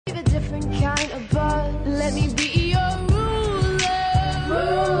different kind of buzz. Let me be your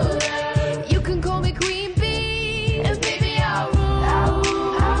ruler. You can call me Queen Bee, and baby I'll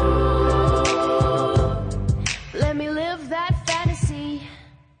rule. Let me live that fantasy.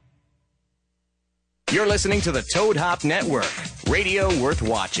 You're listening to the Toad Hop Network, radio worth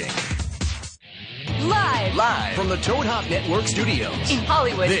watching. Live from the Toad Hop Network studios in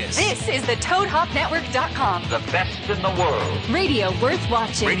Hollywood. This is the ToadHopNetwork.com. The best in the world. Radio worth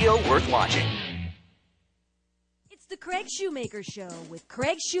watching. Radio worth watching. It's the Craig Shoemaker Show with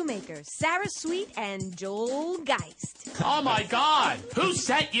Craig Shoemaker, Sarah Sweet, and Joel Geist. Oh my God! Who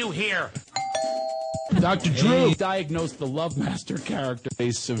sent you here? Dr. Drew diagnosed the Love Master character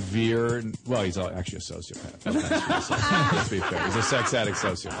as severe. Well, he's actually a sociopath. Let's be fair. He's a sex addict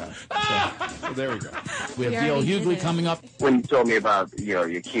sociopath. So there we go. We have D.L. Hughley coming up. When you told me about, your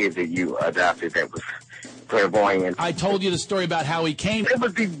kid that you adopted that was clairvoyant. I told you the story about how he came. It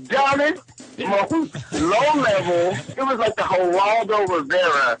was the dumbest, most low level. It was like the Geraldo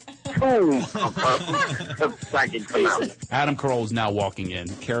Rivera tomb of psychic phenomenon. Adam Carolla is now walking in.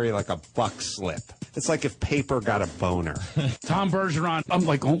 Carry like a buck slip. It's like if paper got a boner. Tom Bergeron. I'm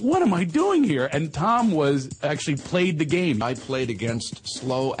like, what am I doing here? And Tom was actually played the game. I played against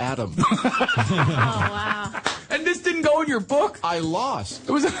Slow Adam. Oh, wow. And this didn't go in your book? I lost.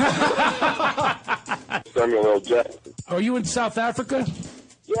 It was. Samuel L. Jackson. Are you in South Africa?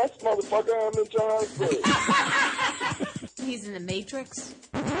 Yes, motherfucker, I'm in Johannesburg. He's in the Matrix.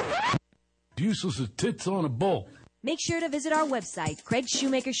 Useless as tits on a bull. Make sure to visit our website,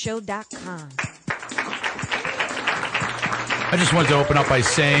 CraigShoemakerShow.com. I just wanted to open up by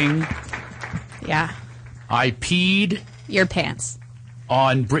saying Yeah. I peed Your pants.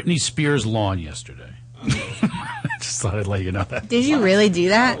 on Britney Spears' lawn yesterday. I just thought I'd let you know that. Did you really do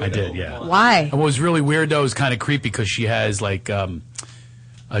that? I did, yeah. Why? And what was really weird, though, is kind of creepy because she has, like, a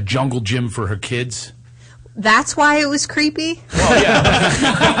jungle gym for her kids. That's why it was creepy? Well, yeah.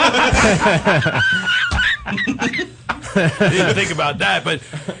 I didn't think about that, but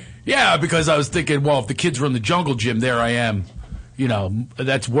yeah, because I was thinking, well, if the kids run the jungle gym, there I am.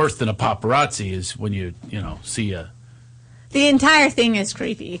 That's worse than a paparazzi is when you see a... The entire thing is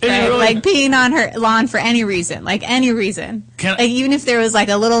creepy, right? Really? Like peeing on her lawn for any reason, like any reason. Even if there was like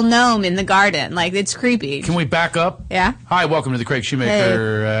a little gnome in the garden, like it's creepy. Can we back up? Yeah. Hi, welcome to the Craig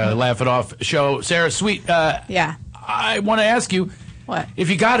Shoemaker Laugh It Off show. Sarah Sweet. Yeah. I want to ask you, What? if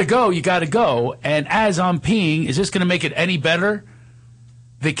you got to go, you got to go. And as I'm peeing, is this going to make it any better?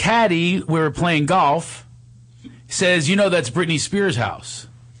 The caddy, we were playing golf, says, that's Britney Spears' house.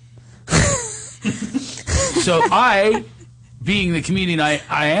 So I, being the comedian I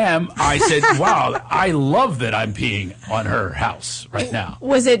am, I said, wow, I love that I'm peeing on her house right now.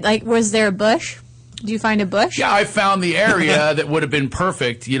 Was there a bush? Did you find a bush? Yeah, I found the area that would have been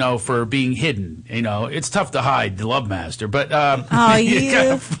perfect, for being hidden. It's tough to hide the Love Master, but you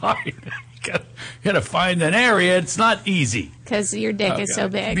gotta find an area. It's not easy. Because your dick is so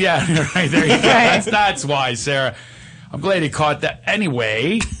big. Yeah, right, there you go. That's why, Sarah. I'm glad you caught that.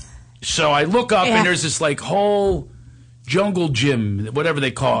 Anyway, so I look up and there's this like whole jungle gym, whatever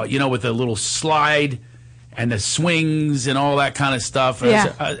they call it, with a little slide and the swings and all that kind of stuff.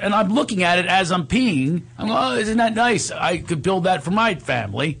 Yeah. And I'm looking at it as I'm peeing. I'm like, oh, isn't that nice? I could build that for my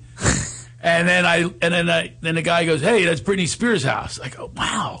family. And then the guy goes, hey, that's Britney Spears' house. I go,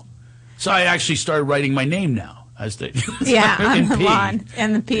 wow. So I actually started writing my name now. On the lawn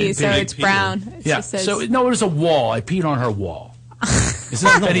and the pee, so it's brown. It yeah. just says... So there's a wall. I peed on her wall. Is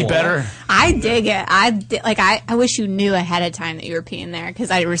that any better? I dig it. I wish you knew ahead of time that you were peeing there because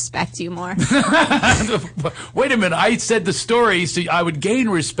I respect you more. Wait a minute. I said the story so I would gain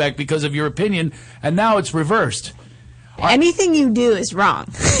respect because of your opinion, and now it's reversed. Anything you do is wrong.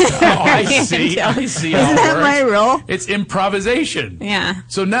 Oh, I see. Isn't that my rule? It's improvisation. Yeah.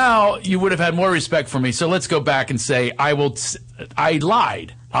 So now you would have had more respect for me. So let's go back and say I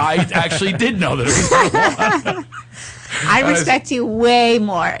lied. I actually did know that it was wrong. I respect you way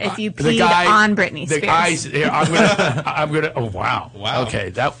more if you peed on Britney Spears. I'm gonna. Oh wow.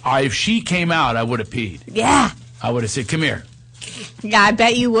 Okay. If she came out, I would have peed. Yeah. I would have said, "Come here." Yeah, I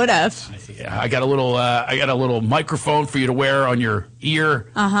bet you would have. Yeah, I got a little microphone for you to wear on your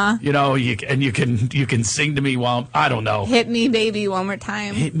ear. You can sing to me while I don't know. Hit me, baby, one more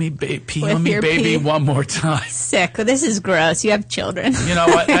time. Hit me, pee on me, baby, one more time. Sick. This is gross. You have children. You know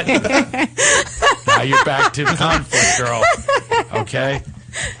what? Now you're back to conflict, girl. Okay.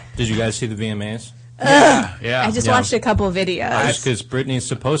 Did you guys see the VMAs? Yeah. I just watched a couple of videos. Because Britney's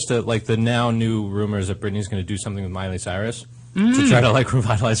supposed to, the now new rumors that Britney's going to do something with Miley Cyrus. To try to like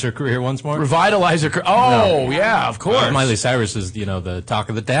revitalize her career once more. Revitalize her career. Oh, yeah, of course. Miley Cyrus is, the talk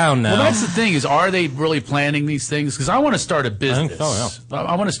of the town now. Well, that's the thing is, are they really planning these things? Because I want to start a business. I think so,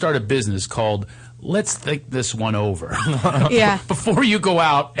 I want to start a business called Let's Think This One Over. Yeah. Before you go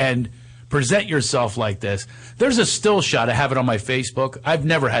out and present yourself like this, there's a still shot. I have it on my Facebook. I've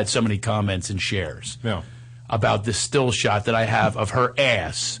never had so many comments and shares about this still shot that I have of her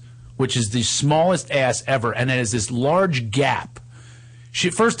ass, which is the smallest ass ever, and it has this large gap.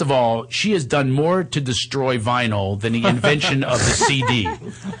 First of all, she has done more to destroy vinyl than the invention of the CD.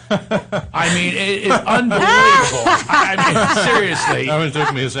 I mean, it's unbelievable. I mean, seriously. That one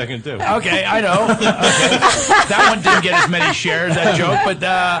took me a second, too. Okay, I know. Okay. That one didn't get as many shares, that joke, but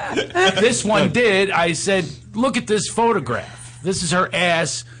this one did. I said, look at this photograph. This is her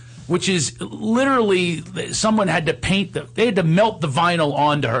ass, which is literally someone had to they had to melt the vinyl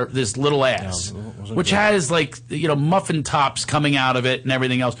onto her, this little ass, which has muffin tops coming out of it and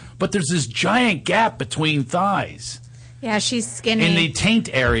everything else. But there's this giant gap between thighs. Yeah, she's skinny. In the taint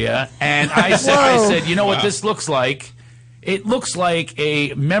area. And I said, you know what this looks like? It looks like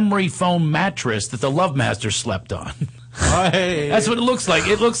a memory foam mattress that the Love Master slept on. Hey. That's what it looks like.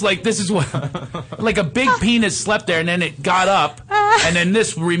 It looks like this is what, like a big penis slept there and then it got up and then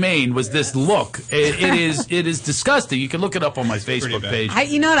this remained, was this look. It is disgusting. You can look it up on my Facebook page.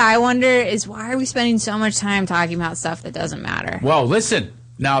 You know what I wonder is, why are we spending so much time talking about stuff that doesn't matter? Well, listen.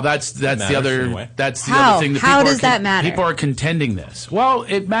 Now that's the other How? other thing that How does that matter? People are contending this. Well,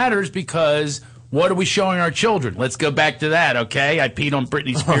 it matters because what are we showing our children? Let's go back to that, okay? I peed on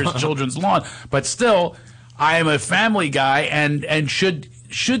Britney Spears' children's lawn, but still, I am a family guy, and should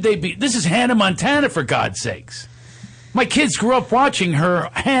they be? This is Hannah Montana, for God's sakes. My kids grew up watching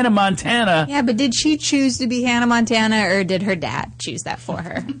her Hannah Montana. Yeah, but did she choose to be Hannah Montana, or did her dad choose that for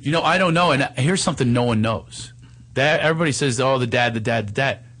her? I don't know, and here's something no one knows. Everybody says, oh, the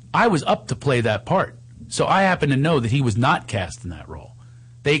dad. I was up to play that part, so I happen to know that he was not cast in that role.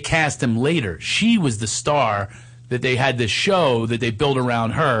 They cast him later. She was the star that they had this show that they built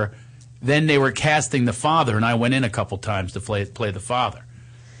around her. Then they were casting the father, and I went in a couple times to play the father.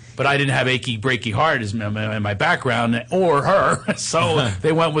 But I didn't have achy, breaky heart in my background, or her, so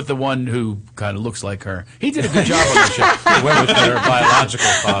they went with the one who kind of looks like her. He did a good job on the show. They went with their biological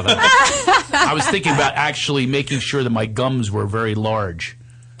father. I was thinking about actually making sure that my gums were very large,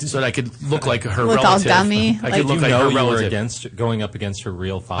 so that I could look like her relative. All gummy. I could look like her relative. You were going up against her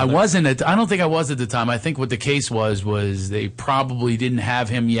real father? I wasn't. I don't think I was at the time. I think what the case was they probably didn't have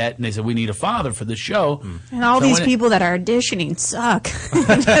him yet, and they said, we need a father for the show. And all these people that are auditioning suck.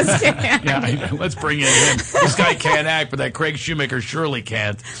 Just kidding. Yeah, let's bring in him. This guy can't act, but that Craig Shoemaker surely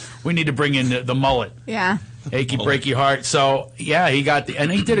can't. We need to bring in the mullet. Yeah. Achy, breaky heart. So, yeah, he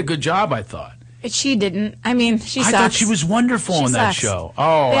did a good job, I thought. She didn't. I mean, she sucks. I thought she was wonderful in that show.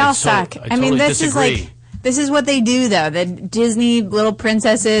 Oh, they all suck. I mean, this disagree. This is what they do, though. The Disney little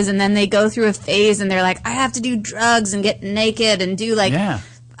princesses, and then they go through a phase, and they're like, I have to do drugs and get naked and do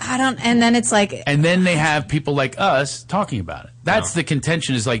and then it's like, and then they have people like us talking about it. That's the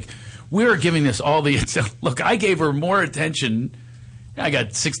contention. Is like, we're giving this all the look. I gave her more attention. I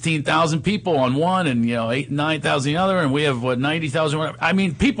got 16,000 people on one, and 8,000, 9,000 the other, and we have 90,000. I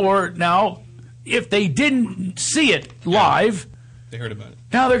mean, people are now. If they didn't see it live, they heard about it.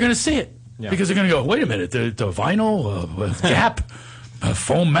 Now they're going to see it because they're going to go, wait a minute, the vinyl gap,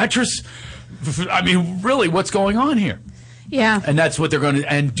 foam mattress. I mean, really, what's going on here? Yeah. And that's what they're going to.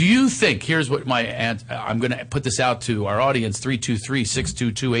 And do you think? Here's what I'm going to put this out to our audience: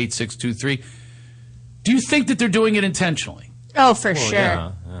 323-622-8623. Do you think that they're doing it intentionally? Oh, for sure.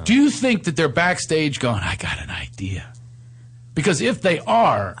 Yeah. Do you think that they're backstage going, I got an idea? Because if they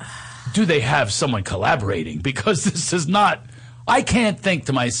are. Do they have someone collaborating? Because this is not. I can't think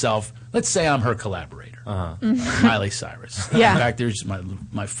to myself. Let's say I'm her collaborator, Miley Cyrus. Yeah. In fact, there's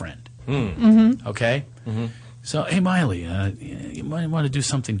my friend. Mm-hmm. Okay. Mm-hmm. So, hey, Miley, you might want to do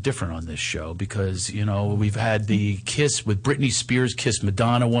something different on this show because we've had the kiss with Britney Spears kiss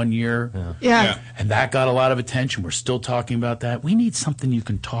Madonna one year. Yeah. And that got a lot of attention. We're still talking about that. We need something you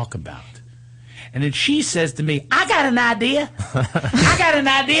can talk about. And then she says to me, I got an idea.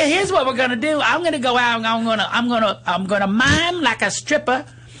 Here's what we're gonna do. I'm gonna go out and I'm gonna mime like a stripper.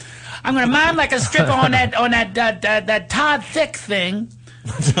 I'm gonna mime like a stripper on that Todd Thick thing.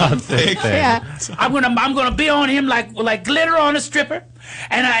 Todd Thick thing. Yeah. I'm gonna be on him like glitter on a stripper.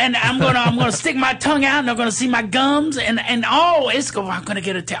 And I'm gonna stick my tongue out and they're gonna see my gums and I'm gonna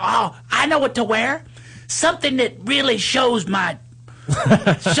get I know what to wear. Something that really shows that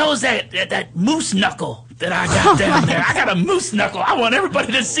moose knuckle that I got down there. I got a moose knuckle. I want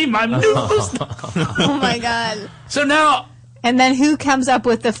everybody to see my new moose knuckle. Oh, my God. So now, And then who comes up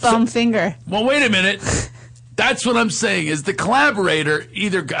with the foam finger? Well, wait a minute. That's what I'm saying is the collaborator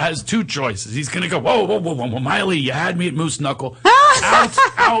either has two choices. He's going to go, whoa, Miley, you had me at Moose Knuckle.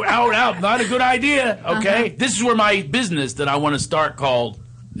 out. Not a good idea, okay? This is where my business that I want to start called,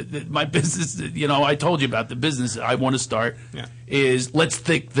 my business, I told you about the business I want to start is let's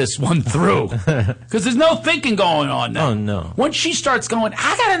think this one through. Because there's no thinking going on now. Oh, no. Once she starts going,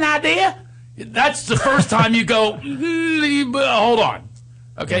 I got an idea, that's the first time you go, hold on.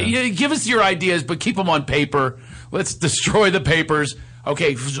 Okay, give us your ideas, but keep them on paper. Let's destroy the papers.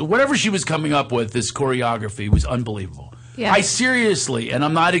 Okay, so whatever she was coming up with, this choreography was unbelievable. Yeah. I seriously, and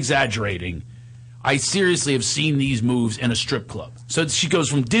I'm not exaggerating, I seriously have seen these moves in a strip club. So she goes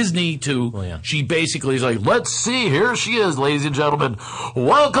from Disney to, she basically is like, let's see, here she is, ladies and gentlemen.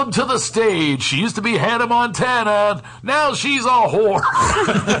 Welcome to the stage. She used to be Hannah Montana. Now she's a whore.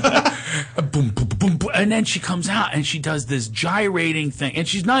 Boom, boom, boom, boom. And then she comes out and she does this gyrating thing. And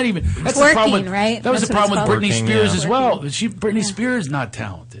she's not even, that's Twerking, the problem with, right? That was the problem with Britney Twerking, Spears yeah. as well. Britney Spears is not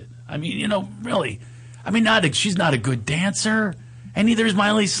talented. I mean, really. I mean, she's not a good dancer. And neither is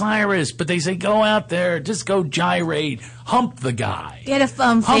Miley Cyrus, but they say go out there, just go gyrate, hump the guy. Get a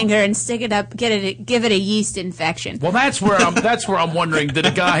foam finger and stick it up. Give it a yeast infection. Well, that's where I'm wondering. Did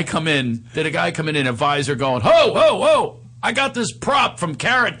a guy come in in a visor going, ho, I got this prop from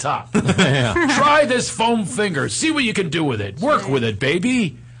Carrot Top. Try this foam finger. See what you can do with it. Work with it,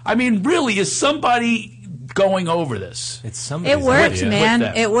 baby. I mean, really, is somebody going over this? It's somebody. It worked,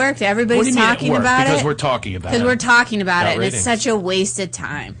 man. It worked. Everybody's talking about it. Because we're talking about it. Because we're talking about it, and ratings. it's such a wasted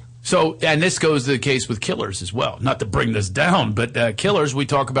time. So, and this goes to the case with Killers as well. Not to bring this down, but Killers, we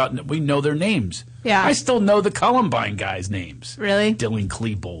talk about, we know their names. Yeah. I still know the Columbine guys' names. Really? Dylan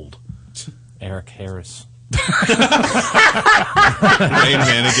Klebold. Eric Harris. Rain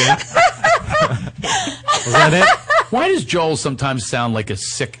Man again. Was that it? Why does Joel sometimes sound like a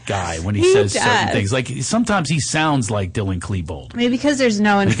sick guy when he says certain things? Like, sometimes he sounds like Dylan Klebold. Maybe because there's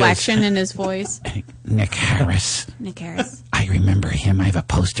no inflection in his voice. Nick Harris. Nick Harris. I remember him. I have a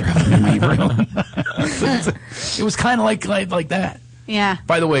poster of him in my room. It was kind of like that. Yeah.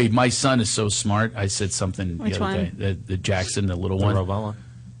 By the way, my son is so smart. I said something Which the other one? day. The Jackson, the little The one. robot one?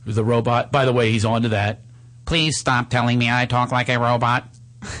 The robot. By the way, he's on to that. Please stop telling me I talk like a robot.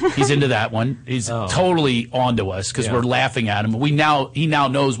 He's into that one. He's totally onto us because we're laughing at him. He now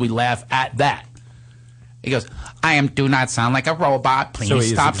knows we laugh at that. He goes, do not sound like a robot. Please So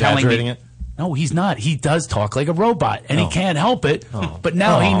he's stop telling me. it? No, he's not. He does talk like a robot, and he can't help it. But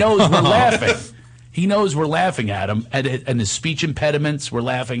now he knows we're laughing. He knows we're laughing at him, and his speech impediments we're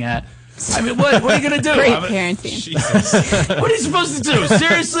laughing at. I mean, what are you going to do? Great parenting. What are you supposed to do?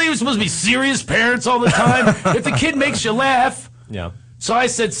 Seriously? We're supposed to be serious parents all the time? If the kid makes you laugh. Yeah. So I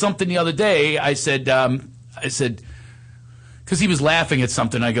said something the other day. I said, because he was laughing at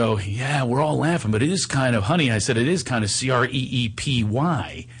something. I go, yeah, we're all laughing, but it is kind of, honey, I said, it is kind of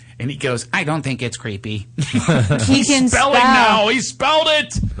creepy. And he goes, I don't think it's creepy. He can spell. Now. He spelled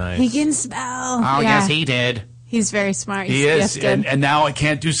it. Nice. He can spell. Oh, yes, he did. He's very smart. He is. And now I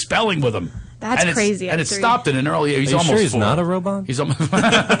can't do spelling with him. That's crazy. And it stopped at an early age. He's almost sure he's 4. not a robot? He's almost.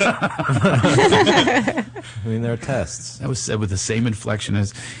 I mean, there are tests. That was said with the same inflection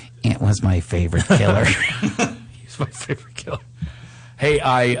as, it was my favorite killer. He's my favorite killer. Hey,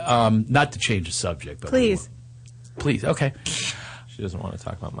 not to change the subject, but Please. Please, okay. She doesn't want to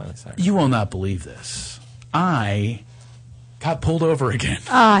talk about Miley Cyrus. You will not believe this. I got pulled over again.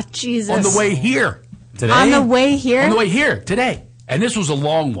 Oh, Jesus. On the way here. Today? On the way here? On the way here, today. And this was a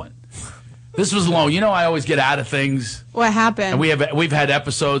long one. This was long. You know, I always get out of things. What happened? And we've had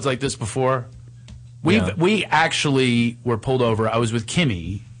episodes like this before. We actually were pulled over. I was with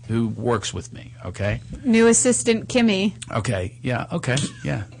Kimmy, who works with me. Okay. New assistant Kimmy. Okay. Yeah. Okay.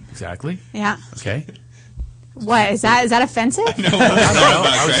 Yeah. Exactly. Yeah. Okay. What is that offensive? No.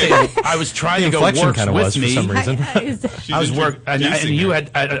 I was saying I was trying to go work with me. For some reason. I was and you had.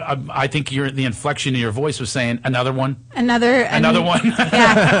 I think the inflection in your voice was saying another one. Another one.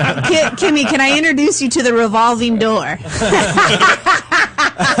 Yeah. Kimmy, can I introduce you to the revolving door?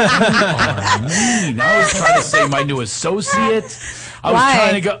 I was trying to say my new associate. I was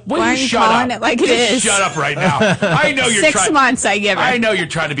trying to go. Will Why you are you shut calling up? it like it Just is? shut up right now. I know you're 6 months. I give her. I know you're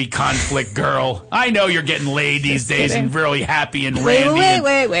trying to be conflict girl. I know you're getting laid these days and really happy and randy.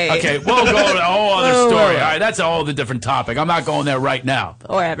 Wait. Okay, we'll go to a whole other story. All right, that's a whole other different topic. I'm not going there right now.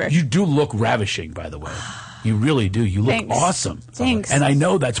 Whatever. You do look ravishing, by the way. You really do. You look awesome. Thanks. And I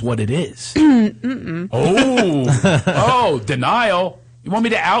know that's what it is. Oh, denial. You want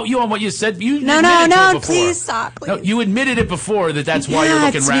me to out you on what you said? You No, admitted to it before. please stop. Please. No, you admitted it before that's why you're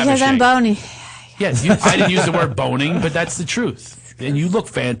looking it's ravishing. because I'm bony. Yes, I didn't use the word boning, but that's the truth. And you look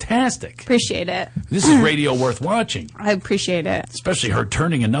fantastic. Appreciate it. This is radio worth watching. I appreciate it. Especially her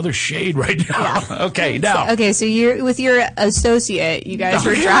turning another shade right now. Yeah. Okay, now. Okay, so you're with your associate. You guys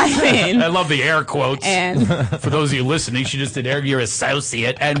were driving. I love the air quotes. And for those of you listening, she just did your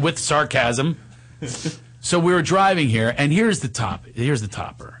associate, and with sarcasm. So we were driving here, and here's the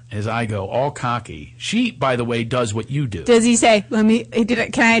topper. As I go all cocky. She, by the way, does what you do. Does he say, can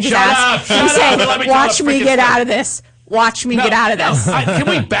I just ask? Shut up! Let me watch me get out of this. Watch me get out of this. Can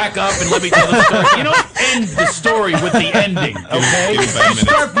we back up and let me tell the story? You don't end the story with the ending, okay? You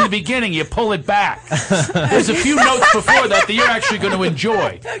start from the beginning, you pull it back. There's a few notes before that you're actually going to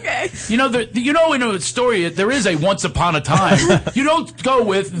enjoy. Okay. You know, in a story, there is a once upon a time. You don't go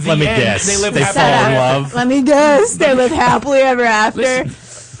with the end. Guess. They live they happily fall ever in after. love. Let me guess. They live happily ever after.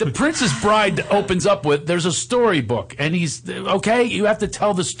 Listen, the Princess Bride opens up with, there's a storybook, and okay, you have to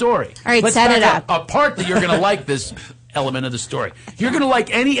tell the story. All right, Let's set it back up. A part that you're going to like this element of the story. You're going to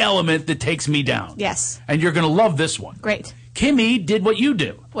like any element that takes me down. Yes. And you're going to love this one. Great. Kimmy did what you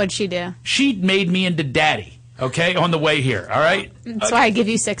do. What'd she do? She made me into daddy, okay, on the way here, all right? That's why I give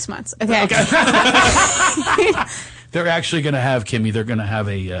you 6 months. Okay. They're actually going to have, Kimmy, they're going to have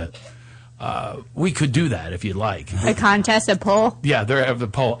we could do that if you'd like. A contest, a poll? Yeah, they're have the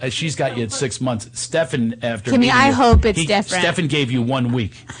poll. She's got you at 6 months. Stefan, after Kimmy, meeting I you, hope it's different. Stefan gave you 1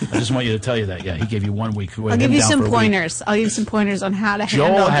 week. I just want you to tell you that. Yeah, he gave you 1 week. I'll give you some pointers. I'll give you some pointers on how to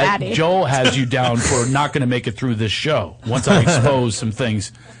handle daddy. Joel has you down for not going to make it through this show. Once I expose some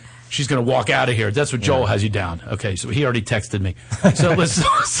things, she's going to walk out of here. That's what Joel has you down. Okay, so he already texted me.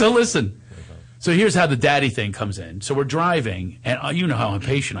 So listen. So here's how the daddy thing comes in. So we're driving, and you know how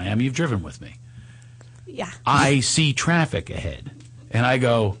impatient I am. You've driven with me. Yeah. I see traffic ahead, and I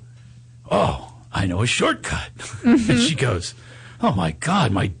go, oh, I know a shortcut. And she goes, oh, my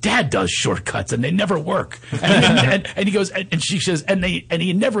God, my dad does shortcuts, and they never work. And he goes, and she says, and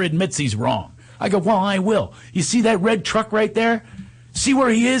he never admits he's wrong. I go, well, I will. You see that red truck right there? See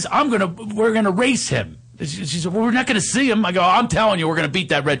where he is? We're going to race him. She said, well, we're not going to see him. I go, I'm telling you, we're going to beat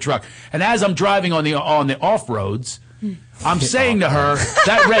that red truck. And as I'm driving on the off-roads, I'm saying to her,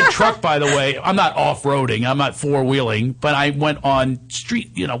 that red truck, by the way, I'm not off-roading, I'm not four-wheeling, but I went on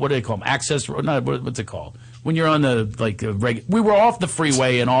street, what do they call them? Access road? No, what's it called? When you're on we were off the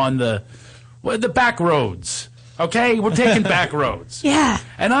freeway and on the back roads. Okay, we're taking back roads. Yeah.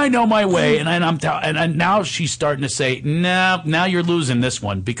 And I know my way, and now she's starting to say, no, now you're losing this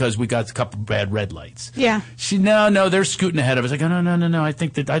one because we got a couple bad red lights. Yeah. No, they're scooting ahead of us. I go, no. I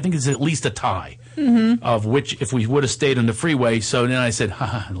think it's at least a tie of which if we would have stayed on the freeway. So then I said,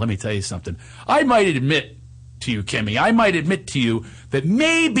 let me tell you something. I might admit to you, Kimmy, that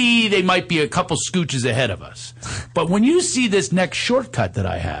maybe they might be a couple scooches ahead of us. But when you see this next shortcut that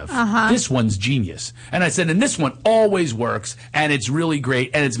I have, this one's genius. And I said, and this one always works, and it's really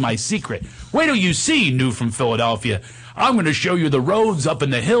great, and it's my secret. Wait till you see, new from Philadelphia. I'm going to show you the roads up in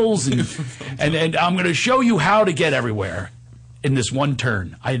the hills, and I'm going to show you how to get everywhere in this one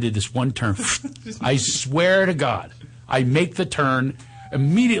turn. I did this one turn. I swear to God, I make the turn.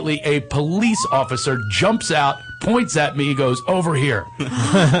 Immediately, a police officer jumps out, points at me, he goes, over here.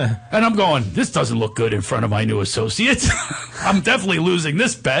 And I'm going, this doesn't look good in front of my new associates. I'm definitely losing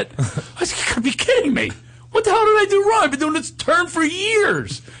this bet. I said, you gotta be kidding me. What the hell did I do wrong? I've been doing this turn for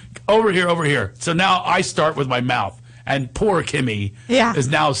years. Over here. So now I start with my mouth. And poor Kimmy is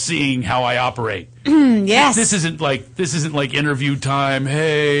now seeing how I operate. Yes. This isn't like interview time.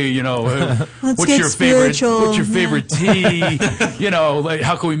 Hey, what's your favorite tea?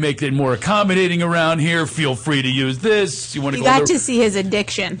 How can we make it more accommodating around here? Feel free to use this. You got to see his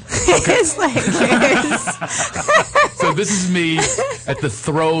addiction. Okay. It's So this is me at the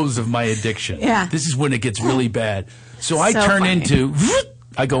throes of my addiction. Yeah. This is when it gets really bad. So I turn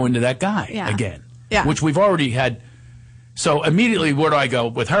I go into that guy again. Yeah. Which we've already had. So immediately, where do I go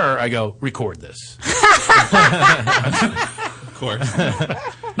with her? I go, record this. Of course.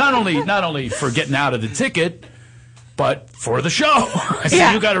 Not only for getting out of the ticket, but for the show. I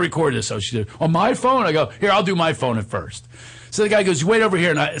said, you got to record this. So she said, on my phone? I go, here, I'll do my phone at first. So the guy goes, you wait over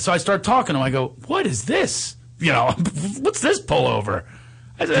here. So I start talking to him. I go, what is this? What's this pullover?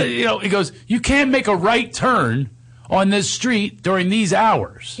 I said, he goes, you can't make a right turn on this street during these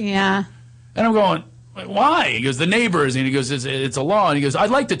hours. Yeah. And I'm going, why? He goes, the neighbors. And he goes, it's a law. And he goes, I'd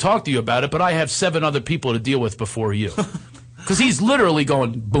like to talk to you about it, but I have 7 other people to deal with before you. Because he's literally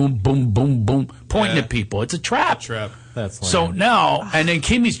going boom, boom, boom, boom, pointing at people. It's a trap. That's lame. So now, and then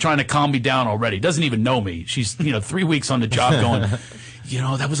Kimmy's trying to calm me down already. Doesn't even know me. She's, 3 weeks on the job going,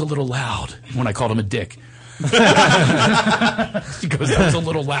 that was a little loud when I called him a dick. She goes, that was a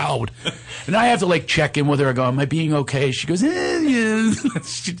little loud. And I have to like check in with her. I go, am I being okay? She goes, yeah.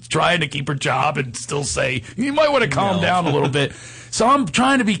 She's trying to keep her job and still say, you might want to calm down a little bit. So I'm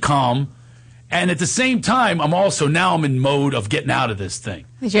trying to be calm. And at the same time, I'm in mode of getting out of this thing.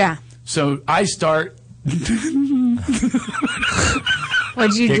 Yeah. So I start.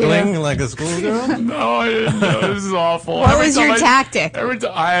 What'd you Giggling do? like a schoolgirl? No, I didn't know. This is awful. What was your tactic? Every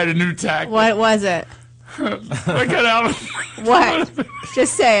time I had a new tactic. What was it? I got out. What?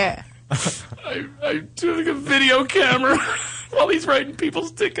 Just say it. I took a video camera while he's writing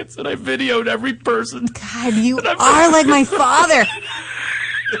people's tickets, and I videoed every person. God, you are like my father.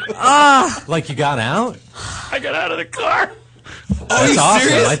 Like you got out? I got out of the car. That's awesome.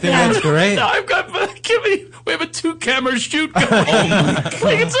 serious? I think that's great. Now I've got Kimmy. We have a 2-camera shoot going.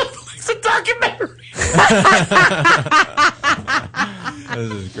 Like it's a documentary.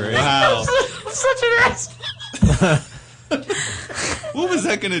 This is great. Wow. I'm such an ass. What was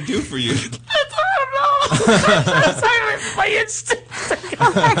that going to do for you? I don't know. That's my instinct.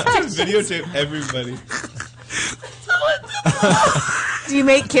 Videotape everybody. Do you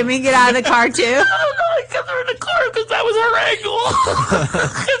make Kimmy get out of the car too? I don't know. I kept her in the car because that was her angle.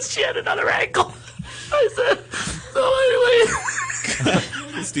 Because she had another angle. I said, so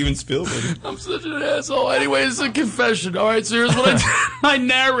anyway. Steven Spielberg. I'm such an asshole. Anyway, it's a confession. All right, so here's what I did. I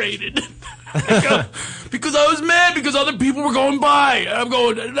narrated. I go, because I was mad because other people were going by. I'm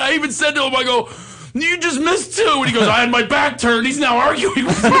going, and I even said to him, I go, you just missed 2. And he goes, I had my back turned. He's now arguing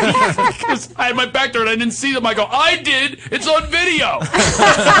with me. Because I had my back turned. I didn't see them. I go, I did. It's on video.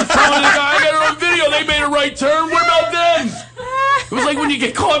 I'm telling the guy, I got it on video. They made a right turn. What about them? It was like when you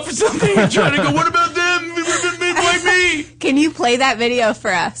get caught for something, you're trying to go, what about them? It would have been made by me. Can you play that video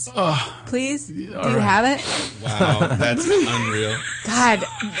for us? Please? Do you have it? Wow, that's unreal. God,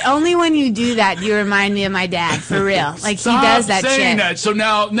 only when you do that you remind me of my dad, for real. Like, Stop he does that saying shit. that. So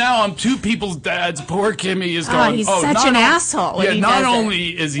now I'm 2 people's dads. Poor Kimmy is going, he's such not an asshole when Yeah, he not does it.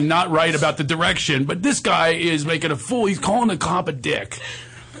 only is he not right about the direction, but this guy is making a fool. He's calling the cop a dick.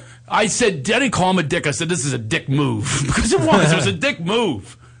 I said, didn't call him a dick. I said, this is a dick move. Because it was a dick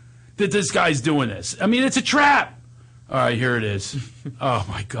move that this guy's doing this. I mean, it's a trap. All right, here it is. Oh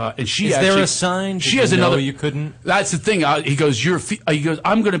my God! And she Is actually, there a sign? She has another. You couldn't. That's the thing. He goes, he goes,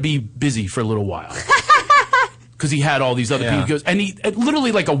 I'm going to be busy for a little while. Because he had all these other people. He goes, and he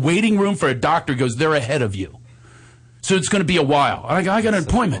literally like a waiting room for a doctor. He goes, they're ahead of you, so it's going to be a while. I got an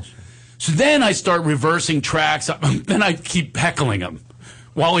appointment. So then I start reversing tracks. Then I keep heckling him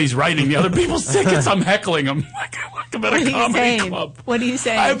while he's writing the other people's tickets. I'm heckling him like I'm at a comedy club. What are you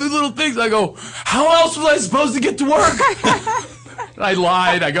saying? I have these little things. I go, how else was I supposed to get to work? I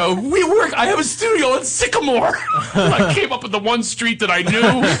lied. I go, we work. I have a studio in Sycamore. I came up with the one street that I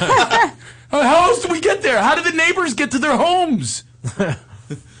knew. How else do we get there? How did the neighbors get to their homes? And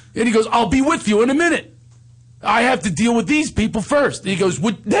he goes, I'll be with you in a minute. I have to deal with these people first. And he goes,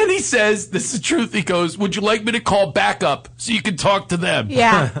 then he says, this is the truth. He goes, would you like me to call backup so you can talk to them?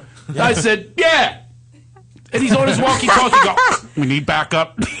 Yeah. I said, yeah. And he's on his walkie-talkie go, we need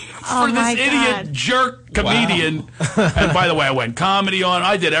backup for this idiot jerk comedian. Wow. And by the way, I went comedy on.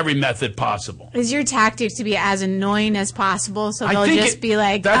 I did every method possible. Is your tactic to be as annoying as possible so they'll just be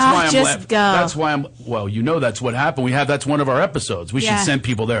like, that's why I'm just go. That's why well, you know that's what happened. That's one of our episodes. We should send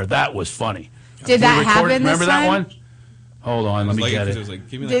people there. That was funny. Did that happen this Remember that time? one? Hold on, let me get it. It was like,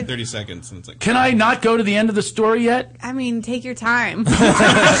 give me like 30 seconds. And it's like, can I not go to the end of the story yet? I mean, take your time.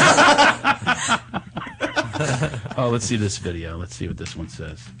 Oh, let's see this video. Let's see what this one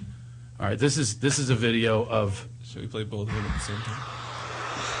says. All right, this is a video of. Should we play both of them at the same time?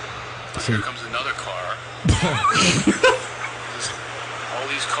 So here comes another car. All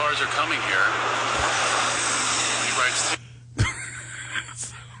these cars are coming here. He writes.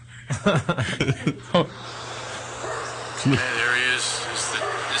 Okay, there he is. This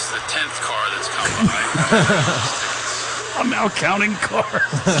is the 10th car that's come by. I'm now counting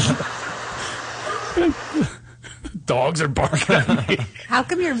cars. Dogs are barking at me. How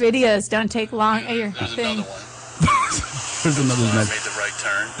come your videos don't take long at your thing? There's another one. Made the right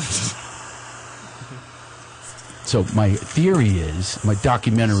turn. So my theory is, my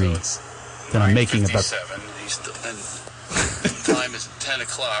documentary that I'm making about... The time is 10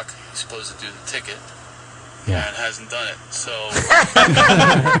 o'clock. He's supposed to do the ticket. Yeah. And hasn't done it. So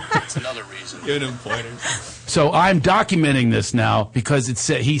that's another reason. Giving him pointers. So I'm documenting this now because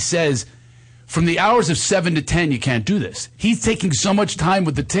he says from the hours of 7 to 10 you can't do this. He's taking so much time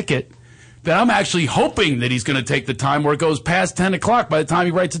with the ticket that I'm actually hoping that he's going to take the time where it goes past 10 o'clock by the time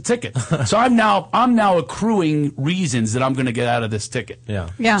he writes a ticket. So I'm now accruing reasons that I'm going to get out of this ticket. Yeah.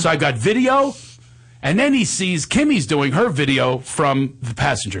 Yeah. So I got video. And then he sees Kimmy's doing her video from the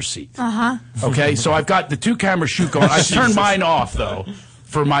passenger seat. Okay, so I've got the 2-camera shoot going. I turned mine off, though,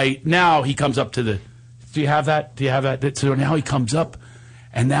 for my... Now he comes up to the... Do you have that? So now he comes up,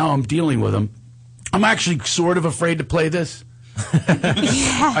 and now I'm dealing with him. I'm actually sort of afraid to play this.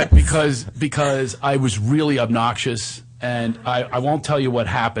 Because I was really obnoxious, and I won't tell you what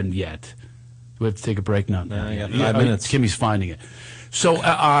happened yet. Do we have to take a break now? No, you got 5 minutes. Kimmy's finding it. So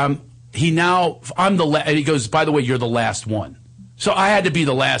I'm the and he goes, by the way, you're the last one. So I had to be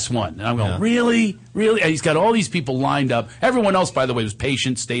the last one. And I'm going, really? And he's got all these people lined up. Everyone else, by the way, was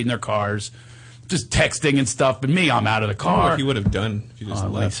patient, stayed in their cars, just texting and stuff. But me, I'm out of the car. What he would have done if you just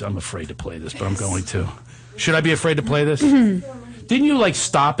left. I'm afraid to play this, but I'm going to. Should I be afraid to play this? Didn't you,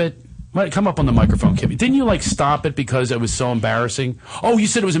 stop it? Come up on the microphone, Kimmy. Didn't you, stop it because it was so embarrassing? Oh, you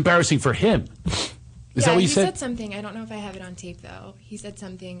said it was embarrassing for him. Is that what you said? He said something. I don't know if I have it on tape, though. He said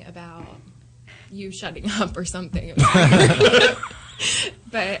something about you shutting up or something.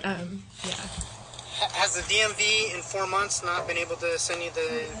 But, yeah. Has the DMV in 4 months not been able to send you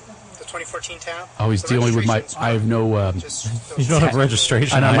the 2014 tab? Oh, he's dealing with my... I have no... you don't have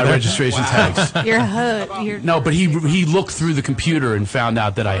registration. I don't have my registration tags. No, but he looked through the computer and found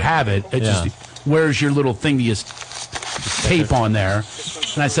out that I have it. It just... Where's your little thing you tape on there?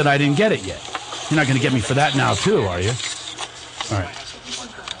 And I said, I didn't get it yet. You're not going to get me for that now, too, are you? All right.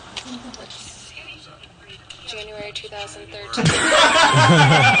 January 2013.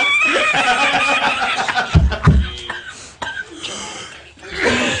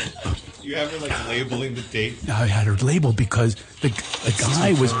 You have her labeling the date. I had her labeled because the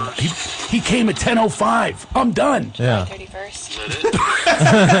guy was he came at 10:05. I'm done. Yeah. 31st.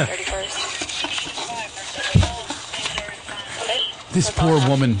 31st. This poor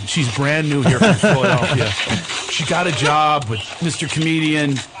woman, she's brand new here from Philadelphia. She got a job with Mr.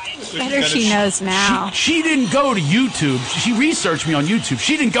 Comedian. Better she knows now. She didn't go to YouTube. She researched me on YouTube.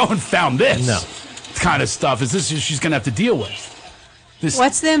 She didn't go and found this kind of stuff. Is this she's going to have to deal with?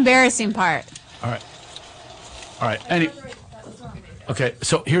 What's the embarrassing part? All right. Okay,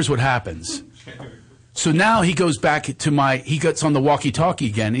 so here's what happens. So now he goes back to he gets on the walkie-talkie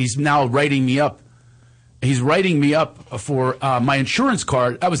again. He's now writing me up. He's writing me up for my insurance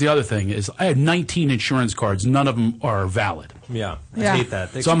card. That was the other thing is I had 19 insurance cards. None of them are valid. Yeah, I hate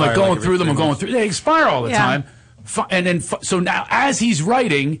that. So I'm going through them. I'm going through. They expire all the time. And then so now as he's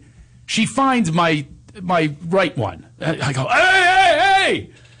writing, she finds my right one. I go, hey!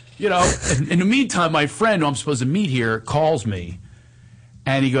 You know. In the meantime, my friend who I'm supposed to meet here calls me,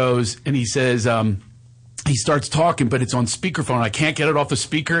 and he goes and he says. He starts talking, but it's on speakerphone. I can't get it off the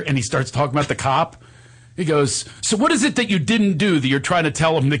speaker, and he starts talking about the cop. He goes, so what is it that you didn't do that you're trying to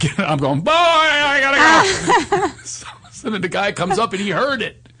tell him to get? I'm going, boy, I gotta go. So then the guy comes up and he heard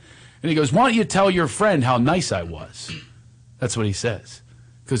it. And he goes, why don't you tell your friend how nice I was? That's what he says.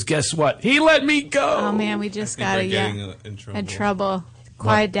 Because guess what? He let me go. Oh, man, we just got to get in trouble.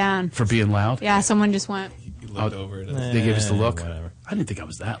 Quiet down. For being loud? Yeah, someone just went. He looked over. They gave us the look? Whatever. I didn't think I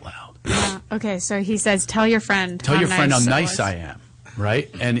was that loud. Okay, so he says, tell your friend how nice I am. Right?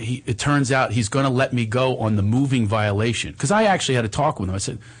 And it turns out he's going to let me go on the moving violation. Because I actually had a talk with him. I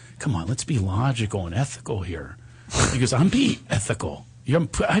said, come on, let's be logical and ethical here. He goes, I'm being ethical.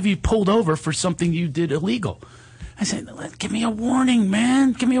 I have you pulled over for something you did illegal. I said, give me a warning,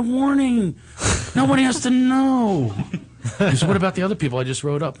 man. Give me a warning. Nobody has to know. He goes, what about the other people I just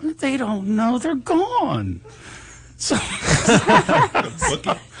wrote up? They don't know. They're gone. So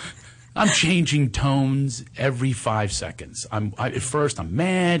I'm changing tones every 5 seconds. At first I'm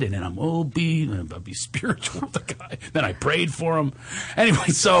mad, and then I'm upbeat, and I'll be spiritual with the guy. Then I prayed for him. Anyway,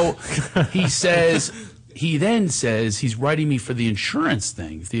 so he then says he's writing me for the insurance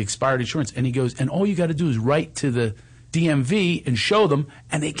thing, the expired insurance, and he goes, and all you got to do is write to the DMV and show them,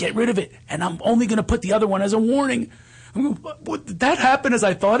 and they get rid of it. And I'm only going to put the other one as a warning. I'm going, what, did that happen as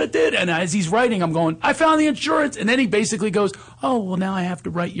I thought it did? And as he's writing, I'm going, I found the insurance. And then he basically goes, oh, well, now I have to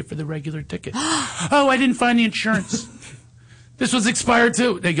write you for the regular ticket. Oh, I didn't find the insurance. This was expired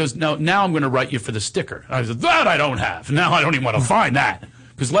too. And he goes, no, now I'm going to write you for the sticker. I said, that I don't have. Now I don't even want to find that.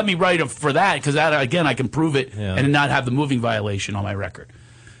 Because let me write for that, because that, again, I can prove it and not have the moving violation on my record.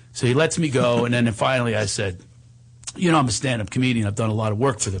 So he lets me go, and then finally I said, you know, I'm a stand-up comedian. I've done a lot of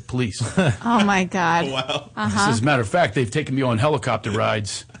work for the police. Oh, my God. Wow. As a matter of fact, they've taken me on helicopter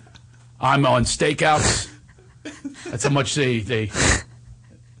rides. I'm on stakeouts. That's how much they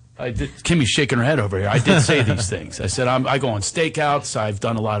Kimmy's shaking her head over here. I did say these things. I said, I go on stakeouts. I've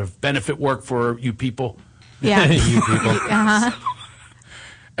done a lot of benefit work for you people. Yeah. You people.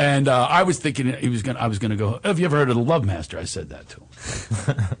 And I was thinking I was going to go, have you ever heard of the Love Master? I said that to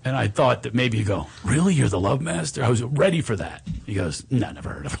him. And I thought that maybe you go, really? You're the Love Master? I was ready for that. He goes, no, never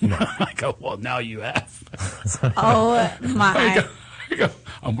heard of him. I go, well, now you have. Oh, my. I go,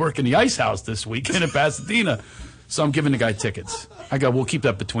 I'm working the Ice House this weekend in Pasadena. So I'm giving the guy tickets. I go, we'll keep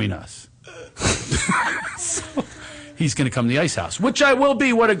that between us. So he's going to come to the Ice House, which I will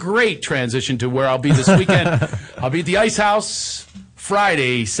be. What a great transition to where I'll be this weekend. I'll be at the Ice House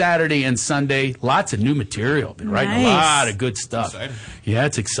Friday, Saturday, and Sunday. Lots of new material. Been writing a lot of good stuff. Exciting. Yeah,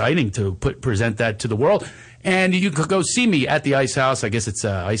 it's exciting to present that to the world. And you can go see me at the Ice House. I guess it's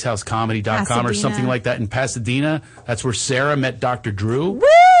icehousecomedy.com or something like that in Pasadena. That's where Sarah met Dr. Drew. Woo!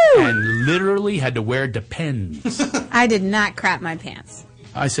 And literally had to wear Depends. I did not crap my pants.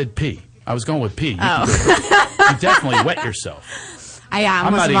 I said pee. I was going with pee. You definitely wet yourself. I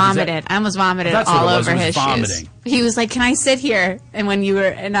almost vomited. I almost vomited all over his shoes. He was like, "Can I sit here?" And when you were,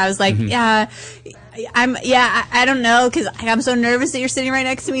 and I was like, "Yeah, I don't know, because I'm so nervous that you're sitting right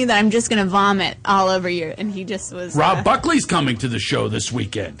next to me that I'm just gonna vomit all over you." And he just was. Rob Buckley's coming to the show this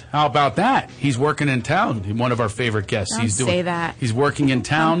weekend. How about that? He's working in town. One of our favorite guests. Don't say that. He's working in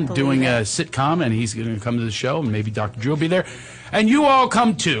town doing a sitcom, and he's going to come to the show, and maybe Dr. Drew will be there. And you all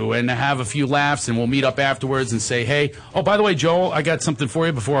come too and have a few laughs, and we'll meet up afterwards and say, hey, oh, by the way, Joel, I got something for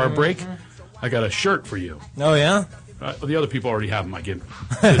you before our break. I got a shirt for you. Oh, yeah? The other people already have them. I give them.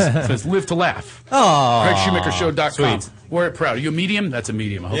 It says Live to Laugh. Oh. CraigShoemakerShow.com. Sweet. We're proud. Are you a medium? That's a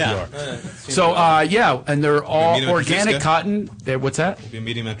medium. I hope Yeah. you are. So, and they're all organic cotton. What's that? We'll be a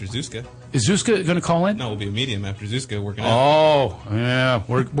medium after Zuzka. Is Zuzka going to call in? No, we'll be a medium after Zuzka working out. Oh, yeah.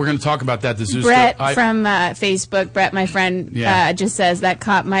 We're going to talk about that. The Zuzka. Brett from Facebook, Brett, my friend, just says that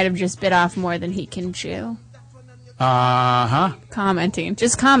cop might have just bit off more than he can chew. Commenting.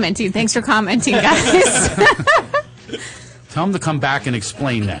 Just commenting. Thanks for commenting, guys. Tell him to come back and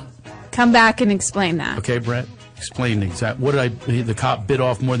explain that. Come back and explain that. Okay, Brett? Explain exactly. What did the cop bit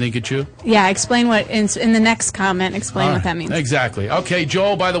off more than he could chew? Yeah, explain what, in the next comment, explain what that means. Exactly. Okay,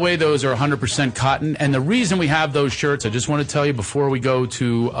 Joel, by the way, those are 100% cotton. And the reason we have those shirts, I just want to tell you before we go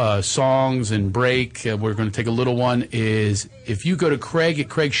to songs and break, we're going to take a little one, is if you go to Craig at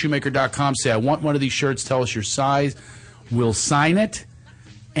CraigShoemaker.com, say, I want one of these shirts, tell us your size, we'll sign it.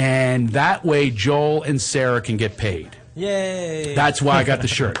 And that way, Joel and Sarah can get paid. Yay! That's why I got the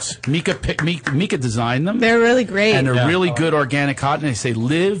shirts. Mika designed them. They're really great, and they're really good organic cotton. They say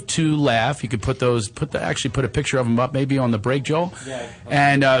 "Live to Laugh." You could put those. Actually put a picture of them up maybe on the break, Joel. Yeah.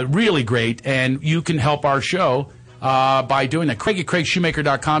 And really great. And you can help our show by doing that. Craig at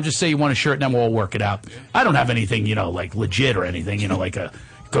CraigShoemaker.com. Just say you want a shirt, and then we'll work it out. I don't have anything, like legit or anything, like a.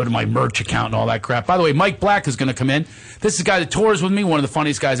 Go to my merch account and all that crap. By the way, Mike Black is going to come in. This is a guy that tours with me, one of the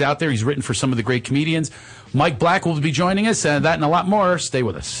funniest guys out there. He's written for some of the great comedians. Mike Black will be joining us, and that and a lot more. Stay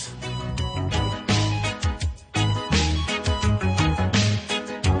with us.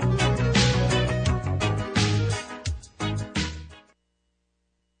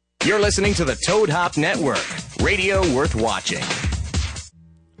 You're listening to the Toad Hop Network, radio worth watching.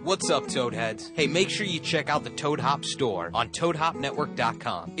 What's up, Toadheads? Hey, make sure you check out the Toad Hop store on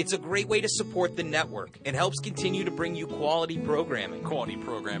ToadHopNetwork.com. It's a great way to support the network and helps continue to bring you quality programming. Quality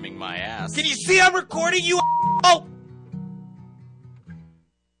programming, my ass. Can you see I'm recording you? Oh!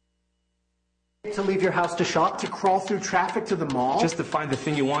 To leave your house to shop, to crawl through traffic to the mall, just to find the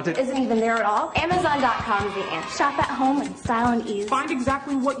thing you wanted. Isn't even there at all. Amazon.com is the answer. Shop at home in style and ease. Find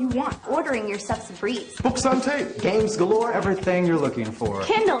exactly what you want. Ordering your stuff's a breeze. Books on tape, games galore, everything you're looking for.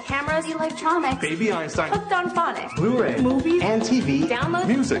 Kindle, cameras, electronics. Baby Einstein. Hooked on phonics. Blu-ray. Movies. And TV. Download.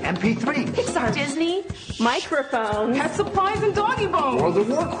 Music. MP3. Pixar. Disney. Microphones. Pet supplies and doggy bones. World of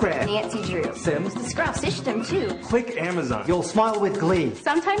Warcraft. Nancy Drew. Sims. The Scruff System, too. Click Amazon. You'll smile with glee.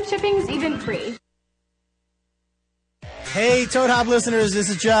 Sometimes shipping's even free. Hey, Toad Hop listeners, this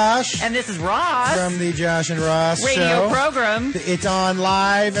is Josh. And this is Ross. From the Josh and Ross radio show. Program. It's on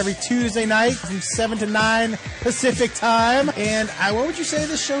live every Tuesday night from 7 to 9 Pacific time. And what would you say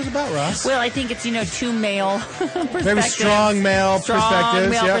this show's about, Ross? Well, I think it's, two male perspectives. Very strong male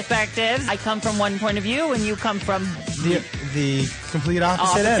perspectives. I come from one point of view, and you come from the complete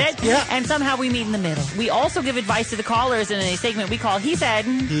opposite end. Yeah. And somehow we meet in the middle. We also give advice to the callers in a segment we call He Said.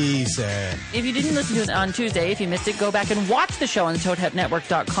 He Said. If you didn't listen to it on Tuesday, if you missed it, go back and watch the show on the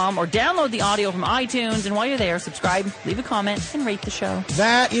ToadHopNetwork.com or download the audio from iTunes. And while you're there, subscribe, leave a comment, and rate the show.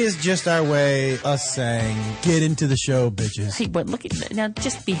 That is just our way of saying, get into the show, bitches. Hey, but look at now,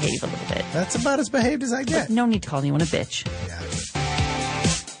 just behave a little bit. That's about as behaved as I get. But no need to call anyone a bitch. Yeah.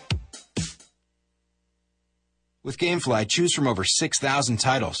 With GameFly, choose from over 6,000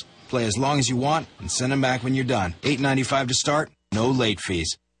 titles. Play as long as you want and send them back when you're done. $8.95 to start, No late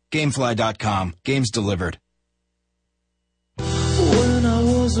fees. Gamefly.com. Games delivered. When I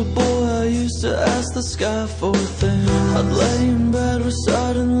was a boy, I used to ask the sky for things. I'd lay in bed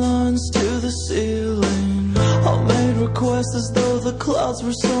reciting lines to the ceiling. I made requests as though the clouds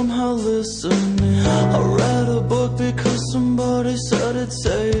were somehow listening. I read a book because somebody said it'd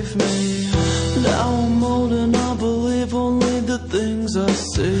save me. Now I'm old and I believe only the things I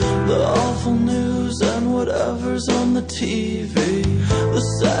see. The awful news and whatever's on the TV. The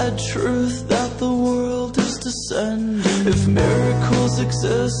sad truth that the world is descending. If miracles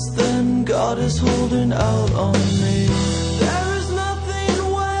exist, then God is holding out on me. There is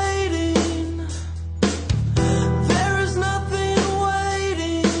nothing waiting. There is nothing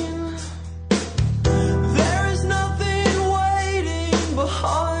waiting. There is nothing waiting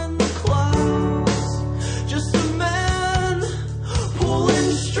behind the clouds. Just a man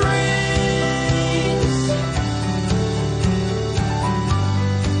pulling strings.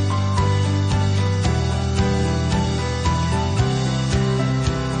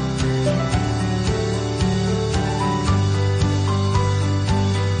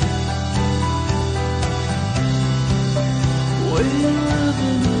 We live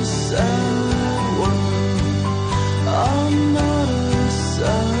in a sad world. I'm not a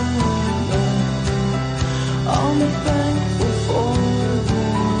sad man. I'm thankful for the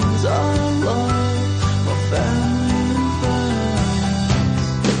ones I love, my family and friends.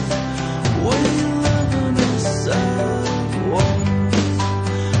 We live in a sad world.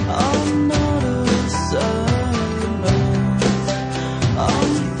 I'm not a sad man.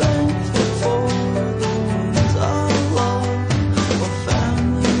 I'm thankful for the ones I love.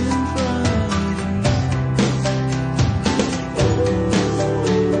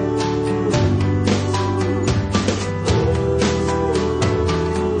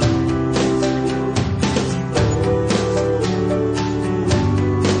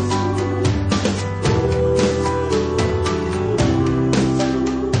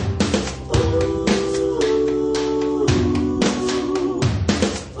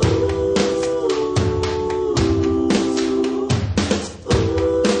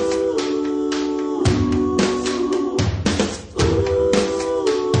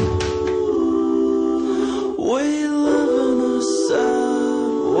 We live in a sad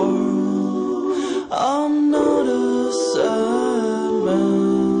world. I'm not a sad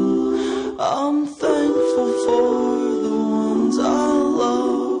man. I'm thankful for the ones I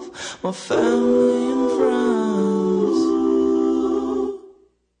love, my family and friends.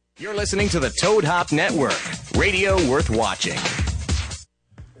 You're listening to the Toad Hop Network, radio worth watching.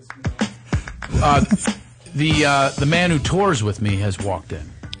 The man who tours with me has walked in.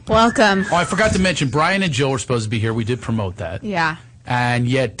 Welcome. Oh, I forgot to mention, Brian and Jill were supposed to be here. We did promote that. Yeah. And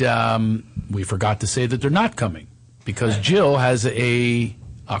yet, we forgot to say that they're not coming because Jill has a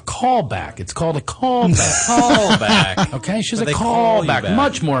callback. It's called a callback. Callback. Okay, she's But a they call you callback. back.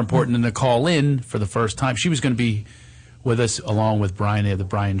 Much more important than the call in for the first time. She was going to be with us along with Brian. They have the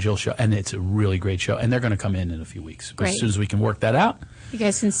Brian and Jill show, and it's a really great show. And they're going to come in a few weeks. Great. As soon as we can work that out. You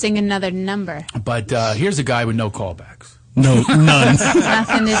guys can sing another number. But here's a guy with no callbacks. No, none.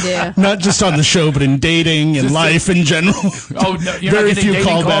 Nothing to do. Not just on the show, but in dating and life in general. Oh, no, you're Very not getting few dating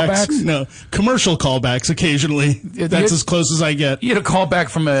callbacks. No, commercial callbacks occasionally. That's as close as I get. You had a call back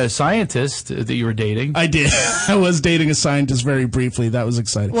from a scientist that you were dating. I did. I was dating a scientist very briefly. That was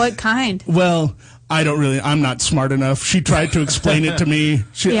exciting. What kind? Well, I'm not smart enough. She tried to explain it to me.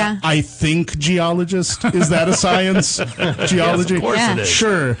 Yeah. I think geologist. Is that a science? Geology? Yes, of course it is.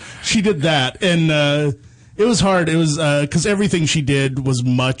 Sure. She did that. And, it was hard. It was, cause everything she did was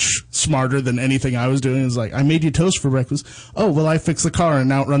much smarter than anything I was doing. It was like, I made you toast for breakfast. Oh, well, I fixed the car and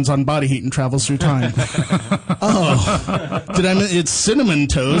now it runs on body heat and travels through time. Oh, it's cinnamon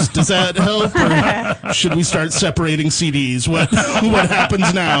toast. Does that help? Or should we start separating CDs? What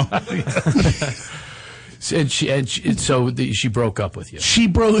happens now? And she broke up with you. She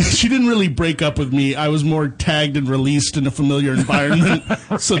didn't really break up with me. I was more tagged and released in a familiar environment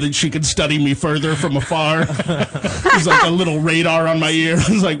so that she could study me further from afar. It was like a little radar on my ear.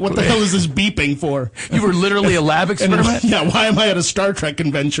 I was like, what the hell is this beeping for? You were literally a lab experiment? Yeah, why am I at a Star Trek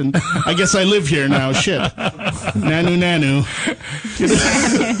convention? I guess I live here now. Shit. Nanu.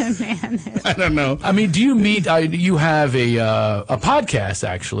 I don't know. I mean, do you meet, you have a podcast,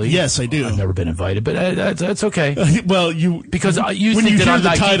 actually. Yes, I do. I've never been invited, but that's okay. Well, because you when think you that hear I'm the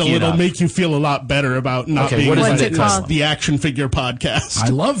not title, geeky it'll enough. make you feel a lot better about not being what is invited. it called? The Action Figure Podcast. I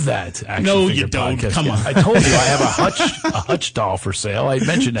love that. Action No, Figure you don't. Podcast. Come on. I told you I have a Hutch doll for sale. I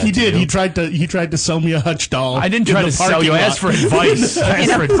mentioned that. He did. To you. He tried to sell me a Hutch doll. I didn't try to sell you. I asked for advice. I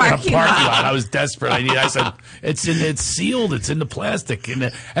asked for a parking lot. I was desperate. I said it's sealed. It's in the plastic,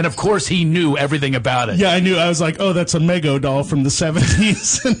 and of course he knew everything about it. Yeah, I knew. I was like, oh, that's a Mego doll from the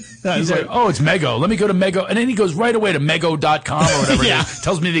 70s. I was like, oh, it's Mego. Let me go to Mego, and then he goes right away to Mego.com or whatever. Yeah. It is.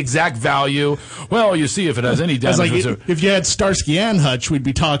 Tells me the exact value. Well, you see if it has any damage. I was like, if you had Starsky and Hutch, we'd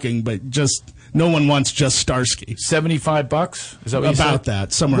be talking, but just. No one wants just Starsky. $75? Is that what you said? About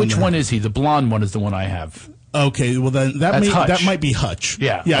that, somewhere. Which one is he? The blonde one is the one I have. Okay, well then that might be Hutch.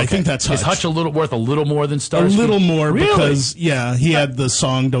 Yeah, I think that's Hutch. Is Hutch worth a little more than Starsky? A little more really? Because he had the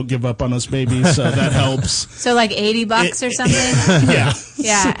song "Don't Give Up on Us, Baby," so that helps. So like $80 or something. Yeah.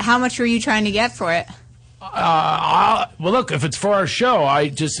 Yeah. How much were you trying to get for it? Well, look, if it's for our show,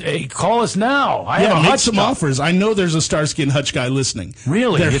 call us now. Make some offers. I know there's a Starsky and Hutch guy listening.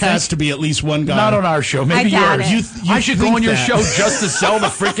 Really? There has to be at least one guy. Not on our show. Maybe yours. You I should go on your show just to sell the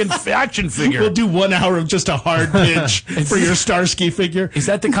freaking action figure. We'll do 1 hour of just a hard pitch for your Starsky figure. Is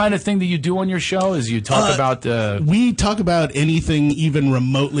that the kind of thing that you do on your show? Is you talk about... We talk about anything even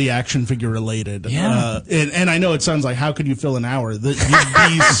remotely action figure related. Yeah. And I know it sounds like, how could you fill an hour? You'd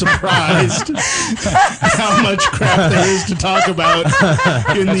be surprised how much crap there is to talk about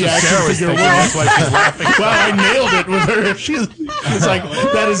in the action figure world. That's why she's laughing. Well, I nailed it with her. She's like,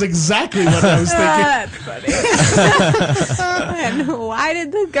 that is exactly what I was thinking. That's funny. And why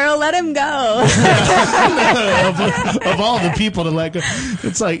did the girl let him go? of all the people to let go.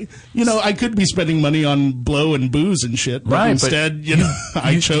 It's like, I could be spending money on blow and booze and shit, but instead,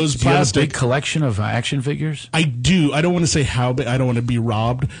 I chose plastic. Do you have a big collection of action figures? I do. I don't want to say how big. I don't want to be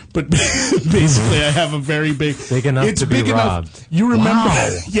robbed, but basically I have a very big enough to be robbed. You remember?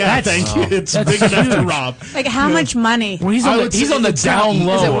 Wow. Yeah, thank you. It's big enough to rob. Like how much money? Well, he's on the down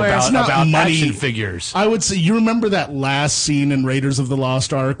low about money. Action figures. I would say, you remember that last scene in Raiders of the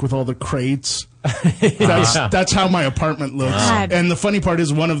Lost Ark with all the crates? That's how my apartment looks. God. And the funny part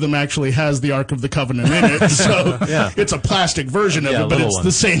is one of them actually has the Ark of the Covenant in it. So it's a plastic version of it, but it's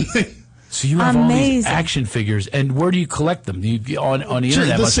the same thing. So you have all these action figures, and where do you collect them? On the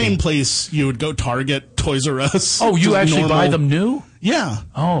internet? The same place you would go: Target, Toys R Us. Oh, you actually buy them new? Yeah.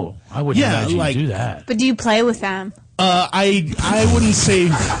 Oh, I wouldn't imagine you do that. But do you play with them? I wouldn't say.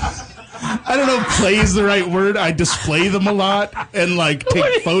 I don't know if play is the right word. I display them a lot and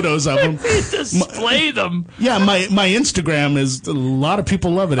take photos of them. Display them? Yeah, my Instagram is, a lot of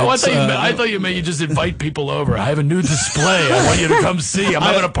people love it. Oh, I thought you meant you just invite people over. I have a new display. I want you to come see. I'm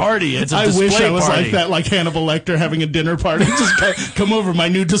having a party. It's a display party. I wish I was like that, like Hannibal Lecter having a dinner party. Just come over. My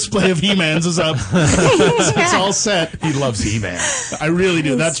new display of He-Mans is up. It's all set. He loves He-Man. I really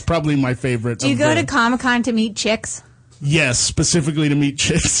do. That's probably my favorite. Do you go to Comic-Con to meet chicks? Yes, specifically to meet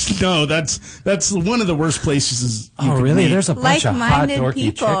chicks. No, that's one of the worst places. Really? There's a bunch of hot dorky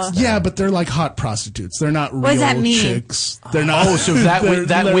people. chicks. Yeah, but they're like hot prostitutes. They're not real chicks. They're not. Oh, so that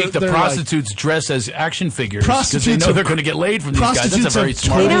week the prostitutes dress as action figures because they know they're going to get laid from these guys. That's a very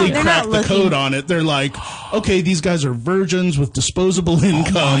smart. Totally cracked the code on it. They're like, okay, these guys are virgins with disposable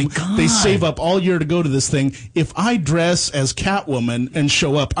income. Oh my God. They save up all year to go to this thing. If I dress as Catwoman and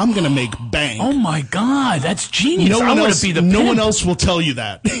show up, I'm going to make bank. Oh my God, that's genius. No one else will tell you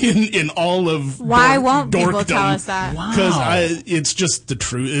that in all of Why won't people dorkdom. tell us that? Because it's just the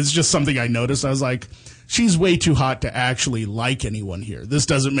truth. It's just something I noticed. I was like, she's way too hot to actually like anyone here. This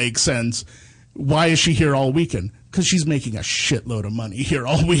doesn't make sense. Why is she here all weekend? Because she's making a shitload of money here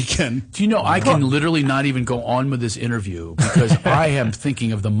all weekend. Do you know, I can literally not even go on with this interview because I am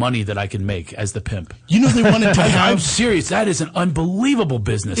thinking of the money that I can make as the pimp. You know, they wanted to have... I'm serious. That is an unbelievable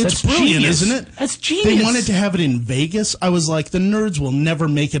business. It's That's brilliant, genius. isn't it? That's genius. They wanted to have it in Vegas. I was like, the nerds will never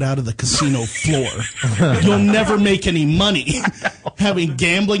make it out of the casino floor. You'll never make any money. Having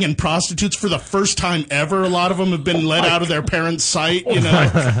gambling and prostitutes for the first time ever. A lot of them have been let out of their parents' sight,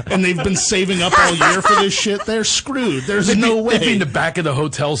 and they've been saving up all year for this shit. They're screwed. There's no way. They'd be in the back of the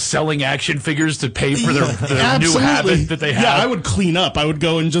hotel selling action figures to pay for their new habit that they have. Yeah, I would clean up. I would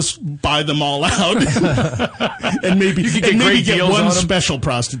go and just buy them all out, and maybe get one special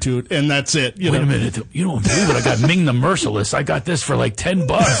prostitute, and that's it. Wait a minute, you don't believe it? I got Ming the Merciless. I got this for like $10.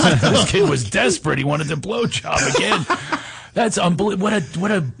 This kid was desperate. He wanted the blowjob again. That's unbelievable.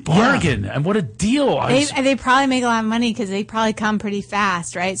 What a bargain and what a deal. They probably make a lot of money because they probably come pretty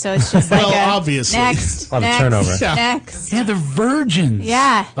fast, right? So it's just like obviously. Next. A lot of turnover. Next. Yeah, they're virgins.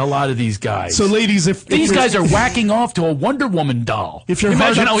 Yeah. A lot of these guys. So ladies, if these guys are whacking off to a Wonder Woman doll. If you're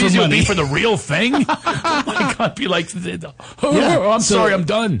imagine hard how up for easy it would money. be for the real thing. Oh my I can't be like, I'm sorry, I'm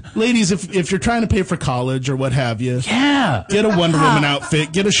done. Ladies, if you're trying to pay for college or what have you, get a Wonder Woman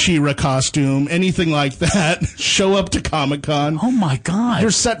outfit, get a She-Ra costume, anything like that. Show up to Comic-Con. Oh my God,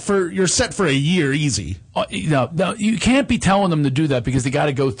 you're set for a year easy. No, you can't be telling them to do that because they got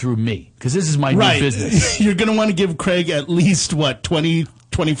to go through me because this is my new business. You're going to want to give Craig at least 25%.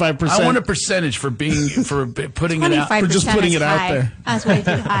 I want a percentage for putting it out. For just putting it out there. That's way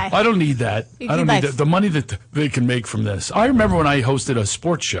too high. I don't need that. I don't need the money that they can make from this. I remember when I hosted a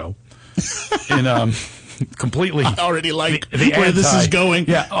sports show in completely. I already like where this is going.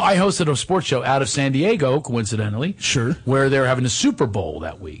 Yeah, I hosted a sports show out of San Diego, coincidentally. Sure. Where they were having a Super Bowl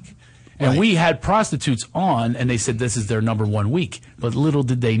that week. And we had prostitutes on, and they said this is their number one week. But little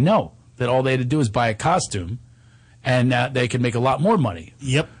did they know that all they had to do is buy a costume, and they could make a lot more money.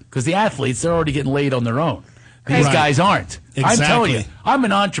 Yep. Because the athletes, they're already getting laid on their own. These guys aren't. Exactly. I'm telling you, I'm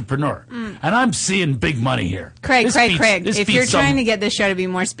an entrepreneur, and I'm seeing big money here. Craig, if you're trying to get this show to be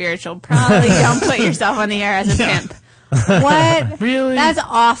more spiritual, probably don't put yourself on the air as a pimp. What? Really? That's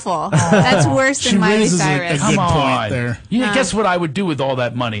awful. That's worse than Miley Cyrus. Come on. There. Guess what I would do with all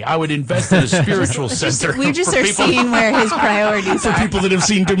that money? I would invest in a spiritual center. We just are seeing where his priorities are. For people that have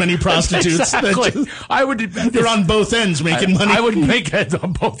seen too many prostitutes. Exactly. They're on both ends making money. I would make it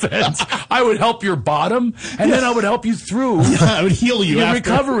on both ends. I would help your bottom, and then I would help you through. I would heal you your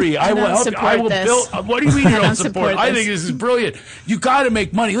after. recovery. I will help you. I will build. What do you mean you don't support? I think this is brilliant. You got to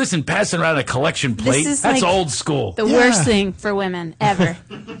make money. Listen, passing around a collection plate, that's old school. The worst thing for women ever.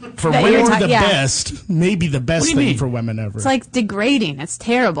 For women, the best, maybe the best thing for women ever. It's like degrading. It's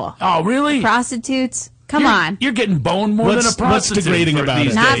terrible. Oh, really? Prostitutes. Come on. You're getting boned more than a prostitute. What's degrading about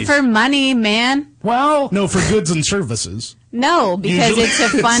it? Not for money, man. Well, no, for goods and services. No, because it's a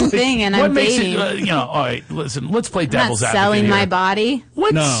fun thing, and I'm dating. All right, listen. Let's play devil's advocate. I'm not selling my body.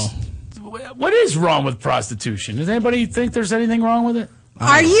 What is wrong with prostitution? Does anybody think there's anything wrong with it?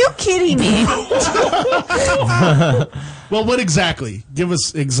 Are you kidding me? Well, what exactly? Give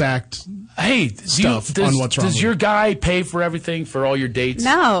us exact stuff on what's wrong. Does your guy pay for everything for all your dates?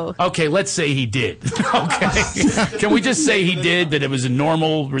 No. Okay, let's say he did. Okay. Can we just say he did, that it was a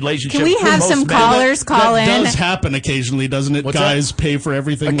normal relationship? Can we have some callers call in? That does happen occasionally, doesn't it? What's Guys pay for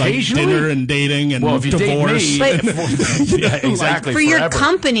everything, like dinner and dating and divorce. Yeah, exactly. For your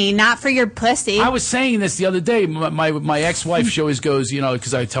company, not for your pussy. I was saying this the other day. My ex-wife, she always goes,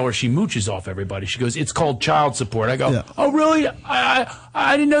 because I tell her she mooches off everybody. She goes, it's called child support. I go, oh, really?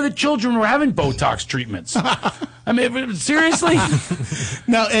 I didn't know that children were having Botox treatments. I mean, seriously?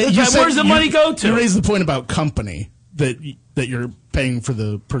 Now, where's the money go to? You raised the point about company, that you're paying for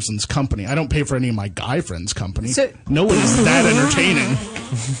the person's company. I don't pay for any of my guy friends' company. So, no one is that entertaining.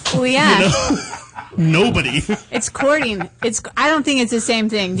 Well, yeah. Nobody. It's courting. I don't think it's the same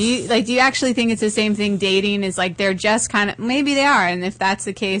thing. Do you actually think it's the same thing? Dating is like they're just kind of, maybe they are, and if that's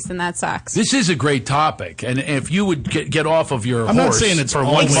the case, then that sucks. This is a great topic, and if you would get off of your I'm horse not saying it's for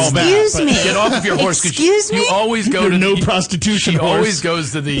one moment, Excuse me. get off of your horse. Excuse me. You always go to no prostitution. She horse. always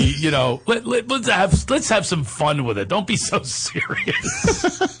goes to the let's have some fun with it. Don't be so serious.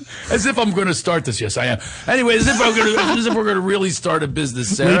 As if I'm going to start this. Yes, I am. Anyway, as if we're going to really start a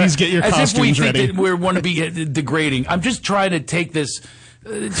business. Sarah. Ladies, get your costumes as if we ready. Think that we want to be degrading. I'm just trying to take this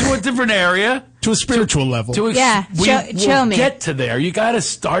to a different area, to a spiritual level. Show me. Get to there. You got to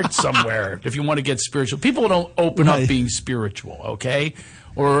start somewhere if you want to get spiritual. People don't open up being spiritual, okay,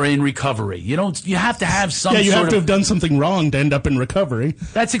 or in recovery. You don't. You have to have some. Yeah, you have to have done something wrong to end up in recovery.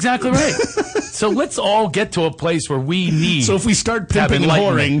 That's exactly right. So let's all get to a place where we need. So if we start pimping and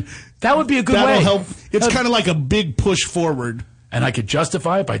whoring, that would be a good way. That'll help. It's kind of like a big push forward. And I could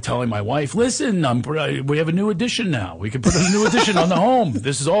justify it by telling my wife, listen, we have a new addition now. We can put a new addition on the home.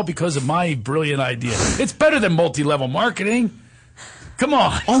 This is all because of my brilliant idea. It's better than multi-level marketing. Come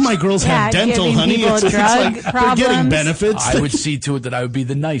on. All my girls have dental, honey. It's like they're getting benefits. I would see to it that I would be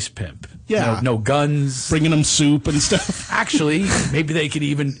the nice pimp. Yeah. No guns. Bringing them soup and stuff. Actually, maybe they could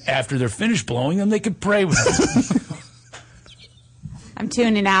even, after they're finished blowing them, they could pray with them. I'm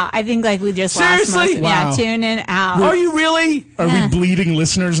tuning out. I think we just Seriously? lost most of Yeah, tuning out. Are you really? Are we bleeding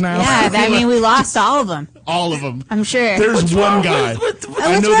listeners now? Yeah, we lost all of them. All of them. I'm sure. There's one guy.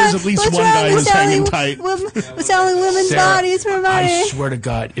 I know there's at least one guy who's hanging tight. We're selling women's bodies for money. I swear to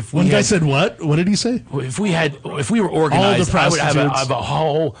God, if one guy said what? What did he say? If we were organized, I would have a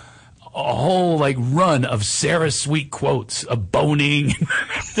whole run of Sarah Sweet quotes of boning and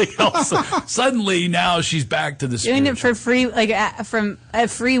everything else. Suddenly now she's back to the doing it for free, from a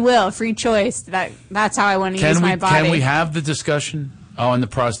free will, free choice. That's how I want to use my body. Can we have the discussion on the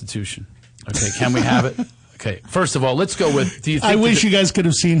prostitution? Okay, can we have it? Okay, first of all, let's go with. Do you think I wish you guys could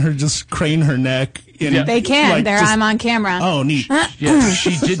have seen her just crane her neck. They can. Like, I'm on camera. Oh, neat. Yeah,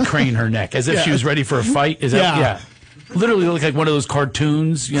 she did crane her neck as if she was ready for a fight. Is that? Yeah. Literally look like one of those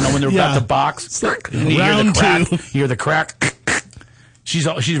cartoons, when they're about to box. Like you hear the crack. You hear the crack.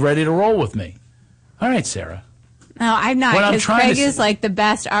 She's ready to roll with me. All right, Sarah. No, I'm not. Because Craig is like the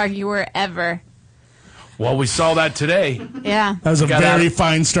best arguer ever. Well, we saw that today. Yeah. That was a very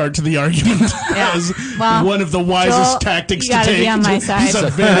fine start to the argument. Yeah. That was one of the wisest tactics to take. Be on my side. He's a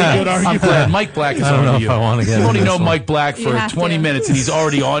very good argument. I'm glad Mike Black is on to you. I want to get you only know Mike Black for 20 minutes, and he's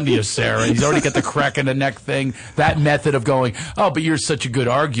already on to you, Sarah. He's already got the crack in the neck thing. That method of going, but you're such a good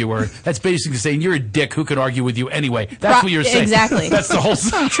arguer. That's basically saying you're a dick who can argue with you anyway. That's what you're saying. Exactly. That's the whole.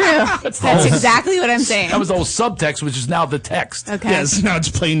 True. That's exactly what I'm saying. That was the whole subtext, which is now the text. Okay. Yes, now it's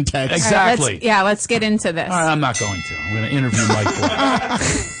plain text. Exactly. Let's get into this. All right, I'm not going to. I'm going to interview Mike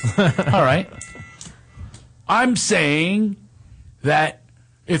Black. All right. I'm saying that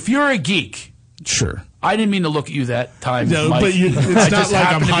if you're a geek. Sure. I didn't mean to look at you that time, No, Mike. but it's not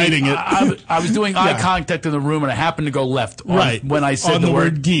like I'm hiding it. I was doing eye contact in the room, and I happened to go left when I said on the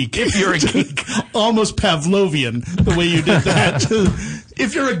word geek. If you're a geek. Almost Pavlovian, the way you did that.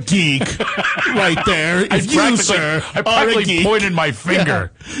 If you're a geek, right there. If you, sir, I practically pointed my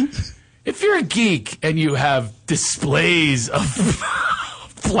finger. Yeah. If you're a geek and you have displays of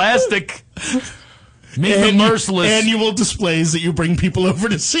plastic, merciless annual displays that you bring people over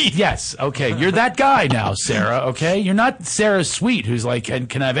to see. Yes, okay. You're that guy now, Sarah, okay? You're not Sarah Sweet, who's like, and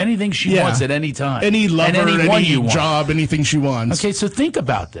can have anything she wants at any time. Any lover, any job, anything she wants. Okay, so think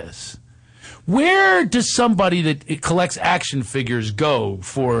about this. Where does somebody that collects action figures go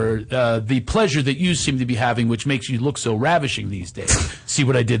for the pleasure that you seem to be having, which makes you look so ravishing these days? See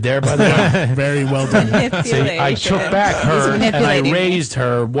what I did there, by the way? Very well done. See, I took back her and I raised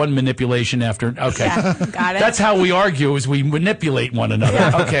her one manipulation after. Okay, got it. That's how we argue: is we manipulate one another.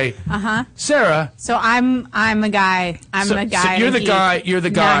 Yeah. Okay, Sarah. So I'm a guy. I'm a guy. So you're the guy. You're the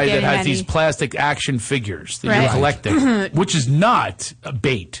guy that has these plastic action figures that you're collecting, which is not a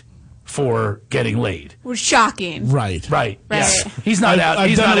bait for getting laid. Shocking. Right. Yes. He's not out. I've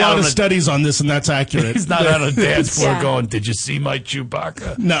He's done not a lot out of studies on this, and that's accurate. He's not on a dance floor going, "Did you see my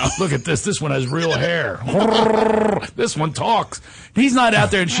Chewbacca? No. Look at this. This one has real hair. This one talks." He's not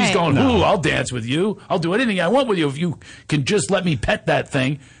out there, and she's going, "Ooh, I'll dance with you. I'll do anything I want with you if you can just let me pet that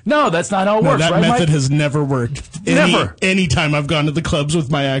thing." No, that's not how it works. That right, method Mike? has never worked. Never. Any time I've gone to the clubs with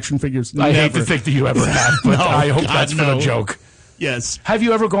my action figures. I hate to think that you ever have, but I hope that's been a joke. Yes. Have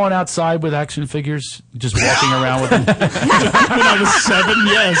you ever gone outside with action figures? Just walking around with them? When I was 7,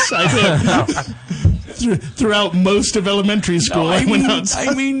 yes, I did. Throughout most of elementary school, I went outside.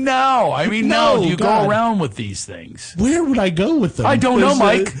 I mean, no. Do you go around with these things? Where would I go with them? I don't know,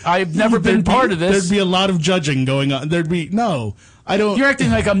 Mike. I've never been part of this. There'd be a lot of judging going on. I don't. You're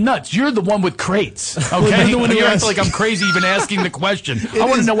acting like I'm nuts. You're the one with crates, okay? You're acting like I'm crazy even asking the question. I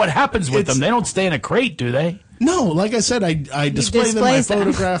want to know what happens with them. They don't stay in a crate, do they? No, like I said, I display them, I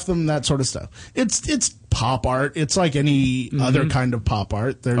photograph them, that sort of stuff. It's pop art. It's like any other kind of pop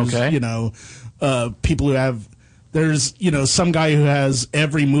art. There's, people who have, there's, some guy who has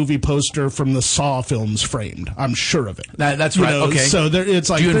every movie poster from the Saw films framed. I'm sure of it. That's right. Okay. So it's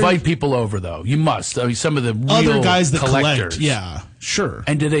like. Do you invite people over, though? You must. I mean, some of the real other guys that collectors. collect. Yeah, sure.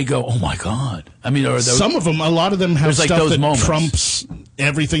 And do they go, "Oh my God"? I mean, are those, some of them, a lot of them have stuff those that moments. Trumps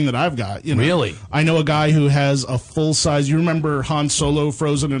everything that I've got. Really? I know a guy who has a full size. You remember Han Solo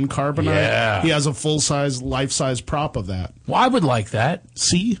frozen in carbonite? Yeah. He has a full size, life size prop of that. Well, I would like that.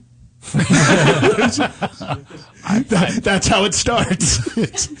 See. That's how it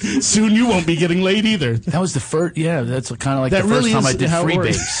starts. Soon you won't be getting laid either. That was the first. Yeah, that's kind of like the first time I did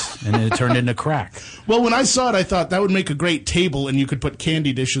freebase, and then it turned into crack. Well, when I saw it, I thought that would make a great table, and you could put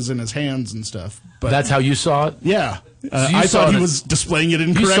candy dishes in his hands and stuff. But that's how you saw it. Yeah, I thought he was displaying it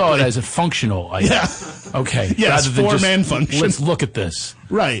incorrectly. You saw it as a functional item. Yeah. Okay. Yes, four-man function. Let's look at this.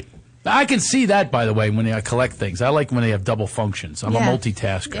 Right. I can see that, by the way, when I collect things. I like when they have double functions. I'm a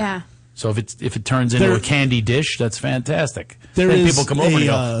multitasker. Yeah. So if it turns into a candy dish, that's fantastic. Then people come over and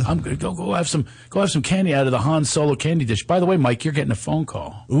go, "I'm good. Go have some candy out of the Han Solo candy dish." By the way, Mike, you're getting a phone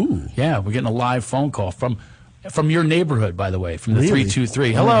call. Ooh. Yeah, we're getting a live phone call from your neighborhood, by the way, from the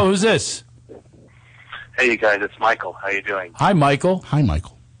 323. Hello, who's this? Hey, you guys, it's Michael. How you doing? Hi, Michael. Hi,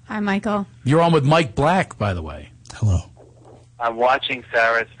 Michael. Hi, Michael. You're on with Mike Black, by the way. Hello. I'm watching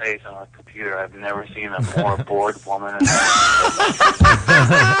Sarah's face on a computer. I've never seen a more bored woman. And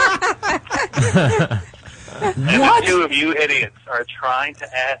the two of you idiots are trying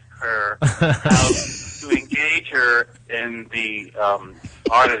to ask her how to engage her in the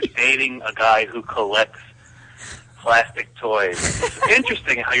art of dating a guy who collects plastic toys. It's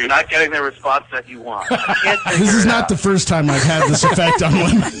interesting how you're not getting the response that you want. I can't figure This is it not out. the first time I've had this effect on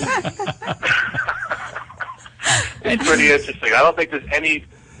women. It's pretty interesting. I don't think there's any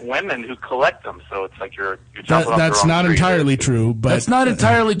women who collect them, so it's like you're jumping off the That's wrong not tree. entirely true, but That's not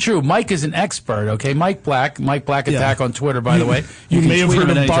entirely true. Mike is an expert, okay? Mike Black Attack on Twitter, by the way. You can may have tweet heard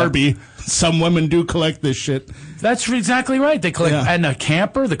him of at any time. Barbie. Some women do collect this shit. That's exactly right. They collect, Yeah. and a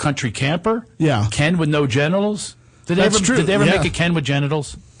camper, the country camper. Yeah. Ken with no genitals. Did That's they ever, true, Did they ever yeah. make a Ken with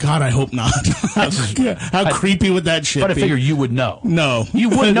genitals? God, I hope not. How creepy would that shit But I be? figure you would know. No. You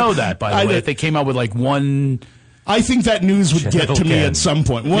would know that, by the I way, did- if they came out with like one. I think that news would get to me Ken. at some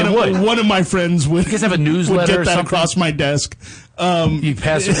point. It would. One of my friends would. You guys have a would newsletter get or that something? across my desk. You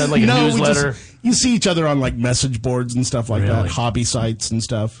pass it like a no, we newsletter? you see each other on like message boards and stuff like Really? that, hobby sites and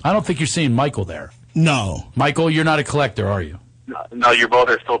stuff. I don't think you're seeing Michael there. No. Michael, you're not a collector, are you? No, you both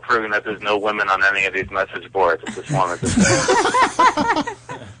are still proving that there's no women on any of these message boards. I just wanted to say.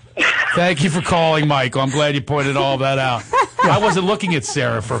 Thank you for calling, Michael. I'm glad you pointed all that out. I wasn't looking at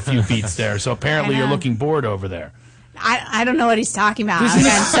Sarah for a few beats there, so apparently you're looking bored over there. I don't know what he's talking about. Like,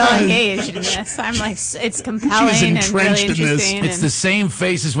 I'm so engaged in this. I'm like, it's compelling and really interesting. It's the same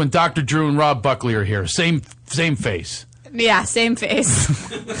face as when Dr. Drew and Rob Buckley are here. Same face. Yeah, same face.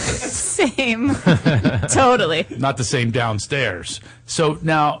 Same. Totally. Not the same downstairs. So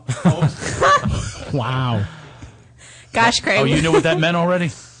now. Wow. Gosh, Craig. Oh, you knew what that meant already?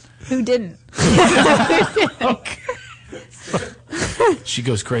 Who didn't? She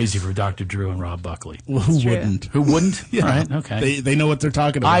goes crazy for Dr. Drew and Rob Buckley. Well, who wouldn't? Who wouldn't? Yeah. All right, okay. They know what they're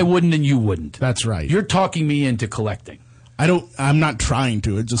talking about. I wouldn't and you wouldn't. That's right. You're talking me into collecting. I'm not trying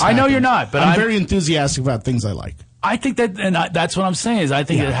to. It just I know happens. you're not, but I'm I'm- very enthusiastic about things I like. I think that, and that's what I'm saying, is I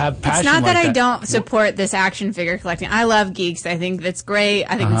think Yeah. to have passion It's not that like I don't support this action figure collecting. I love geeks. I think that's great.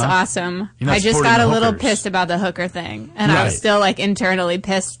 I think it's Uh-huh. awesome. You're not I just supporting got the a little hookers. pissed about the hooker thing, and I was Right. still like internally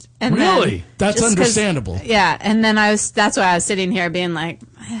pissed. And Really? then, That's just 'cause- understandable. Yeah, and then that's why I was sitting here being like,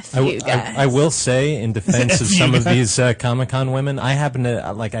 F you guys. I will say, in defense of F some you of guys. these Comic-Con women, I happen to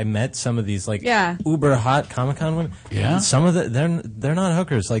I met some of these Yeah. uber hot Comic-Con women. Yeah? Some of they're not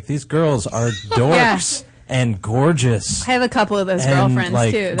hookers. Like, these girls are dorks and gorgeous. I have a couple of those And, girlfriends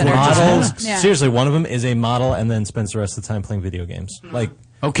like, too that models. are just yeah. Seriously, one of them is a model and then spends the rest of the time playing video games. Like,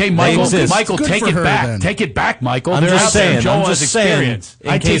 Okay, they Michael, exist. Michael, take for it her, back. then. Take it back, Michael. I'm They're just out there. saying. Joel I'm has just saying. experience. In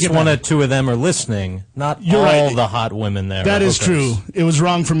I take case it one back. or two of them are listening, not You're all right. the hot women there. That are is hookers. true. It was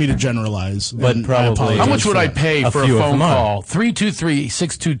wrong for me to generalize. But and I probably- apologize How much for would I that. pay A for a few of phone them are. call?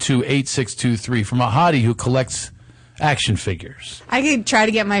 323-622-8623 from a hottie who collects action figures. I could try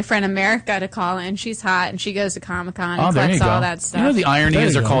to get my friend America to call in. She's hot and she goes to Comic-Con and Oh, there you collects go. all that stuff. You know the irony There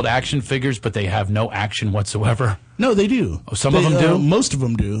is you they're go. called action figures, but they have no action whatsoever. No, they do. Oh, some of them do? Most of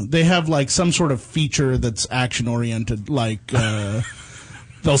them do. They have like some sort of feature that's action oriented, like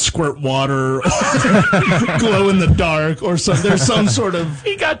they'll squirt water, or glow in the dark, or some. There's some sort of.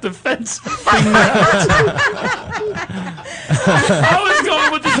 He got defensive. I was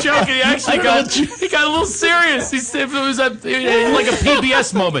going with the joke, and he actually got a little serious. He said it was like a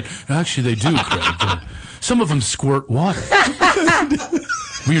PBS moment. Actually, they do, Craig. Some of them squirt water.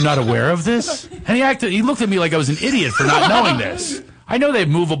 Were you not aware of this? And he looked at me like I was an idiot for not knowing this. I know they have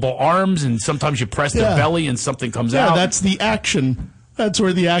movable arms, and sometimes you press their Yeah. belly and something comes Yeah, out. that's the action. That's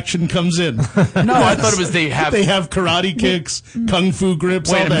where the action comes in. No, I thought it was they have karate kicks, kung fu grips,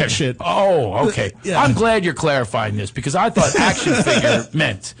 Wait all a that minute. shit. Oh, okay. Yeah. I'm glad you're clarifying this because I thought action figure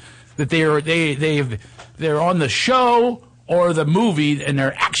meant that they're on the show or the movie and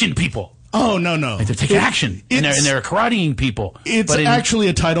they're action people. Oh no. Like they're taking action and they're karateing people. It's actually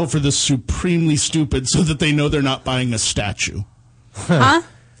a title for the supremely stupid, so that they know they're not buying a statue. Huh?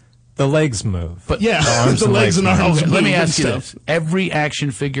 The legs move. But Yeah, arms the and legs and move. arms. Okay, let me move and ask you stuff. this: every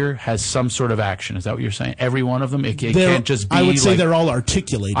action figure has some sort of action. Is that what you're saying? Every one of them. It They're- can't just be. I would say like, they're all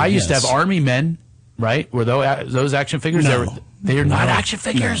articulated. I used to yes. have army men, right? Were those action figures? No. They're not No. action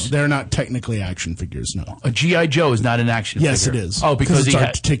figures. No, they're not technically action figures. No. A G.I. Joe is not an action Yes, figure. it is. Oh, because it's he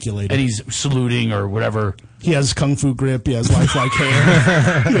articulated. and he's saluting or whatever. He has kung fu grip. He has lifelike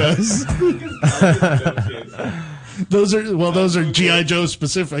hair. Yes. Those are G.I. Joe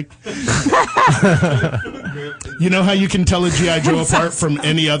specific. You know how you can tell a G.I. Joe apart from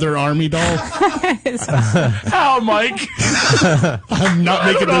any other army doll? How, Mike? I'm not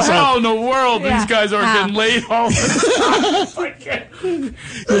I making don't know this how up. in the world these guys aren't getting laid all the time.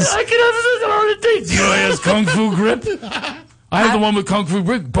 I can have a date. You know, he has kung fu grip. I have the one with kung fu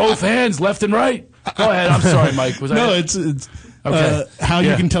grip, both hands, left and right. Go ahead. I'm sorry, Mike. Was No, I? it's Okay. how you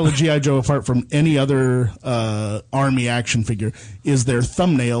Yeah. can tell a G.I. Joe apart from any other army action figure is their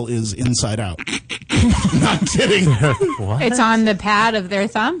thumbnail is inside out. Not kidding. What? It's on the pad of their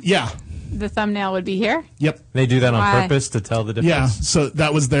thumb? Yeah. The thumbnail would be here? Yep. They do that on Why? purpose to tell the difference? Yeah, so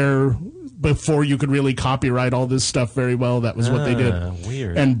that was their, before you could really copyright all this stuff very well, that was what they did.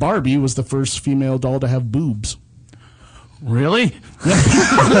 Weird. And Barbie was the first female doll to have boobs. Really?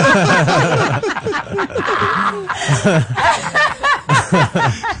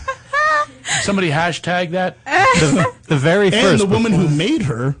 Somebody hashtag that? The very first. And the woman who made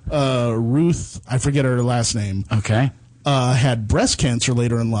her, Ruth, I forget her last name. Okay. Had breast cancer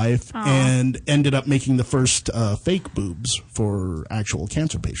later in life and ended up making the first fake boobs for actual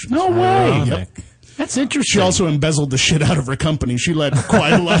cancer patients. No way. Yep. That's interesting. She also embezzled the shit out of her company. She led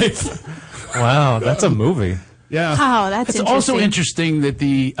quite a life. Wow, that's a movie. Yeah. Oh, that's It's interesting. also interesting that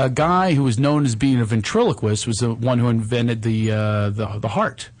the guy who was known as being a ventriloquist was the one who invented the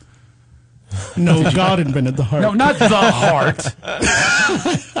heart. No, God invented the heart. No, not the heart.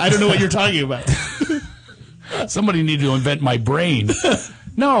 I don't know what you're talking about. Somebody needed to invent my brain.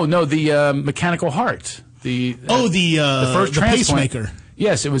 No, the mechanical heart. The first transplant. pacemaker.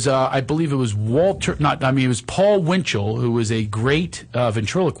 Yes, it was. I believe it was Walter. It was Paul Winchell, who was a great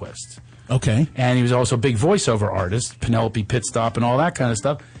ventriloquist. Okay. And he was also a big voiceover artist, Penelope Pitstop and all that kind of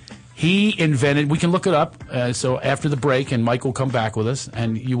stuff. He invented, we can look it up, so after the break, and Mike will come back with us,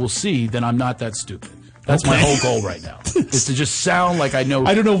 and you will see that I'm not that stupid. That's my whole goal right now, is to just sound like I know.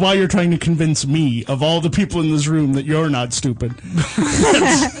 I don't know why you're trying to convince me, of all the people in this room, that you're not stupid.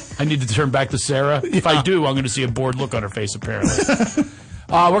 I need to turn back to Sarah. If I do, I'm going to see a bored look on her face, apparently.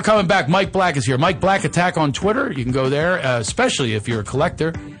 We're coming back. Mike Black is here. Mike Black Attack on Twitter. You can go there, especially if you're a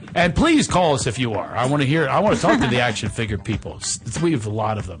collector. And please call us if you are. I want to talk to the action figure people. We have a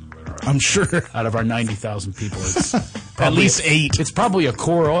lot of them. I'm sure. Out of our 90,000 people, it's at least 8. It's probably a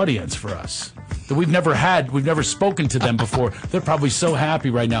core audience for us that we've never spoken to them before. They're probably so happy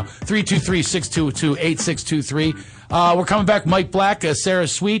right now. 323-622-8623. We're coming back. Mike Black, Sarah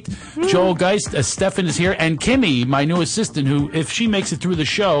Sweet, Joel Geist, Stefan is here, and Kimmy, my new assistant, who, if she makes it through the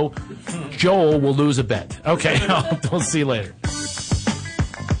show, Joel will lose a bet. Okay, we'll see you later.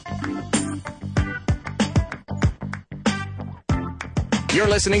 You're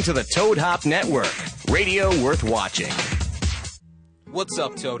listening to the Toad Hop Network, radio worth watching. What's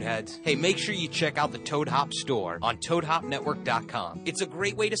up, Toadheads? Hey, make sure you check out the Toad Hop store on ToadHopNetwork.com. It's a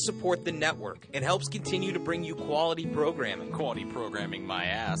great way to support the network and helps continue to bring you quality programming. Quality programming, my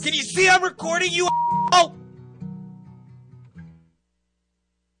ass. Can you see I'm recording you? Oh!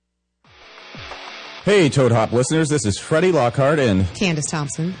 Hey, Toad Hop listeners, this is Freddie Lockhart and Candace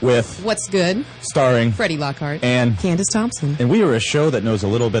Thompson with What's Good, starring Freddie Lockhart and Candace Thompson. And we are a show that knows a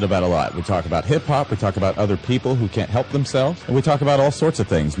little bit about a lot. We talk about hip-hop, we talk about other people who can't help themselves, and we talk about all sorts of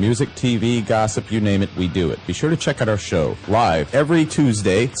things. Music, TV, gossip, you name it, we do it. Be sure to check out our show live every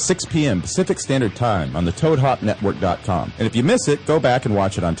Tuesday, 6 p.m. Pacific Standard Time on the ToadHopNetwork.com. And if you miss it, go back and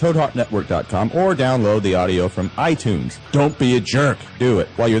watch it on ToadHopNetwork.com or download the audio from iTunes. Don't be a jerk. Do it.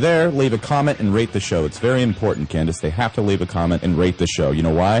 While you're there, leave a comment and rate the show. It's very important, Candace. They have to leave a comment and rate the show. You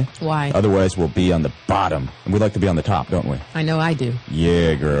know why? Why? Otherwise, we'll be on the bottom. And we like to be on the top, don't we? I know I do.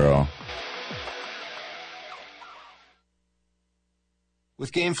 Yeah, girl.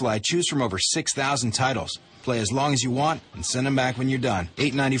 With GameFly, choose from over 6,000 titles. Play as long as you want and send them back when you're done.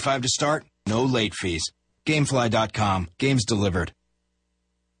 $8.95 to start, no late fees. Gamefly.com. Games delivered.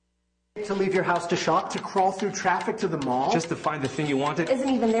 To leave your house to shop, to crawl through traffic to the mall. Just to find the thing you wanted. Isn't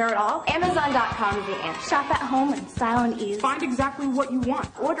even there at all. Amazon.com is the answer. Shop at home in style and ease. Find exactly what you want.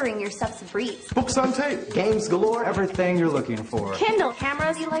 Ordering your stuff's a breeze. Books on tape, games galore, everything you're looking for. Kindle,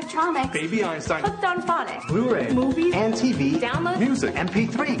 cameras, electronics. Baby Einstein. Hooked on phonics. Blu-ray, movies, and TV. Download, music,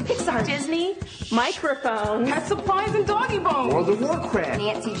 MP3, Pixar, Disney, microphones, pet supplies, and doggy bones. World of Warcraft,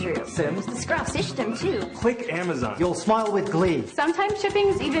 Nancy Drew, Sims, The Scruff, System 2. Click Amazon. You'll smile with glee. Sometimes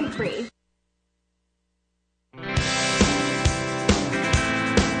shipping's even free.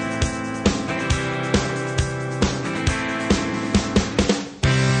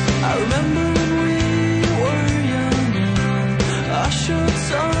 I remember when we were young and I showed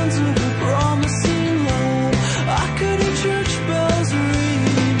signs of a promising love. I could hear church bells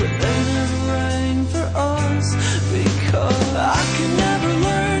ring, but they never rang for us because I could never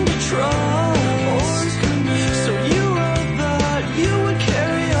learn to trust. So you wrote that you would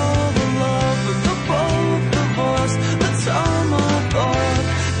carry all the love for the both of us. The time I thought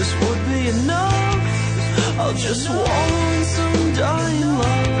this would be enough, I'll just wallow in some dying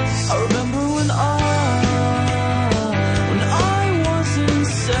love. I remember when I was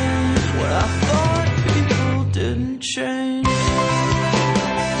insane, when I thought people didn't change.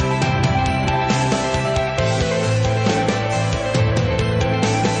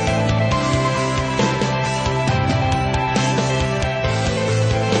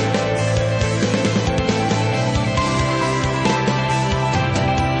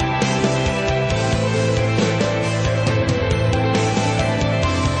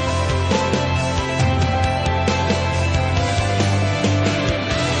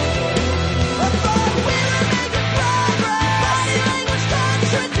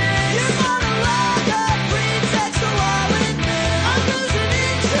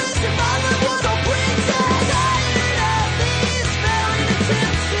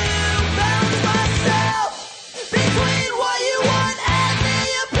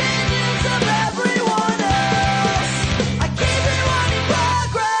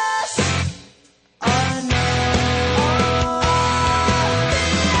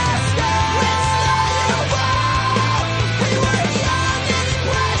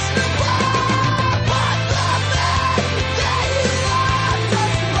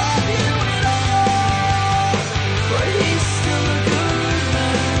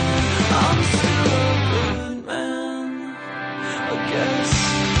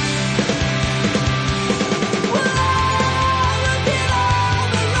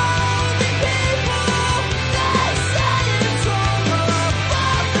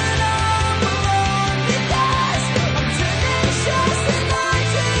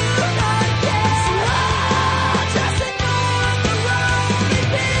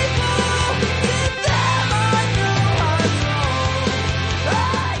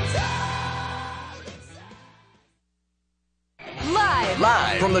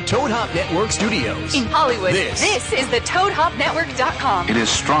 from the Toad Hop Network studios. In Hollywood, This is the ToadHopNetwork.com. It is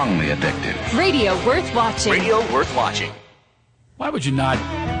strongly addictive. Radio worth watching. Radio worth watching. Why would you not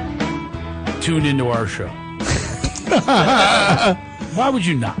tune into our show? Why would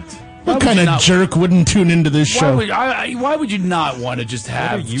you not? What kind of jerk wouldn't tune into this show? Why would you not want to just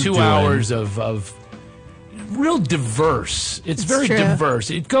have 2 hours of real diverse? It's very diverse.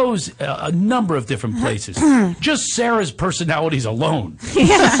 It goes a number of different places. Just Sarah's personalities alone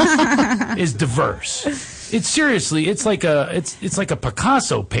is diverse. It's seriously, it's like a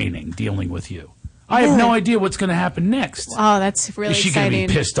Picasso painting dealing with you. I have no idea what's going to happen next. Oh, that's really exciting. Is she going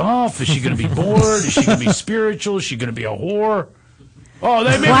to be pissed off? Is she going to be bored? Is she going to be spiritual? Is she going to be a whore? Oh,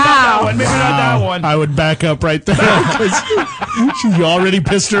 maybe not that one. Maybe not that one. I would back up right there because you already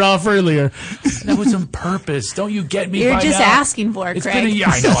pissed her off earlier. That was on purpose. Don't you get me? You're by just now? asking for it, Craig.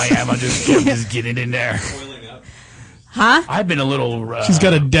 Yeah, I know I am. I'm just getting in there. Huh? I've been a little... She's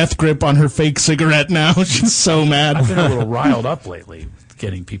got a death grip on her fake cigarette now. She's so mad. I've been a little riled up lately,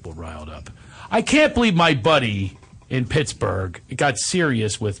 getting people riled up. I can't believe my buddy in Pittsburgh got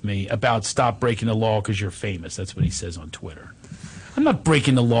serious with me about stop breaking the law because you're famous. That's what he says on Twitter. I'm not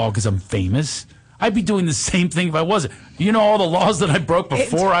breaking the law because I'm famous. I'd be doing the same thing if I wasn't. You know all the laws that I broke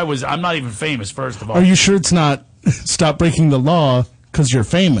before I'm not even famous, first of all. Are you sure it's not stop breaking the law because you're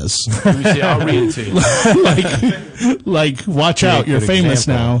famous? Let me see. I'll read it to you. like watch out, you're famous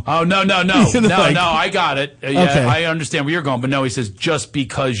now. Oh, no. No, I got it. Yeah, Okay. I understand where you're going, but no, he says just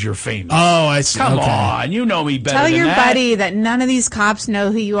because you're famous. Oh, I see. Come Okay. on, you know me better Tell than your that. buddy that none of these cops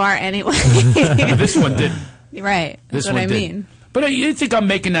know who you are anyway. This one didn't. Right. That's what I mean. But you think I'm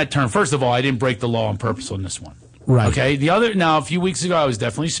making that turn? First of all, I didn't break the law on purpose on this one. Right. Okay. Now, a few weeks ago, I was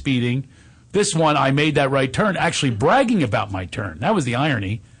definitely speeding. This one, I made that right turn, actually bragging about my turn. That was the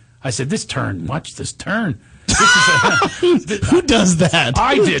irony. I said, "This turn, watch this turn." Who does that?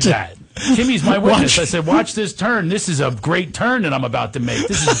 I did that. Kimmy's my witness. I said, "Watch this turn. This is a great turn that I'm about to make.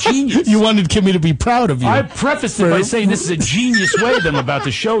 This is genius." You wanted Kimmy to be proud of you. I prefaced it by saying this is a genius way that I'm about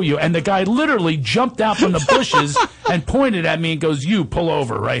to show you. And the guy literally jumped out from the bushes and pointed at me and goes, "You pull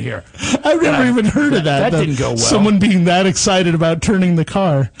over right here." I've never even heard of that. That didn't go well. Someone being that excited about turning the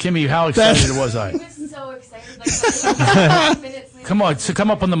car. Kimmy, how excited was I? I was so excited. Come on, so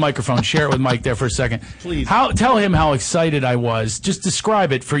come up on the microphone. Share it with Mike there for a second. Please. Tell him how excited I was. Just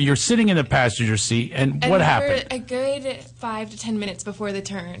describe it. You're sitting in the passenger seat, and what happened? For a good 5 to 10 minutes before the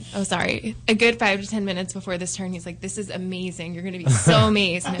turn. Oh, sorry. A good 5 to 10 minutes before this turn, he's like, "This is amazing. You're going to be so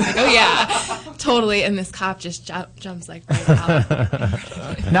amazed." And I'm like, "Oh, yeah, totally." And this cop just jumps like right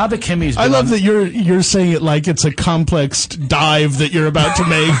out. Now that Kimmy's been I love that you're saying it like it's a complex dive that you're about to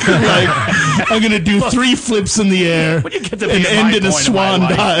make. Like, I'm going to do 3 flips in the air and end in a swan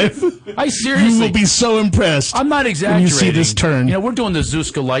dive. I seriously. You will be so impressed. I'm not exaggerating. When you see this turn. You know, we're doing the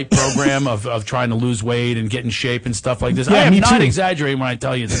Zuzka Light program of trying to lose weight and get in shape and stuff like this. Yeah, I am me not too. exaggerating when I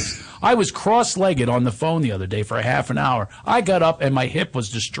tell you this. I was cross-legged on the phone the other day for a half an hour. I got up and my hip was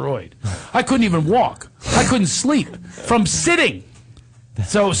destroyed. I couldn't even walk. I couldn't sleep from sitting.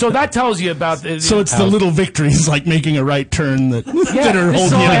 So that tells you about. So it's the little victories, like making a right turn that are this is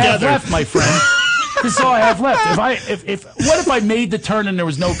holding all you I have together. left, my friend. This is all I have left. What if I made the turn and there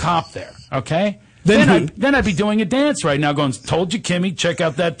was no cop there? Okay. Then I'd be doing a dance right now, going, "Told you, Kimmy, check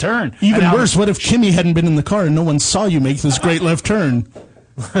out that turn." Even worse, what if Kimmy hadn't been in the car and no one saw you make this great left turn?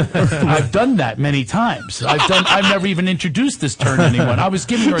 I've done that many times. I've never even introduced this turn to anyone. I was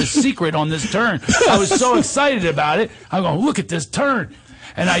giving her a secret on this turn. I was so excited about it. I'm going, "Look at this turn."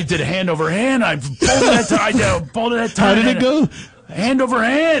 And I did a hand over hand. I pulled that turn. How did it go? Hand over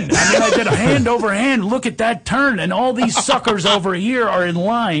hand. I mean, I did a hand over hand. Look at that turn. And all these suckers over here are in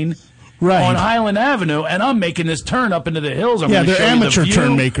line on Highland Avenue, and I'm making this turn up into the hills. I'm Yeah, gonna they're show you the amateur view.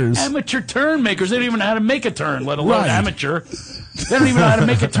 turn makers. Amateur turn makers. They don't even know how to make a turn, let alone amateur. They don't even know how to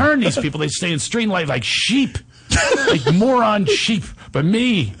make a turn, these people. They stay in straight line like sheep. Like moron sheep. But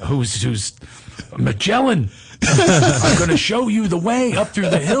me, who's Magellan, I'm going to show you the way up through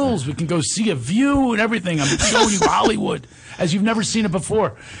the hills. We can go see a view and everything. I'm showing you Hollywood as you've never seen it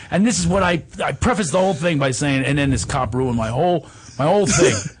before. And this is what I prefaced the whole thing by saying, and then this cop ruined my whole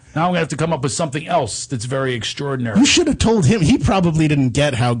thing. Now I'm going to have to come up with something else that's very extraordinary. You should have told him. He probably didn't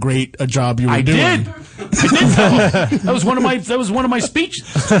get how great a job you were doing. I did tell him. That was one of my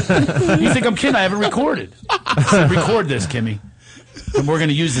speeches. You think I'm kidding? I haven't recorded. Record this, Kimmy. And we're going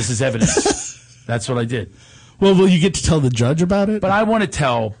to use this as evidence. That's what I did. Well, will you get to tell the judge about it? But I want to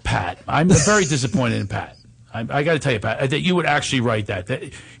tell Pat. I'm very disappointed in Pat. I got to tell you, Pat, that you would actually write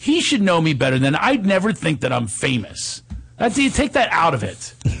that he should know me better than I'd never think that I'm famous. You take that out of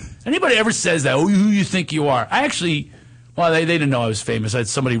it. Anybody ever says that, who you think you are? Well, they didn't know I was famous. I had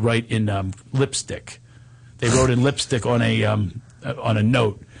somebody write in lipstick. They wrote in lipstick on a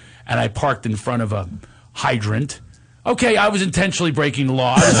note, and I parked in front of a hydrant. Okay, I was intentionally breaking the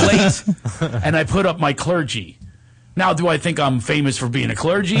law. I was late, and I put up my clergy. Now, do I think I'm famous for being a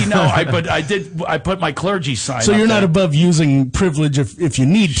clergy? No, I put my clergy sign. So up you're not there. above using privilege if you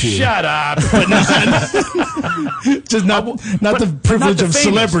need to. Shut up. But just not the privilege of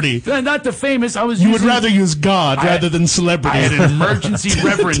celebrity. Not the famous. You would rather use God rather than celebrity. I had an emergency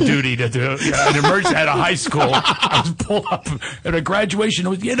reverend duty to do. An emergency at a high school. I was pulled up at a graduation.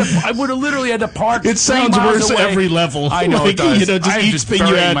 I would have literally had to park. It sounds worse at every level. I know like, it does. Just I'm each just thing you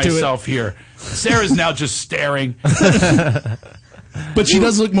burying add myself to it. here. Sarah's now just staring. But she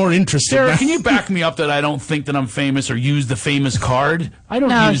does look more interested. Sarah, now. can you back me up that I don't think that I'm famous or use the famous card? I don't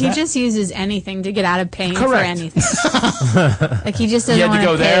No, use he that. just uses anything to get out of paying for Correct. anything. Like he just doesn't You had to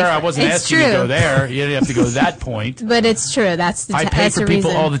want go pay there. for- I wasn't It's asking true. you to go there. You didn't have to go to that point. But it's true. That's the I pay that's for the people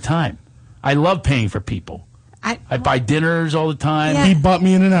reason. all the time. I love paying for people. I buy dinners all the time. Yeah. He bought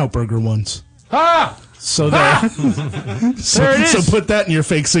me In-N-Out Burger once. Ah! So there. There it is. So put that in your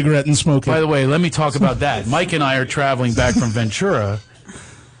fake cigarette and smoke it. By the way, let me talk about that. Mike and I are traveling back from Ventura,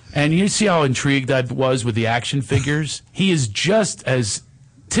 and you see how intrigued I was with the action figures? He is just as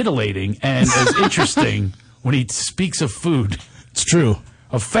titillating and as interesting when he speaks of food. It's true.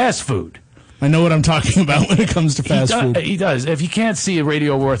 Of fast food. I know what I'm talking about when it comes to fast food. He does. If you can't see a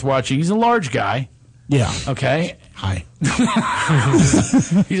radio worth watching, he's a large guy. Yeah. Okay? Hi.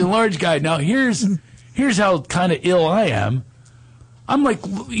 He's a large guy. Now, here's how kind of ill I am. I'm like,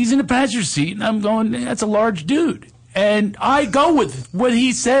 he's in the passenger seat, and I'm going, that's a large dude. And I go with what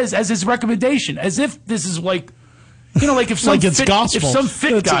he says as his recommendation, as if this is like, like if some Like it's fit, gospel. if some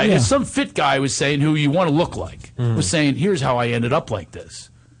fit guy, yeah. if some fit guy was saying who you want to look like, was saying, here's how I ended up like this.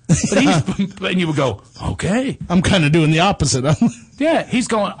 But and you would go, okay. I'm kind of doing the opposite. Yeah, he's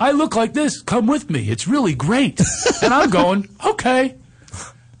going, I look like this. Come with me. It's really great. And I'm going, okay.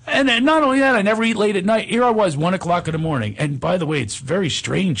 And not only that, I never eat late at night. Here I was, 1 o'clock in the morning. And by the way, it's very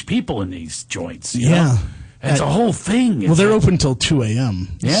strange people in these joints. You know? It's a whole thing. Well, they're open till 2 a.m.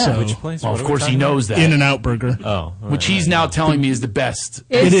 Yeah. So. Which place? Well, of course he knows that. In-N-Out Burger. Oh. Which he's now telling me is the best.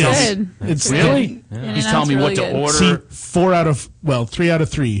 It's It is. good. It's Really? Yeah. He's telling me what to order. See, 3 out of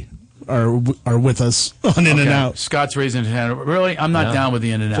 3 are with us on In-N-Out. Scott's raising his hand. Really? I'm not down with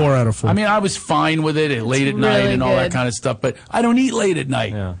the In-N-Out. 4 out of 4. I mean, I was fine with it late at night really and all that good. kind of stuff, but I don't eat late at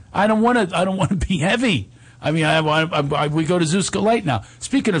night. Yeah. I don't want to be heavy. I mean, we go to Zuzka Light now.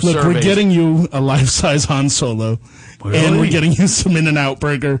 Speaking of Look, surveys, we're getting you a life-size Han Solo, and we're getting you some In-N-Out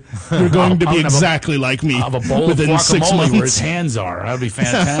Burger. You're going to be exactly like me I'll have a bowl of within 6 guacamole months. where his hands are. That would be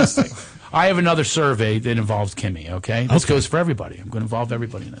fantastic. I have another survey that involves Kimmy, okay? This goes for everybody. I'm going to involve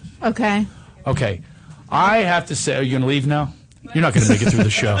everybody in this. Okay. Okay. I have to say, are you going to leave now? You're not going to make it through the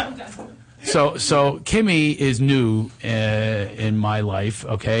show. So Kimmy is new in my life,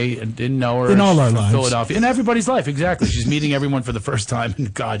 okay? And didn't know her. In all our She's from lives. Philadelphia. In everybody's life, exactly. She's meeting everyone for the first time,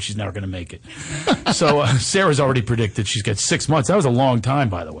 and God, she's never going to make it. So Sarah's already predicted she's got 6 months. That was a long time,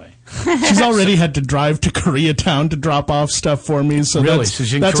 by the way. She's already had to drive to Koreatown to drop off stuff for me, so Really? that's, So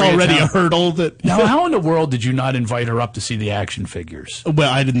she's in that's already a Koreatown? hurdle. That Now, how in the world did you not invite her up to see the action figures? Well,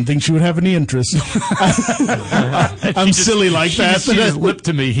 I didn't think she would have any interest. I'm silly like that. She just lipped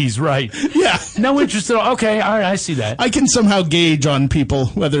to me. He's right. Yeah. No interest at all. Okay, all right, I see that. I can somehow gauge on people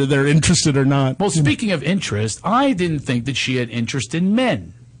whether they're interested or not. Well, speaking of interest, I didn't think that she had interest in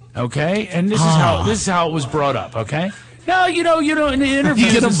men. Okay, and this is how it was brought up. Okay. Now in the interviews,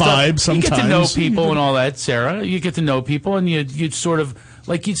 You get a and stuff, vibe You get to know sometimes. people and all that, Sarah. You get to know people, and you'd sort of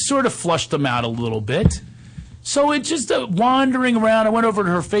flush them out a little bit. So it's just wandering around. I went over to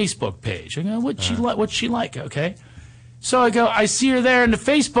her Facebook page. I go, what's she like? Okay. So I see her there in the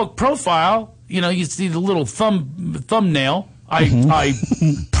Facebook profile. You see the little thumbnail. I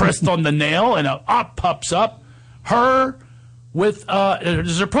pressed on the nail, and up pops up her with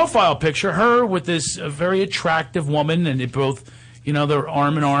there's a profile picture. Her with this very attractive woman, and they both, their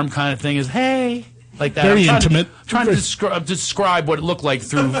arm in arm kind of thing is hey like that. Very I'm intimate. Trying to describe what it looked like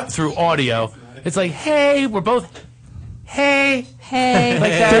through audio. It's like hey, we're both hey. Hey.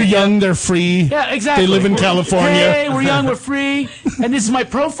 Like that. They're young, they're free. Yeah, exactly. They live in California. Hey, we're young, we're free. And this is my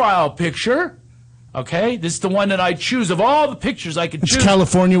profile picture. Okay? This is the one that I choose of all the pictures I could It's choose.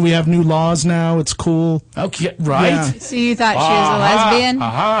 California. We have new laws now. It's cool. Okay, right? Yeah. So you thought she was a lesbian? You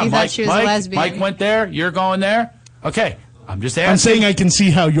thought Mike, she was a lesbian? Mike went there. You're going there. Okay. I'm just asking. I'm saying I can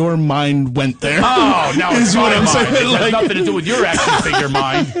see how your mind went there. Oh, now it's Is what my I'm mind. saying, It has like- nothing to do with your action figure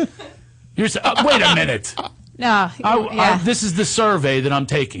mind. Wait a minute. No. This is the survey that I'm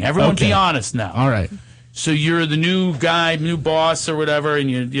taking. Everyone be Okay. honest now. All right. So you're the new guy, new boss or whatever,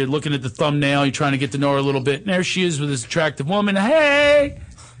 and you're looking at the thumbnail. You're trying to get to know her a little bit. And there she is with this attractive woman. Hey,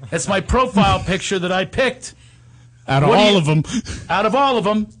 that's my profile picture that I picked. Out of all of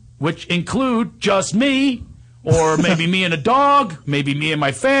them, which include just me, or maybe me and a dog, maybe me and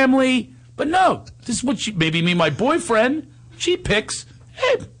my family. But no, this is what maybe me and my boyfriend. She picks.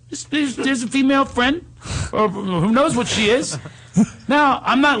 Hey, there's a female friend, or who knows what she is. Now,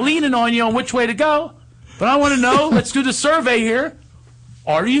 I'm not leaning on you on which way to go, but I want to know, let's do the survey here.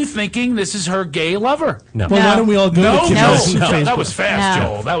 Are you thinking this is her gay lover? No. Well, why don't we all go to Kim's Facebook? That was fast,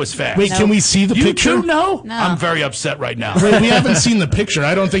 Joel. That was fast. Wait, can we see the picture? You too? No? I'm very upset right now. Wait, we haven't seen the picture.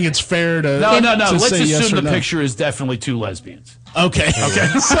 I don't think it's fair to No. Let's say yes assume or the no. picture is definitely two lesbians. Okay.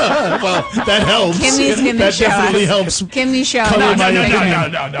 So, well, that helps. Kimmy's gonna that show definitely us. helps. Kimmy's showing color us. my No.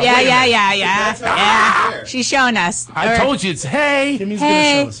 Yeah. She's showing us. I told you it's hey. Kimmy's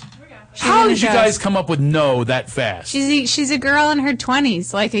Hey. gonna show us. How did you guys come up with no that fast? She's a girl in her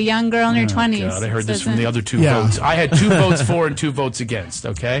 20s, like a young girl in her 20s. God, I heard this from the other two Yeah. votes. I had 2 votes for and 2 votes against,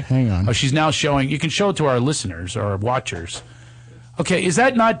 okay? Hang on. Oh, she's now showing. You can show it to our listeners or our watchers. Okay, is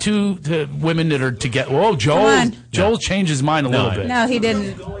that not two women that are together? Whoa, Joel changed his mind a little bit. No, he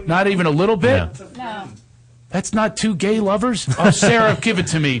didn't. Not even a little bit? No. That's not 2 gay lovers? Oh, Sarah, give it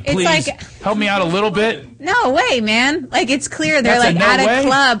to me, It's please. like- Help me out a little bit. No way, man. Like, it's clear they're That's a like no at way? a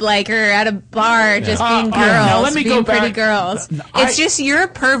club, like, or at a bar, just being girls, now let me being go pretty back. girls. I- It's just you're a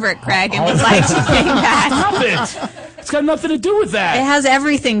pervert, Craig, and would like to think that. Stop it. It's got nothing to do with that. It has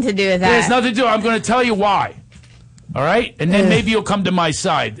everything to do with It has that. nothing to do. I'm going to tell you why. All right? And then maybe you'll come to my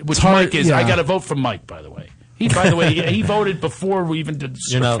side, which hard, Mike is. yeah. I got to vote for Mike, by the way. He voted before we even did the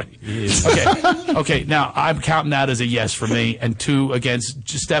survey. Okay, now I'm counting that as a yes for me, and 2 against.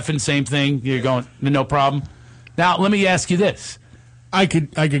 Stefan, same thing. You're going, no problem. Now, let me ask you this. I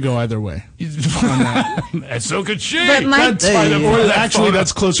could go either way. And so could she. But Mike- That's fine. Or actually,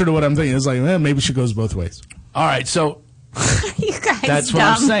 that's closer to what I'm thinking. It's like, maybe she goes both ways. All right, so You guys that's what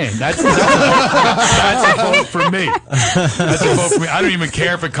dumb. I'm saying. That's a vote for me. That's a vote for me. I don't even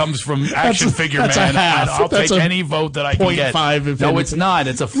care if it comes from Action Figure that's a Man. half. I'll That's take a any vote that I can get. 0.5 if No, anything. it's not.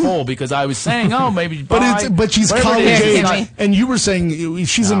 It's a full because I was saying, maybe. But she's whatever college it is, age, it's not- and you were saying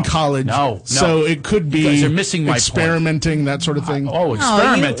she's in college. No. So it could be You guys are missing my point. experimenting, that sort of thing. Oh,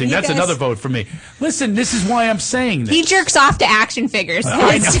 experimenting. you That's guys- another vote for me. Listen, this is why I'm saying this. He jerks off to action figures.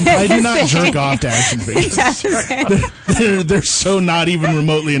 I know. I do not jerk off to action figures. They're so not even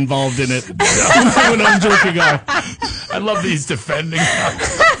remotely involved in it when I'm jerking off. I love these defending.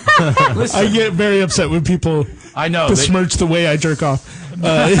 I get very upset when people besmirch the way I jerk off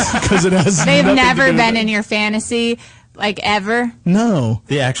because it has. They've nothing to never do with been it. in your fantasy, like, ever. No,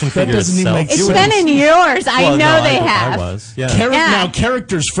 the action that figure doesn't even itself. make It's sense. been in yours. I Well, know no, they I have. was. Yeah. Yeah. Now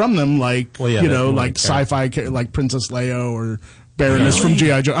characters from them, like yeah, like sci-fi, like Princess Leia or Baroness from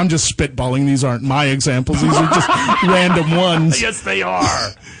G.I. Joe. I'm just spitballing. These aren't my examples. These are just random ones. Yes, they are.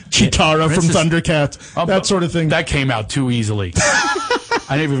 Chitara from Thundercats, that sort of thing. That came out too easily.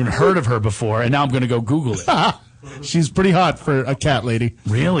 I never even heard of her before, and now I'm going to go Google it. She's pretty hot for a cat lady.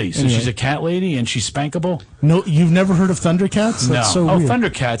 Really? So Anyway. she's a cat lady and she's spankable? No, you've never heard of Thundercats? No. That's so Oh, weird.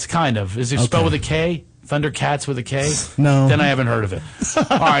 Thundercats, kind of. Is it spelled with a K? Thundercats with a K? No. Then I haven't heard of it.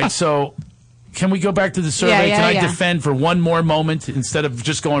 All right, so can we go back to the survey? Yeah, Can I yeah. defend for one more moment instead of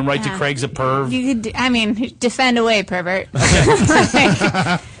just going right to Yeah. Craig's a perv? You could, I mean, defend away, pervert.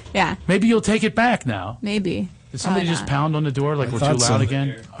 Yeah, Maybe you'll take it back now. maybe. Did somebody just pound on the door like we're too thought loud so.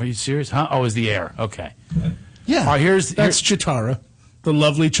 again? Are you serious? Huh? Oh, it's the air. Okay. Yeah, All right, that's Chitara, the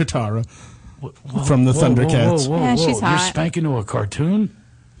lovely Chitara from the Whoa, Thundercats. Whoa, Yeah, she's You're hot. spanking to a cartoon?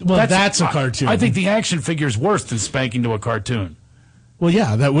 Well, that's a cartoon. I think the action figure is worse than spanking to a cartoon. Well,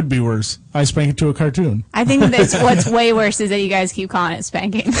 yeah, that would be worse. I spank it to a cartoon. I think that's what's way worse is that you guys keep calling it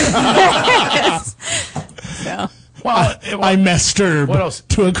spanking. So, Well, I masturb What else?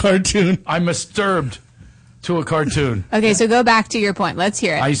 to a cartoon. I'm disturbed to a cartoon. okay, so go back to your point. Let's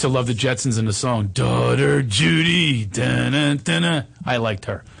hear I it. used to love the Jetsons in the song Daughter Judy. Dun-dun-dun-dun. I liked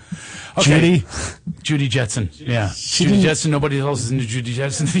her. Okay. Judy Jetson. Yeah. Judy didn't- Jetson. Nobody else is into Judy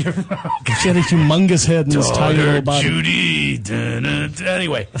Jetson. She had a humongous head and this tiny Daughter little body. Judy. Dun-dun-dun.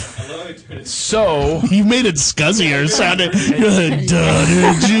 Anyway. So. You made it scuzzier. Sounded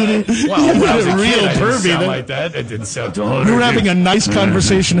daughter Judy. Well, when I was a real kid, I didn't pervy. sound then. like that. It didn't sound daughter. We were having a nice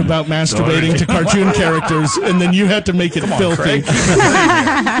conversation about masturbating to cartoon characters, and then you had to make it Come on, filthy. Craig.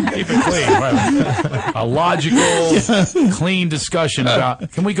 Keep it clean. Right. A logical, clean discussion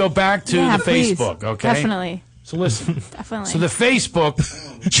about. Can we go back to Yeah, the please. Facebook? Okay. Definitely. So listen. Definitely. So the Facebook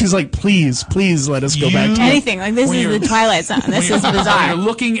She's like, please let us go back to anything. Like, this is the Twilight Zone. This is bizarre. When you're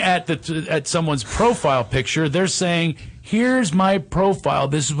looking at someone's profile picture, they're saying, here's my profile.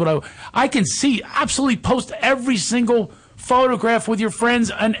 This is what I can see. Absolutely post every single photograph with your friends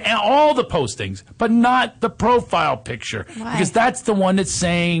and all the postings, but not the profile picture. Why? Because that's the one that's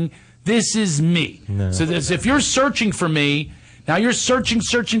saying, this is me. No. So if you're searching for me, now you're searching,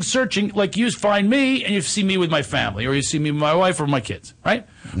 like you find me and you see me with my family, or you see me with my wife or my kids, right?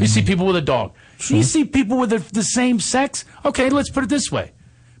 You see people with a dog. Sure. You see people with the same sex. Okay, let's put it this way.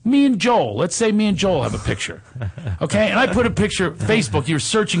 Me and Joel, let's say me and Joel have a picture, okay? And I put a picture, Facebook, you're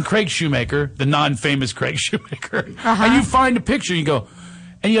searching Craig Shoemaker, the non-famous Craig Shoemaker, and you find a picture, you go,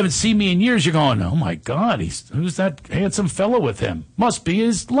 and you haven't seen me in years, you're going, oh my God, who's that handsome fellow with him? Must be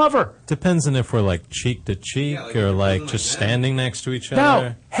his lover. Depends on if we're like cheek to cheek or like just standing next to each No,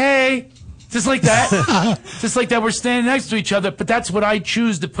 other. hey, just like that. Just like that, we're standing next to each other, but that's what I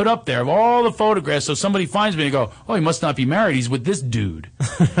choose to put up there of all the photographs. So somebody finds me and go, oh, he must not be married. He's with this dude.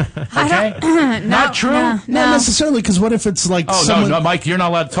 Okay? Not true? Not necessarily, because what if it's like no, Mike, you're not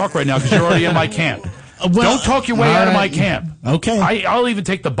allowed to talk right now because you're already in my camp. Don't talk your way out of my camp. Okay. I'll even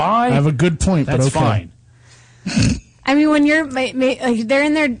take the bye. I have a good point, That's but okay. fine. I mean, when you're, like, they're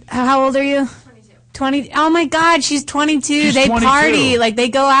in their, how old are you? 20. Oh my God, she's 22. They 22. party, like they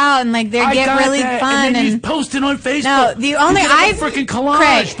go out and like they get really fun. And you post it on Facebook. No, the only I freaking collage,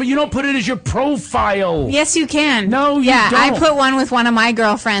 Craig, but you don't put it as your profile. Yes, you can. No, you don't. I put one with one of my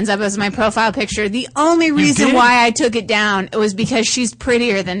girlfriends up as my profile picture. The only reason why I took it down was because she's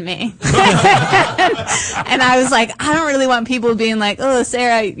prettier than me. And I was like, I don't really want people being like, oh,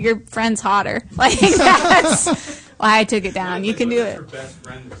 Sarah, your friend's hotter. Like, that's why I took it down. You can do it.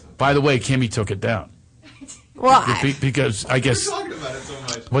 By the way, Kimmy took it down. Well, because I guess. Talking about it so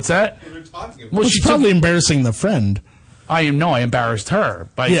much. What's that? Well, she's probably embarrassing the friend. I embarrassed her.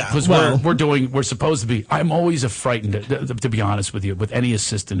 Because we're supposed to be. I'm always frightened, to be honest with you, with any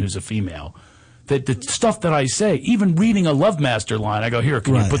assistant who's a female. That the stuff that I say, even reading a Love Master line, I go, here,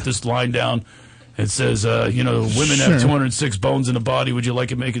 can you put this line down? It says, women have 206 bones in a body. Would you like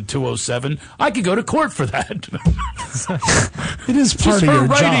to make it 207? I could go to court for that. It is part of your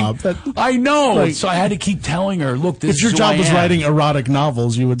job. I know. So I had to keep telling her, look, this is if your job was writing erotic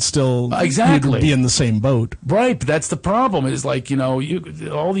novels, you would still you'd be in the same boat. Right, but that's the problem. Is like,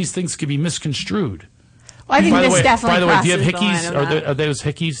 all these things could be misconstrued. Well, I think this definitely. By the way, do you have crosses the line hickeys? Are those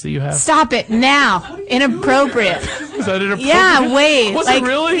hickeys that you have? Stop it now! Inappropriate. Is that inappropriate? Yeah, wait. Was like, it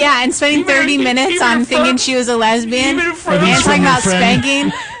really? Yeah, and spending 30 minutes on thinking she was a lesbian and talking about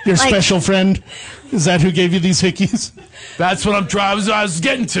spanking. Your special friend? Is that who gave you these hickeys? That's what I was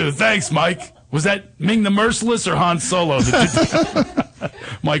getting to. Thanks, Mike. Was that Ming the Merciless or Han Solo?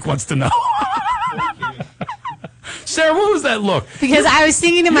 Mike wants to know. Sarah, what was that look? Because I was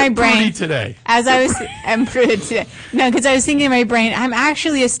thinking in my brain today. I'm pretty today. No, because I was thinking in my brain. I'm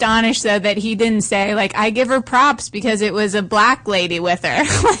actually astonished though that he didn't say like I give her props because it was a black lady with her.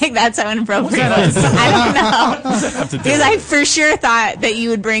 Like that's how inappropriate it was. I don't know. Because I for sure thought that you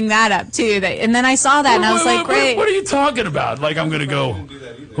would bring that up too. And then I saw that and I was like, great. What are you talking about? Like I'm gonna go.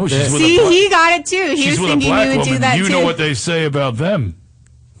 Oh, she's See, he got it too. He was thinking you would do that too. You know what they say about them.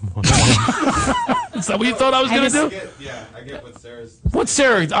 Is that what you thought I was going to do? I get what Sarah's... What's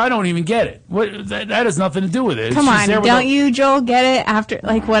Sarah? I don't even get it. That has nothing to do with it. Come on, don't you, Joel, get it after,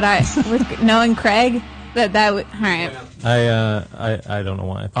 like, with knowing Craig? That would... All right. I don't know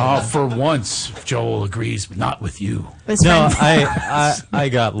why. For once, Joel agrees, but not with you. No, I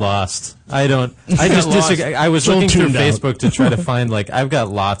got lost. I just disagree. I was looking through Facebook to try to find, like, I've got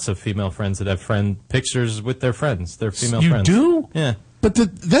lots of female friends that have pictures with their friends, their female friends. You do? Yeah. But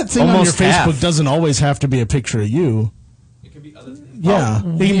that thing on your Facebook doesn't always have to be a picture of you. It can be other things. Yeah. It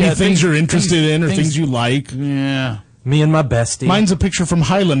can be things you're interested in or things you like. Yeah. Me and my bestie. Mine's a picture from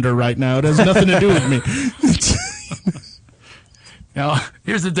Highlander right now. It has nothing to do with me. Now,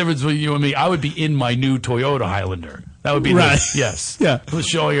 here's the difference between you and me. I would be in my new Toyota Highlander. That would be yes. Yeah. Let's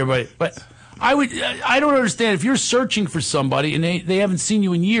show everybody. But I don't understand. If you're searching for somebody and they haven't seen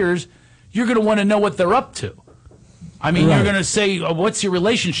you in years, you're going to want to know what they're up to. I mean, you're going to say, what's your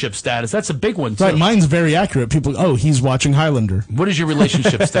relationship status? That's a big one, too. Right, mine's very accurate. People, he's watching Highlander. What is your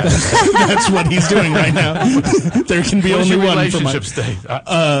relationship status? That's what he's doing right now. There can be only one relationship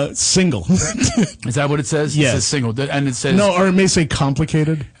status. Single. Is that what it says? Yes. It says single. And it says... No, or it may say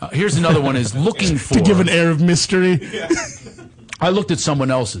complicated. Here's another one is looking for... To give an air of mystery. I looked at someone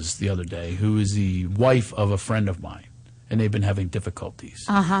else's the other day who is the wife of a friend of mine. And they've been having difficulties.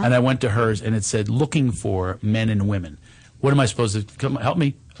 And I went to hers, and it said, looking for men and women. What am I supposed to... help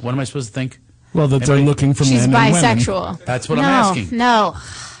me. What am I supposed to think? Well, that they're looking for She's men and women. bisexual. That's what I'm asking. No.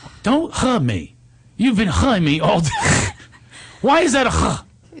 Don't me. You've been me all day. Why is that a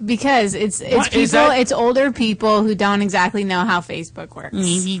Because it's people, it's older people who don't exactly know how Facebook works.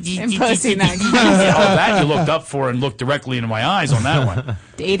 And posting that. Oh, that you looked up for and looked directly into my eyes on that one.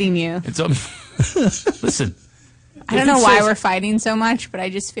 Dating you. It's listen. I don't know why we're fighting so much, but I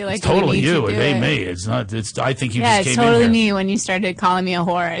just feel like It's totally we need you. to do It ain't it. me. It's not. It's. I think you Yeah, just it's came totally in here. me when you started calling me a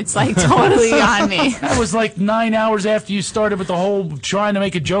whore. It's like totally on me. That was like 9 hours after you started with the whole trying to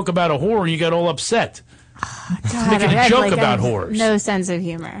make a joke about a whore, and you got all upset. God, Making I a had, joke like, about a whores. No sense of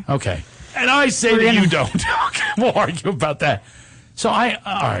humor. Okay. And I say that you don't. Okay, we'll argue about that. So all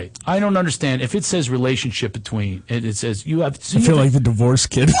right. I don't understand. If it says relationship between, it says you have. So I feel like the divorce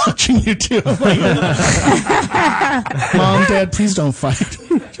kid watching you too. I'm like, Mom, Dad, please don't fight.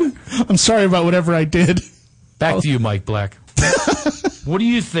 I'm sorry about whatever I did. Back to you, Mike Black. What do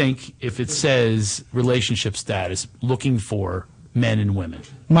you think if it says relationship status, looking for men and women?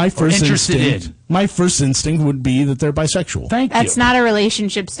 My first interested instinct, my first instinct would be that they're bisexual. That's not a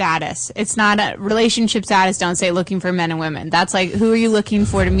relationship status. It's not a relationship status. Don't say looking for men and women. That's like, who are you looking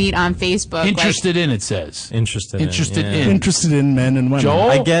for to meet on Facebook? Interested in, it says. Interested in men and women.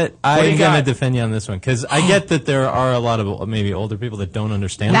 Joel? I'm going to got? defend you on this one because I get that there are a lot of maybe older people that don't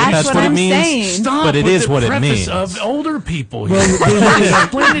understand That's what what it I'm means. saying. Stop but it with is the what it preface means. of older people.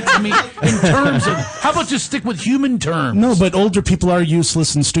 Explain it to me in terms of, how about just stick with human terms? No, but older people are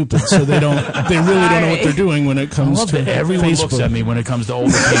useless and stupid, so they really don't know what they're doing when it comes to everyone Facebook. looks at me when it comes to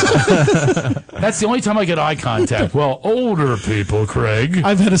older people. That's the only time I get eye contact. Well, older people, Craig.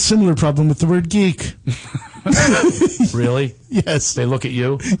 I've had a similar problem with the word geek. Really? Yes. They look at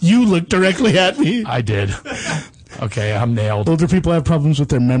you? You look directly at me. I did. Okay, I'm nailed. Older people have problems with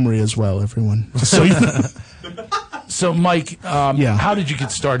their memory as well, everyone. Just so you know. So, Mike, how did you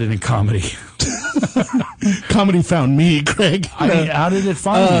get started in comedy? Comedy found me, Craig. I mean, how did it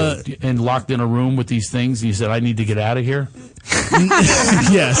find you? And locked in a room with these things, and you said, I need to get out of here?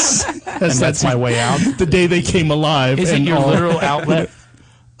 Yes. And that's my way out? The day they came alive. Is it and your all- literal outlet?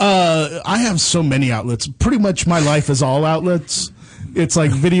 I have so many outlets. Pretty much my life is all outlets. It's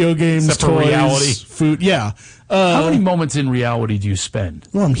like video games, Except for toys, reality. food. Yeah. How many moments in reality do you spend?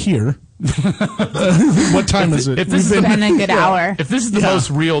 Well, I'm here. What time is it? If this is It's been a good hour. If this is the most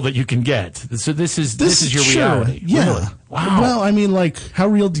real that you can get, so this is your sure. reality. Yeah. Really? Wow. Well, I mean, like, how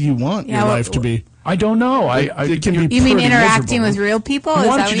real do you want your life to be? I don't know. It can be You mean pretty interacting miserable. with real people? Why Is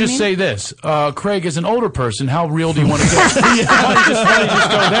don't that you what just mean? say this, Craig? As an older person, how real do you want to get? Why don't you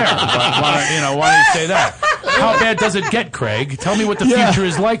just go there? Why don't you say that? How bad does it get, Craig? Tell me what the future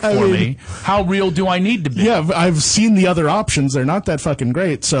is like for me. How real do I need to be? Yeah, I've seen the other options. They're not that fucking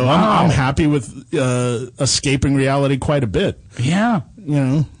great. So Wow. I'm happy with escaping reality quite a bit. Yeah. You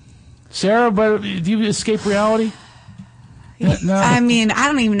know. Sarah, but do you escape reality? No. I mean, I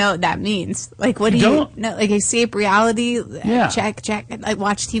don't even know what that means. Like, what do You you don't? know? Like, escape reality? Yeah. Check. Like,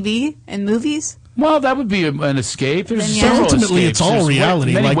 watch TV and movies? Well, that would be an escape. There's Then, yeah. several Ultimately, escapes. it's all There's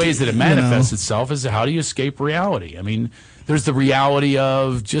reality, Many like, ways that it you manifests know. itself is how do you escape reality? I mean, there's the reality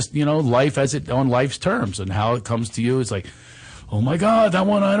of just life as it on life's terms and how it comes to you. It's like, oh my God, that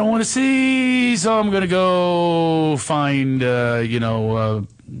one I don't want to see, so I'm gonna go find a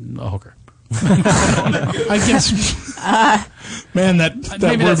hooker. I guess. Man, that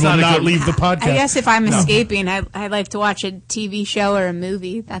Maybe word that's will not a not good- leave the podcast. I guess if I'm escaping, I like to watch a TV show or a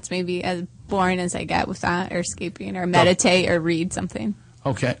movie. That's maybe as boring as I get with that, or escaping, or meditate, or read something.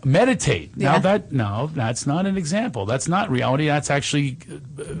 Okay, meditate. Yeah. That's not an example. That's not reality. That's actually.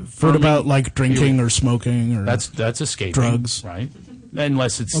 What about like drinking or smoking or That's escaping. drugs? Right?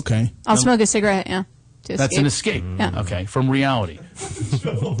 Unless it's Okay. I'll smoke a cigarette, yeah. to That's an escape. escape. Yeah. Okay, from reality.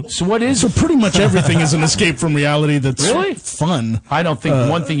 So what is? So pretty much everything is an escape from reality. That's Really? fun. I don't think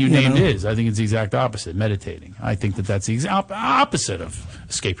one thing you named know. is. I think it's the exact opposite. Meditating. I think that's the opposite of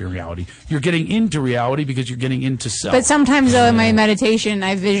escaping reality. You're getting into reality because you're getting into self. But sometimes, though, in my meditation,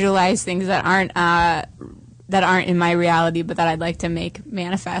 I visualize things that aren't in my reality, but that I'd like to make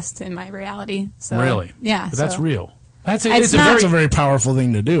manifest in my reality. So Really? yeah. But that's so- real. That's It's That's a very powerful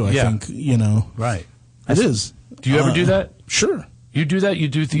thing to do. I Yeah. think you know. Right. It is. Do you ever do that? Sure. You do that. You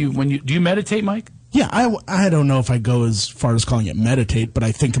do do you meditate, Mike? Yeah, I don't know if I go as far as calling it meditate, but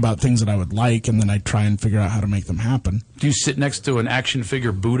I think about things that I would like, and then I try and figure out how to make them happen. Do you sit next to an action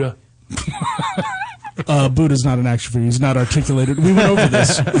figure Buddha? Buddha's not an action figure. He's not articulated. We went over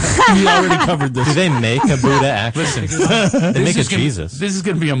this. We already covered this. Do they make a Buddha action figure? They make a Jesus. This is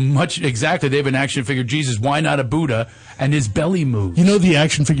going to be they have an action figure Jesus. Why not a Buddha? And his belly moves. You know the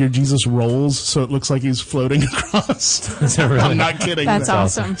action figure Jesus rolls, so it looks like he's floating across. Is that really? I'm not kidding. That's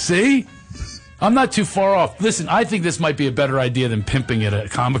awesome. See? I'm not too far off. Listen, I think this might be a better idea than pimping it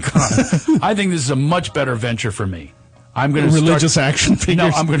at Comic-Con. I think this is a much better venture for me. I'm going to religious action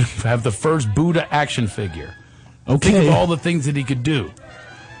figures. No, I'm going to have the first Buddha action figure. Okay. Think of all the things that he could do.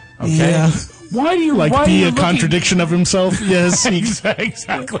 Okay. Yeah. Why do you be a contradiction of himself? Yes,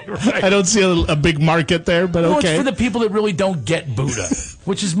 exactly right. I don't see a big market there, but okay. Well, it's for the people that really don't get Buddha,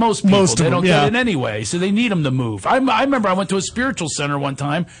 which is most people. They don't get it anyway, so they need him to move. I remember I went to a spiritual center one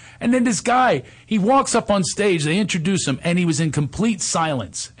time, and then this guy, he walks up on stage, they introduce him, and he was in complete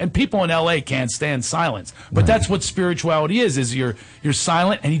silence. And people in L.A. can't stand silence, but that's what spirituality is you're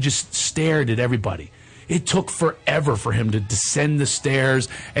silent, and he just stared at everybody. It took forever for him to descend the stairs,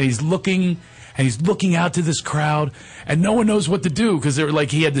 and he's looking out to this crowd, and no one knows what to do because they're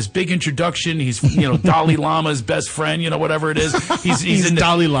like, he had this big introduction. He's, Dalai Lama's best friend, whatever it is. He's in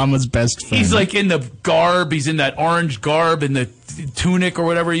Dalai Lama's best friend. He's like in the garb. He's in that orange garb and the tunic or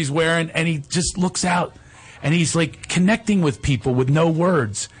whatever he's wearing, and he just looks out, and he's like connecting with people with no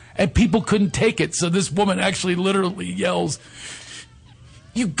words, and people couldn't take it. So this woman actually literally yells,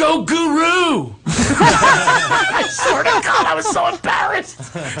 "You go, Guru!" I swear to God, I was so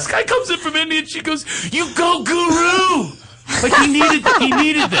embarrassed. This guy comes in from India and she goes, "You go, Guru!" Like he needed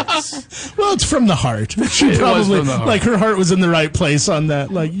this. Well, it's from the heart. She probably, like, her heart was in the right place on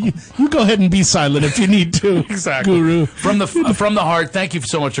that. Like, you go ahead and be silent if you need to. Exactly. Guru. From the heart, thank you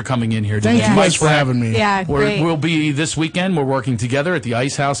so much for coming in here. Thank you guys for having me. Yeah, great. We'll be this weekend. We're working together at the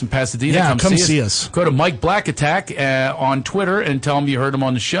Ice House in Pasadena. Yeah, come see us. Go to Mike Black Attack on Twitter and tell him you heard him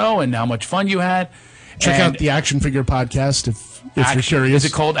on the show and how much fun you had. Check out the Action Figure Podcast if you're curious.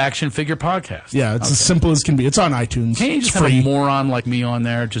 Is it called Action Figure Podcast? Yeah, it's as simple as can be. It's on iTunes. Can't you just have a moron like me on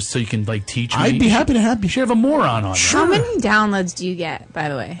there just so you can like teach me? I'd be happy to have you. You should have a moron on there. How many downloads do you get, by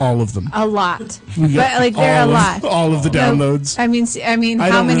the way? All of them. A lot. But like there are a lot. All of the downloads. I mean,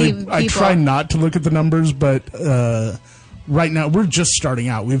 how many people? I try not to look at the numbers, but right now we're just starting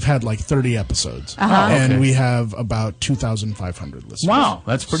out. We've had like 30 episodes, and we have about 2,500 listeners. Wow,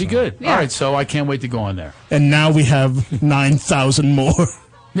 that's pretty good. Yeah. All right, so I can't wait to go on there. And now we have 9,000 more.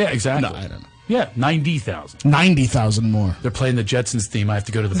 Yeah, exactly. No, I don't know. Yeah, 90,000. 90,000 more. They're playing the Jetsons theme. I have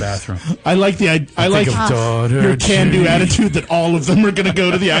to go to the bathroom. I like your can-do attitude that all of them are going to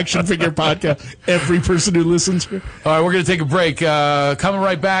go to the Action Figure Podcast. Every person who listens here. All right, we're going to take a break. Coming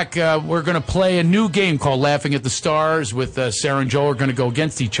right back, we're going to play a new game called Laughing at the Stars with Sarah and Joel are going to go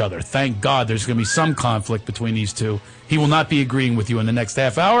against each other. Thank God there's going to be some conflict between these two. He will not be agreeing with you in the next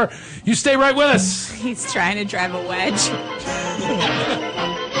half hour. You stay right with us. He's trying to drive a wedge.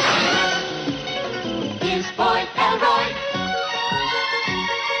 Boy, Elroy.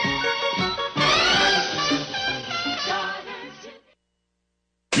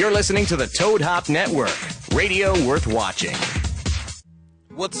 You're listening to the Toad Hop Network, radio worth watching.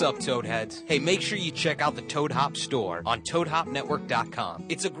 What's up, Toadheads? Hey, make sure you check out the Toad Hop store on ToadHopNetwork.com.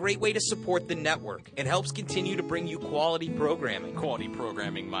 It's a great way to support the network and helps continue to bring you quality programming. Quality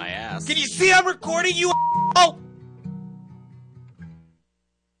programming, my ass. Can you see I'm recording you? Oh!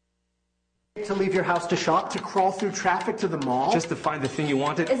 To leave your house to shop, to crawl through traffic to the mall, just to find the thing you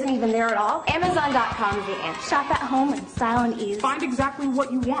wanted. Isn't even there at all. Amazon.com is the answer. Shop at home in style and ease. Find exactly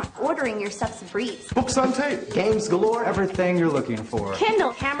what you want. Ordering your stuff's a breeze. Books on tape, games galore, everything you're looking for.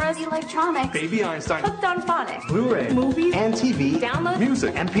 Kindle, cameras, electronics. Baby Einstein. Hooked on phonics. Blu-ray, movies, and TV. Download,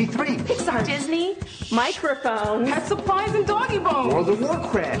 music, MP3, Pixar, Disney, microphones, pet supplies and doggy bones. World of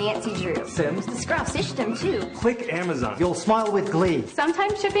Warcraft, Nancy Drew, Sims, the Scruff, System too. Click Amazon. You'll smile with glee.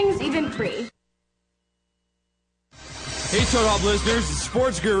 Sometimes shipping's even free. Hey, Toad Hop listeners, it's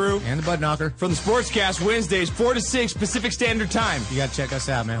Sports Guru and the Bud Knocker from the Sportscast Wednesdays, 4 to 6 Pacific Standard Time. You gotta check us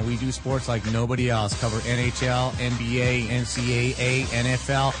out, man. We do sports like nobody else. Cover NHL, NBA, NCAA,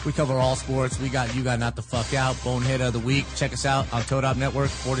 NFL. We cover all sports. We got You Got Not the Fuck Out, Bonehead of the Week. Check us out on Toad Hop Network,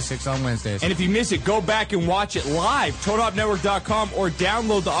 4 to 6 on Wednesdays. And if you miss it, go back and watch it live, ToadHopNetwork.com, or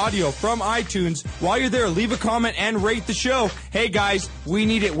download the audio from iTunes. While you're there, leave a comment and rate the show. Hey, guys, we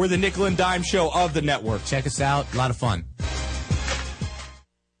need it. We're the nickel and dime show of the network. Check us out. A lot of fun.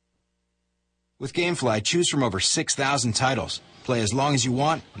 With GameFly, choose from over 6,000 titles. Play as long as you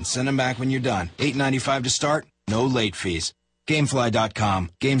want and send them back when you're done. $8.95 to start, no late fees. Gamefly.com.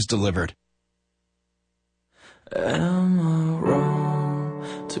 Games delivered. Am I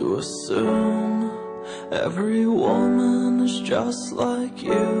wrong to assume every woman is just like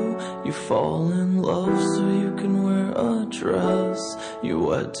you? You fall in love so you can wear a dress. You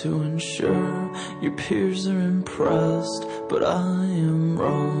wed to ensure your peers are impressed. But I am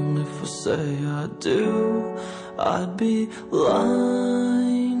wrong if I say I do. I'd be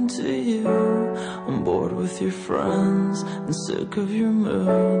lying to you. I'm bored with your friends, I'm sick of your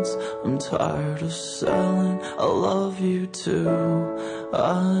moods. I'm tired of selling. I love you too.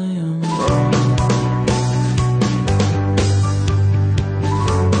 I am wrong.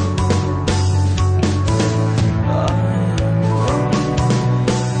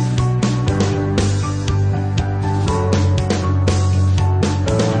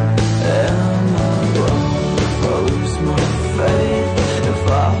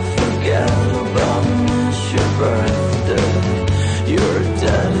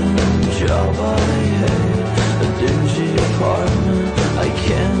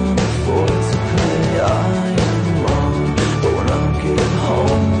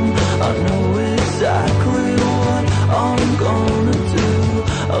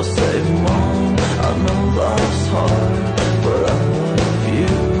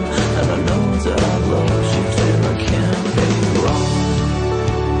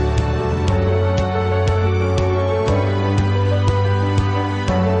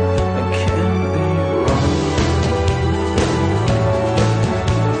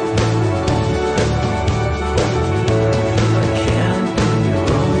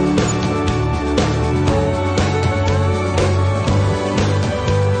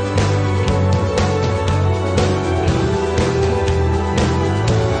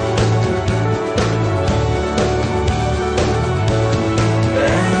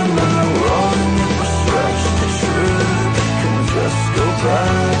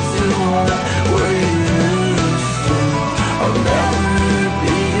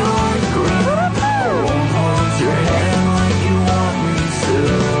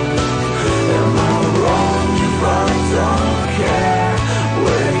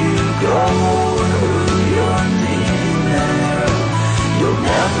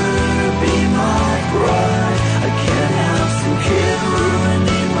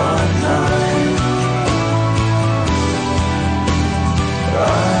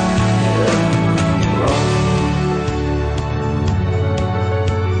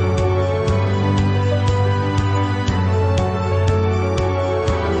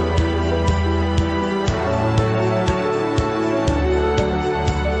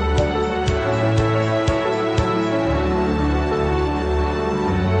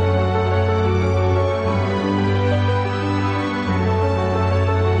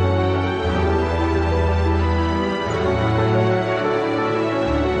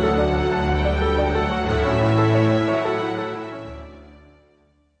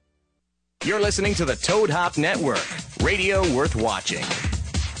 Listening to the Toad Hop Network, radio worth watching.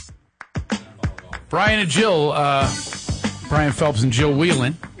 Brian and Jill, Brian Phelps and Jill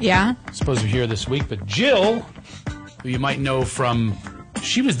Whelan. Yeah. Supposed to be here this week, but Jill, who you might know from,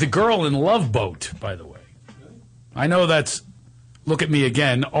 she was the girl in Love Boat, by the way. I know that's, look at me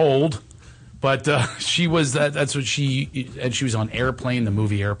again, old, but she was, that's what she, and she was on Airplane, the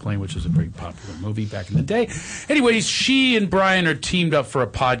movie Airplane, which was a very popular movie back in the day. Anyways, she and Brian are teamed up for a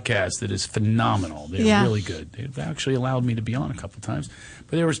podcast that is phenomenal. They're really good. They've actually allowed me to be on a couple times,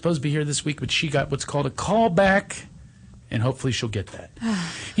 but they were supposed to be here this week, but she got what's called a callback, and hopefully she'll get that.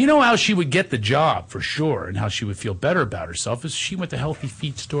 You know how she would get the job, for sure, and how she would feel better about herself is she went to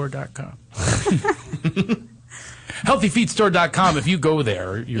healthyfeetstore.com. Healthyfeetstore.com, if you go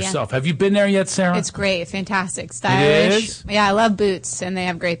there yourself. Yeah. Have you been there yet, Sarah? It's great. Fantastic. Stylish. It is? Yeah, I love boots, and they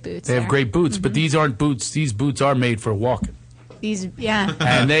have great boots. They have great boots, but these aren't boots. These boots are made for walking.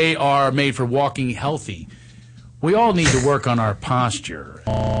 And they are made for walking healthy. We all need to work on our posture.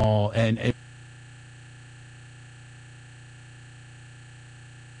 And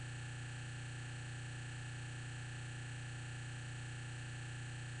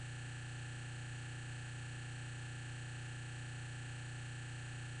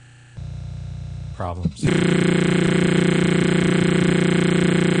problems.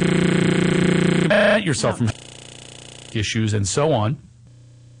 Yourself from issues and so on.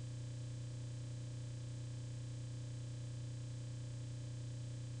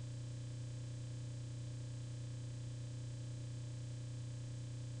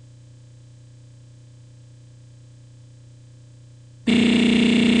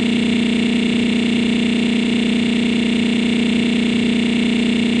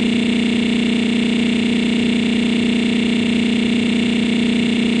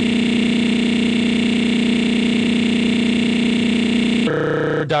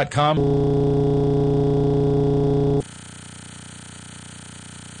 .com.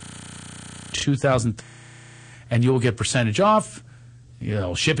 $2,000, and you'll get percentage off.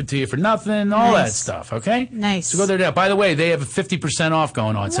 They'll ship it to you for nothing. All that stuff. Okay. Nice. So go there now. By the way, they have a 50% off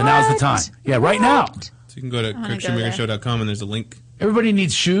going on. So now's the time. Yeah, right now. So you can go to KirkSchumacherShow.com and there's a link. Everybody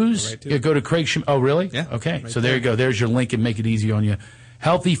needs shoes. Right, Yeah, go to Craig. Oh, really? Yeah. Okay. Right So there you go. There's your link and make it easy on you.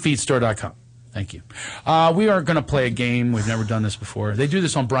 HealthyFeetStore.com. Thank you. We are going to play a game. We've never done this before. They do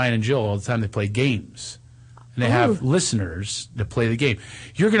this on Brian and Jill all the time. They play games. And they have listeners that play the game.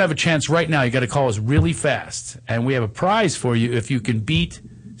 You're going to have a chance right now. You got to call us really fast. And we have a prize for you if you can beat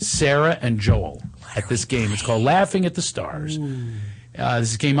Sarah and Joel at this game. It's called Laughing at the Stars. This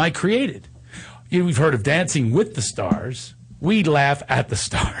is a game I created. We've heard of Dancing with the Stars. We laugh at the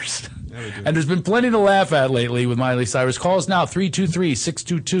stars. And there's been plenty to laugh at lately with Miley Cyrus. Call us now,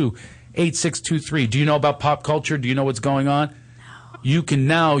 323-622-8623. Do you know about pop culture? Do you know what's going on? No. You can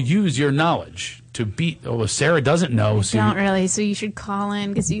now use your knowledge to beat. Oh, Sarah doesn't know. I don't really, so you should call in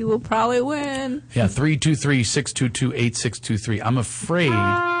because you will probably win. Yeah, 323-622-8623. I'm afraid.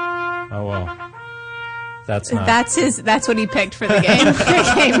 Oh, well. That's not. That's what he picked for the game.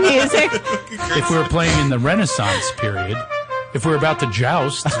 Game music. If we were playing in the Renaissance period, if we were about to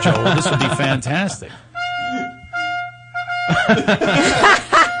joust, Joel, this would be fantastic.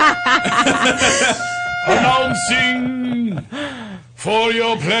 Announcing for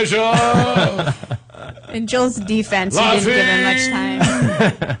your pleasure. In Joel's defense, he didn't give him much time.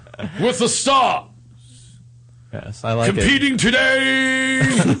 With the star. Yes, I like Competing today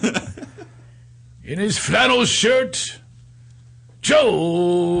in his flannel shirt,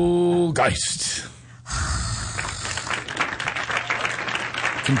 Joel Geist.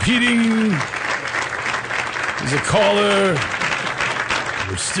 Competing is a caller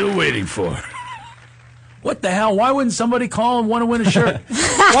we're still waiting for. What the hell? Why wouldn't somebody call and want to win a shirt?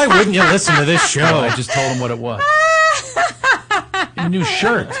 Why wouldn't you listen to this show? I just told him what it was. A new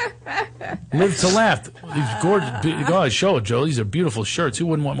shirt. Live to Laugh. These gorgeous. God, show it, Joe. These are beautiful shirts. Who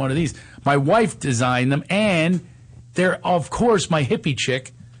wouldn't want one of these? My wife designed them, and they're, of course, my hippie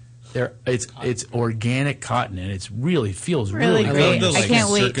chick. It's organic cotton, and it really feels really great. good. I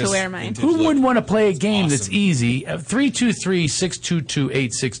can't wait to wear mine. Who wouldn't want to play a game that's easy?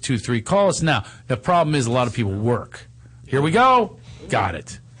 323-622-8623. Call us now. The problem is a lot of people work. Here we go. Got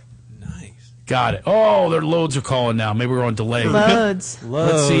it. Got it. Oh, their loads are calling now. Maybe we're on delay. Loads.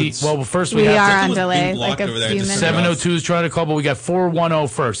 Let's see. Well, first we are have on delay, like a few minutes. 702 is trying to call, but we got 410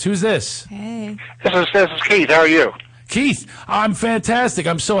 first. Who's this? Hey. This is Keith. How are you? Keith, I'm fantastic.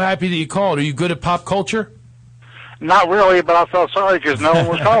 I'm so happy that you called. Are you good at pop culture? Not really, but I felt sorry because no one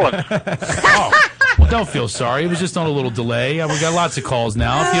was calling. Oh, well, don't feel sorry. It was just on a little delay. We got lots of calls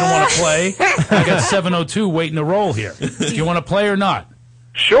now. If you don't want to play, I got 702 waiting to roll here. Do you want to play or not?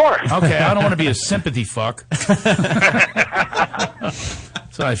 Sure. Okay, I don't want to be a sympathy fuck.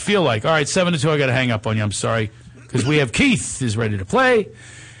 So I feel like. All right, 7-2, I got to hang up on you. I'm sorry. Because we have Keith is ready to play.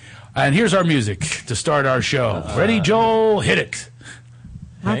 And here's our music to start our show. Ready, Joel? Hit it.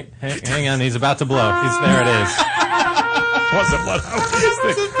 Hang on, he's about to blow. There it is. Wasn't what I was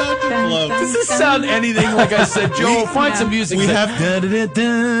thinking. Does this sound anything like I said, Joel? Find some music. We have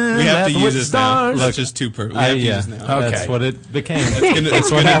to use this now. It's just too perfect. We have to use this now. Okay. That's what it became. That's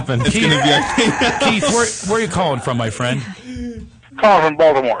what happened. Keith, where are you calling from, my friend? Calling from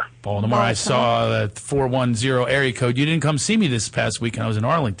Baltimore. Baltimore. I saw that 410 area code. You didn't come see me this past week, and I was in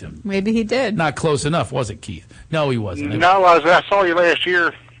Arlington. Maybe he did. Not close enough, was it, Keith? No, he wasn't. No, I saw you last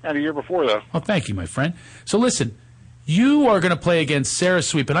year and the year before, though. Well, thank you, my friend. So listen, you are going to play against Sarah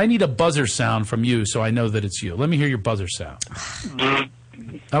Sweep, and I need a buzzer sound from you so I know that it's you. Let me hear your buzzer sound.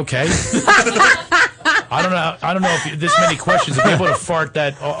 Okay. I don't know if this many questions will be able to fart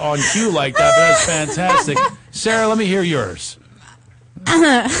that on cue like that, but that's fantastic. Sarah, let me hear yours.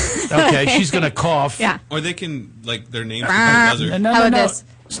 Okay, she's going to cough. Yeah. Or they can, like, their names buzzer. No, How about this?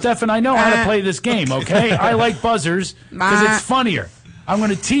 Stefan, I know how to play this game, okay? I like buzzers because it's funnier. I'm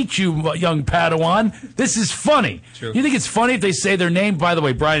going to teach you, young Padawan. This is funny. True. You think it's funny if they say their name? By the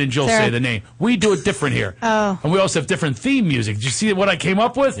way, Brian and Jill say the name. We do it different here. Oh. And we also have different theme music. Did you see what I came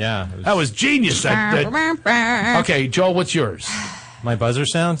up with? Yeah. That was genius. Okay, Joel, what's yours? My buzzer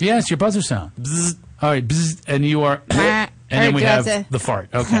sound? Yes, your buzzer sound. Bzz. All right, bzz, and you are... And then we have the fart.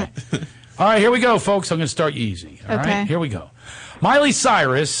 Okay. All right, here we go, folks. I'm going to start easy. All right, here we go. Miley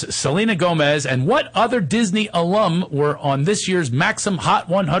Cyrus, Selena Gomez, and what other Disney alum were on this year's Maxim Hot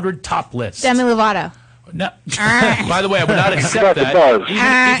 100 top list? Demi Lovato. No. By the way, I would not accept that.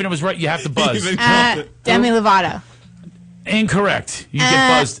 Even if it was right, you have to buzz. Demi Lovato. Incorrect. You get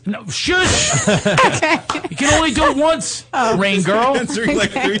buzzed. No, shush. Okay. You can only do it once, Rain Girl. Answering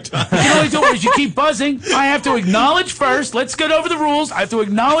like 3 times. You can only do it once. You keep buzzing. I have to acknowledge first. Let's get over the rules. I have to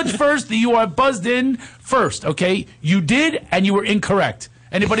acknowledge first that you are buzzed in first, okay? You did, and you were incorrect.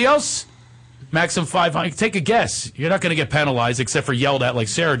 Anybody else? Maximum 500. Take a guess. You're not going to get penalized except for yelled at like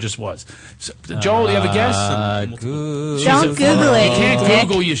Sarah just was. So, Joel, do you have a guess? Don't Google it. You can't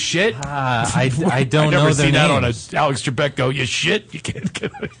Google you shit. I don't I've never know seen their that names. on a Alex Trebek go, you shit? You can't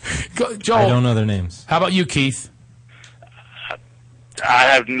go. Joel. I don't know their names. How about you, Keith? I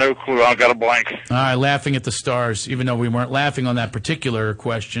have no clue. I've got a blank. All right, laughing at the stars. Even though we weren't laughing on that particular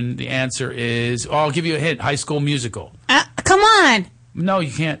question, the answer is, I'll give you a hint, High School Musical. Come on. No,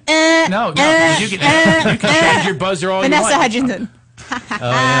 you can't. No. You can change your buzzer all Vanessa you want. Hudgenson. Oh,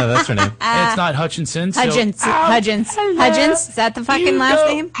 yeah, that's her name. It's not Hutchinson. So, Hudgens. Is that the fucking last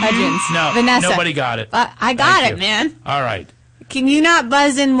name? Hudgens. No, Vanessa. nobody got it. I got it, man. All right. Can you not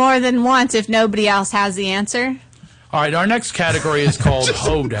buzz in more than once if nobody else has the answer? All right, our next category is called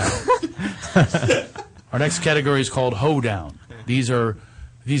Hoedown. Our next category is called Hoedown. These are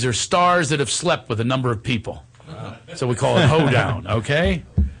stars that have slept with a number of people. So we call it Hoedown, okay?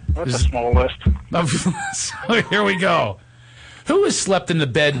 That's a small list. So here we go. Who has slept in the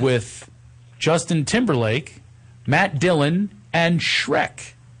bed with Justin Timberlake, Matt Dillon, and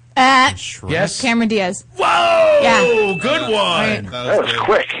Shrek? Yes? Cameron Diaz. Whoa! Yeah. Good one. Right. That was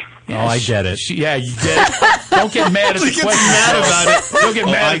quick. Oh, I get it. Yeah, you get it. Don't get mad at the question. Don't get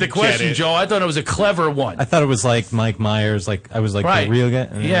mad at the question, Joel. I thought it was a clever one. I thought it was like Mike Myers. I was like the real guy.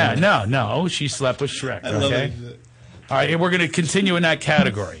 Yeah, no. She slept with Shrek. Okay. All right, and we're going to continue in that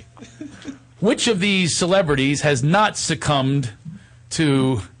category. Which of these celebrities has not succumbed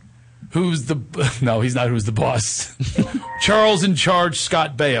to Who's the boss? Charles in Charge,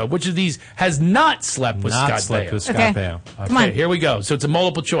 Scott Baio. Which of these has not slept with Scott Baio? Come on. Here we go. So it's a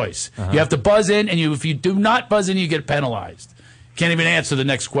multiple choice. You have to buzz in, and if you do not buzz in, you get penalized. Can't even answer the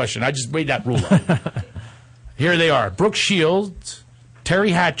next question. I just made that rule up. Here they are. Brooke Shields,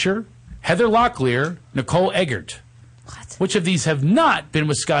 Terry Hatcher, Heather Locklear, Nicole Eggert. Which of these have not been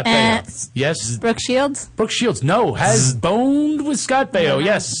with Scott Baio? Yes. Brooke Shields? Brooke Shields, no, has boned with Scott Baio,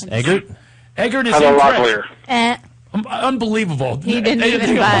 yes. Eggert? Eggert is Heather incorrect. Locklear. Unbelievable. He didn't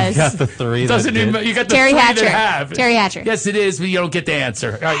even buzz. You got the three. Doesn't even, you got the Terry three Hatcher. that have. Terry Hatcher. Yes, it is, but you don't get the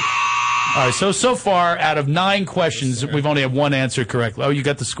answer. All right, so far, out of 9 questions, we've only had one answer correctly. Oh, you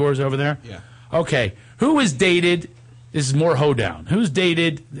got the scores over there? Yeah. Okay. Who has dated, this is more hoedown, who's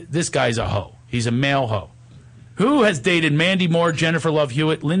dated, this guy's a hoe. He's a male hoe. Who has dated Mandy Moore, Jennifer Love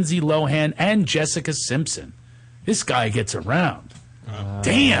Hewitt, Lindsay Lohan, and Jessica Simpson? This guy gets around.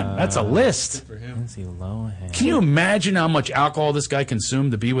 Damn, that's a list. Lindsay Lohan. Can you imagine how much alcohol this guy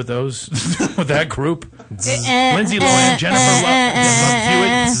consumed to be with those, with that group? Lindsay Lohan, Jennifer Love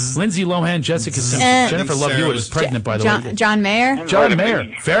Hewitt, Lindsay Lohan, Jessica Simpson. Jennifer Love Hewitt was pregnant, by the way. John Mayer? John Mayer.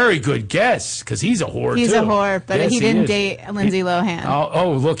 Very good guess, because he's a whore, He's too. a whore, but Yes, he didn't is. date Lindsay Lohan.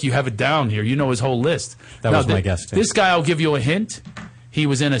 Oh, look, you have it down here. You know his whole list. That was my guess, too. This guy, I'll give you a hint. He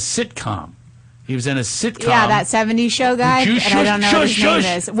was in a sitcom. He was in a sitcom. Yeah, that 70s show guy. And I don't know what his name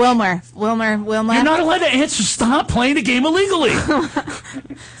is. Wilmer. You're not allowed to answer. Stop playing the game illegally.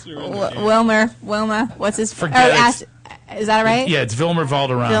 Wilmer. What's his... Forget it. Is that right? Yeah, it's Vilmer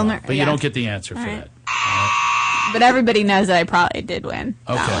Valderrama. Vilmer, but you yeah. don't get the answer for right. that. But everybody knows that I probably did win.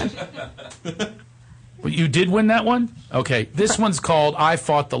 Okay. Well, you did win that one? Okay. This one's called I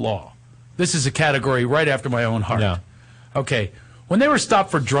Fought the Law. This is a category right after my own heart. Yeah. Okay. When they were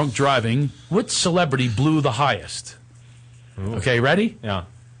stopped for drunk driving, which celebrity blew the highest? Ooh. Okay, ready? Yeah.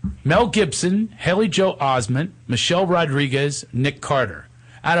 Mel Gibson, Haley Joel Osment, Michelle Rodriguez, Nick Carter.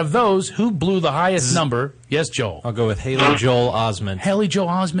 Out of those, who blew the highest number? Yes, Joel. I'll go with Haley Joel Osment. Haley Joel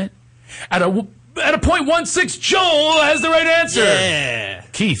Osment. At a .16, Joel has the right answer. Yeah.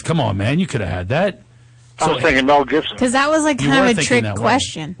 Keith, come on, man. You could have had that. I was thinking Mel Gibson. Because that was like You kind were of a thinking trick that way.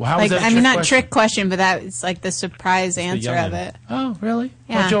 question. Well, how was that a I mean, trick not question? trick question, but that it's like the surprise answer of it. Oh, really?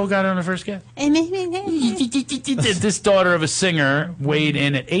 Yeah. Well, Joel got it on the first guess. This daughter of a singer weighed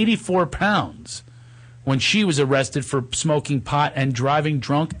in at 84 pounds when she was arrested for smoking pot and driving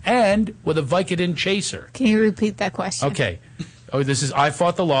drunk and with a Vicodin chaser. Can you repeat that question? Okay. Oh, this is I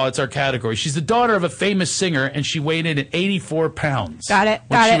Fought the Law. It's our category. She's the daughter of a famous singer, and she weighed in at 84 pounds. Got it.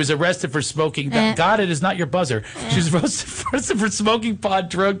 When Got she it. was arrested for smoking. Got it is not your buzzer. She was arrested for smoking pot,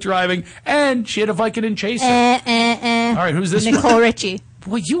 drunk driving, and she had a Vicodin chaser. All right, who's this Nicole one? Richie.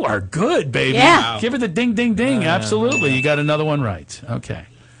 Well, you are good, baby. Yeah. Give her the ding, ding, ding. Absolutely. You got another one right. Okay.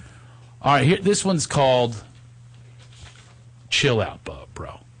 All right, here. This one's called Chill Out,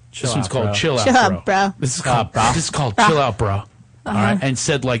 bro. This one's called Chill Out, Chill out, bro. This is called Chill Out, bro. All right, and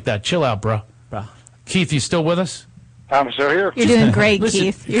said like that. Chill out, bro. Keith, you still with us? I'm still here. You're doing great,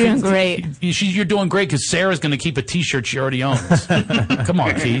 Keith. You're doing great. You're doing great because Sarah's going to keep a T-shirt she already owns. Come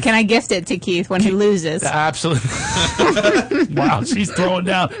on, Keith. Can I gift it to Keith when he loses? Absolutely. Wow, she's throwing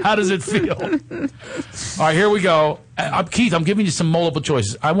down. How does it feel? All right, here we go. Keith, I'm giving you some multiple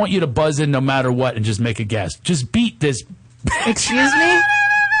choices. I want you to buzz in no matter what and just make a guess. Just beat this. Excuse me?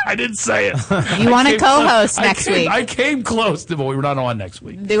 I didn't say it. You want to co-host next week? I came close to, but we're not on next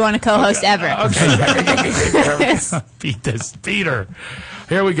week. Do you want to co-host ever? Okay. Beat this. Beat her.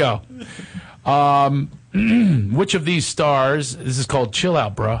 Here we go. Which of these stars, this is called Chill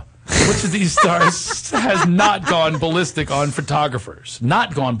Out, bruh. Which of these stars has not gone ballistic on photographers?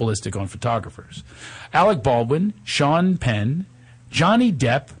 Not gone ballistic on photographers. Alec Baldwin, Sean Penn, Johnny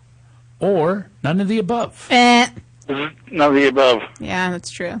Depp, or none of the above? None of the above. Yeah, that's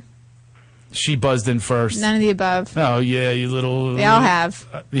true. She buzzed in first. None of the above. Oh, yeah, you little... They all have.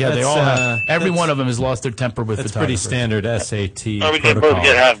 They all have. Every one of them has lost their temper with That's photographers. pretty standard SAT Oh, we can protocol. both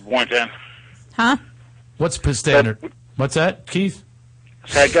get half a point then. Huh? What's standard? What's that, Keith?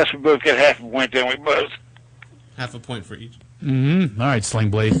 So I guess we both get half a point then. We buzz. Half a point for each. Mm-hmm. All right, Sling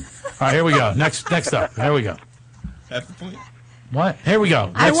Blade. All right, here we go. Next up. Here we go. Half a point? What? Here we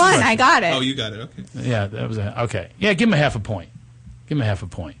go. I won. I got it. Oh, you got it. Okay. Yeah, that was okay. Yeah, give him a half a point. Give him a half a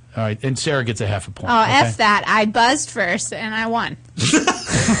point. All right, and Sarah gets a half a point. Oh, okay? F that. I buzzed first, and I won.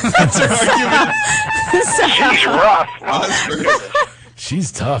 That's her argument. She's rough.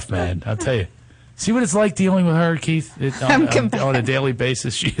 She's tough, man. I'll tell you. See what it's like dealing with her, Keith? On a daily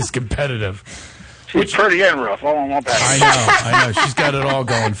basis, she is competitive. She's pretty and rough. I don't want that. I know. She's got it all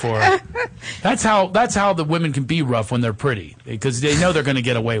going for her. That's how the women can be rough when they're pretty, because they know they're going to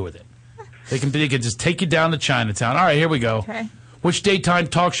get away with it. They can just take you down to Chinatown. All right, here we go. Okay. Which daytime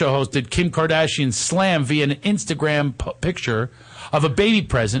talk show host did Kim Kardashian slam via an Instagram picture of a baby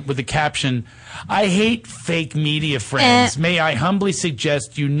present with the caption, "I hate fake media friends. May I humbly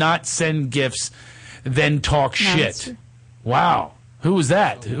suggest you not send gifts, then talk shit." Wow. Who was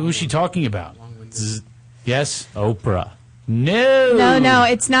that? Who is she talking about? Yes? Oprah. No.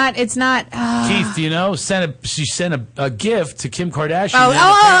 It's not. Keith, do you know? She sent a gift to Kim Kardashian.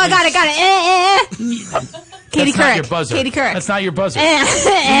 I got it. Katie That's not your Couric. buzzer. Katie Couric. That's not your buzzer.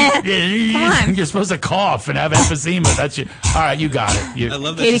 Come on. You're supposed to cough and have emphysema. That's you. All right, you got it. I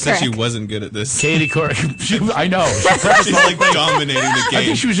love that Katie she said she Couric. wasn't good at this. Katie Couric. I know. She's like dominating the game. I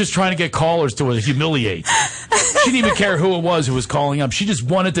think she was just trying to get callers to humiliate. She didn't even care who it was who was calling up. She just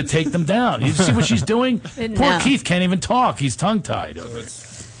wanted to take them down. You see what she's doing? Poor know. Keith can't even talk. He's tongue-tied.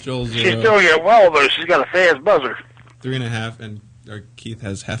 Joel's She's doing it well, though. She's got a fast buzzer. 3.5, and Keith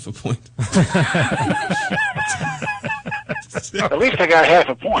has half a point. At least I got half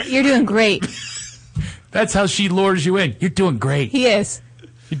a point. You're doing great. That's how she lures you in. You're doing great. He is.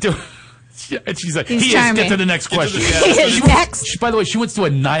 You're doing... And she's like, He's he is. charming. Get to the next question. He is next. By the way, she wants to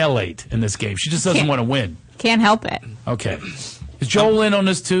annihilate in this game. She just doesn't want to win. Can't help it. Okay. Is Joel in on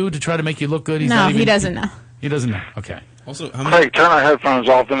this too to try to make you look good? No, he doesn't know. He doesn't know. Okay. Also, Craig, turn our headphones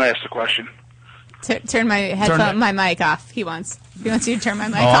off and ask the question. Turn my mic off. He wants you to turn my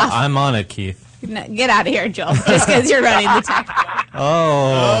mic off. I'm on it, Keith. No, get out of here, Joel. Just because you're running the tech.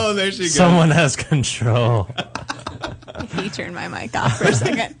 Oh, there she goes. Someone has control. He turned my mic off for a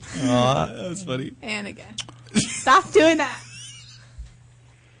second. That was funny. And again. Stop doing that.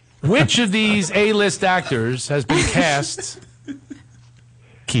 Which of these A-list actors has been cast?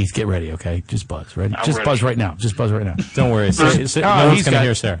 Keith, get ready, okay? Just buzz, right? Just ready. buzz right now. Just buzz right now. Don't worry. No one's he's going to got-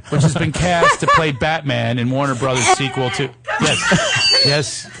 hear Sarah. Which has been cast to play Batman in Warner Brothers sequel to... Yes.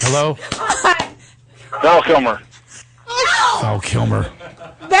 Yes. Hello? Val Kilmer. Val Kilmer.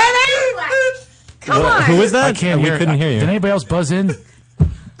 Come on. Who was that? I can't hear. We couldn't hear you. Did anybody else buzz in?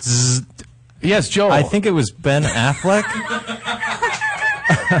 Zzz. Yes, Joel. I think it was Ben Affleck.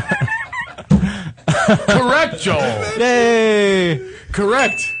 Correct, Joel. Yay!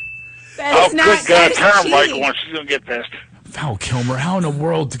 Correct. That is not good God, that turn is her mic cheating. on. She's going to get pissed. Val Kilmer. How in the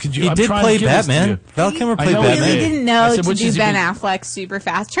world could you... He I'm did trying play to give this to Batman. you. Val Kilmer I played know he Batman. Really did. didn't know I said, to which do is he Ben been- Affleck super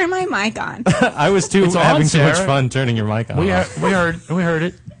fast. Turn my mic on. I was It's on, having too much Sarah. fun turning your mic on. We heard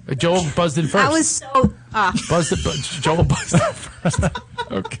it. Joel buzzed in first. That was so... Joel buzzed in first.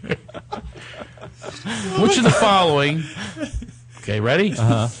 Okay. Which of the following... Okay, ready?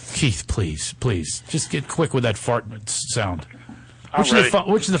 Keith, please. Just get quick with that fart sound. Which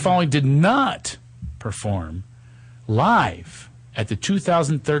of the following did not perform live at the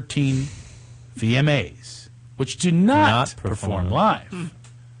 2013 VMAs? Which do not perform live?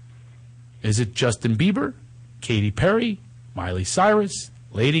 Is it Justin Bieber, Katy Perry, Miley Cyrus,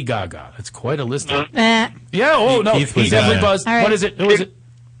 Lady Gaga? That's quite a list. Yeah, oh, no. Keith He was definitely on it. buzzed. All right. What is it? Who is it?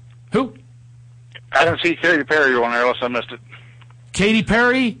 Who? I didn't see Katy Perry on there unless I missed it. Katy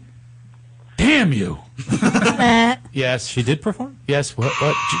Perry? Damn you. Yes. She did perform? Yes. What?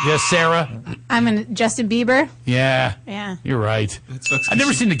 Yes, Sarah? I'm in Justin Bieber. Yeah. Yeah. You're right. I've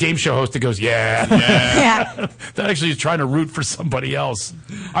never seen the game show host that goes, yeah. Yeah. That actually is trying to root for somebody else.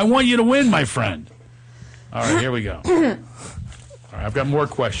 I want you to win, my friend. All right, here we go. All right, I've got more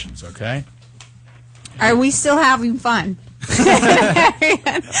questions, okay? Are we still having fun?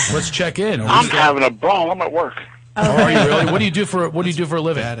 Let's check in. I'm having a ball. I'm at work. Oh, are you really? What do you do for a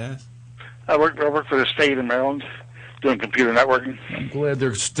living? Badass. I work for the state in Maryland, doing computer networking. I'm glad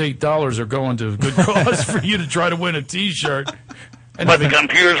their state dollars are going to a good cause for you to try to win a T-shirt. And but the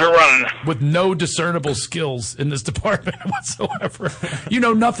computers are running. With no discernible skills in this department whatsoever. You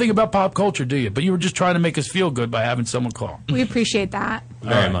know nothing about pop culture, do you? But you were just trying to make us feel good by having someone call. We appreciate that.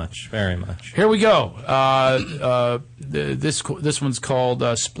 Very much. Very much. Here we go. This one's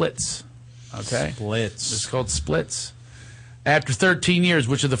called Splits. Okay? Splits. It's called Splits. After 13 years,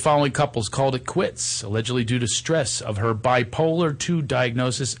 which of the following couples called it quits, allegedly due to stress of her bipolar 2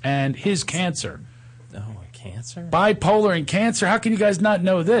 diagnosis and his cancer? Oh, cancer? Bipolar and cancer? How can you guys not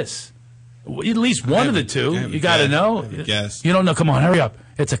know this? At least one of the two. You got to know. Yes. You don't know. Come on, hurry up.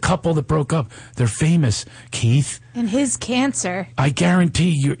 It's a couple that broke up. They're famous, Keith. And his cancer. I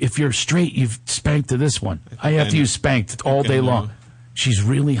guarantee you, if you're straight, you've spanked to this one. I have to use spanked all day long. She's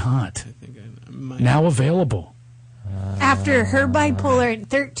really hot. Now available. After her bipolar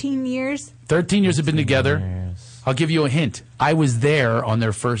 13 years? 13 years have been together. I'll give you a hint. I was there on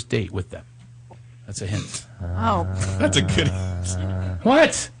their first date with them. That's a hint. Oh. That's a good answer.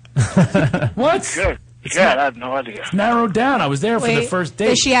 What? What? Good. Yeah, I had no idea. It's narrowed down. I was there for the first date.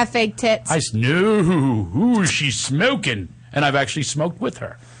 Does she have fake tits? Ooh, she's smoking. And I've actually smoked with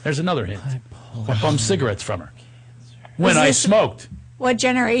her. There's another hint. I bummed cigarettes from her. When I smoked. What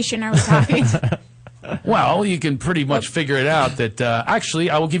generation are we talking? Well, you can pretty much figure it out that, actually,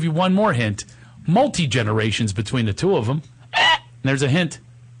 I will give you one more hint. Multi-generations between the two of them. There's a hint.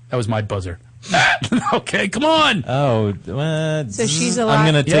 That was my buzzer. Okay, come on. Oh, so she's alive.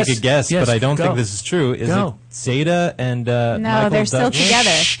 I'm going to take a guess, but I don't think this is true. Is it Zeta and No, Michael they're still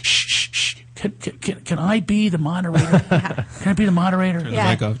together. Can I be the moderator? Yeah. Can I be the moderator? Turn the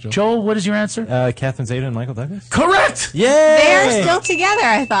mic off, Joel, what is your answer? Catherine Zeta and Michael Douglas? Correct! Yay! They're still together,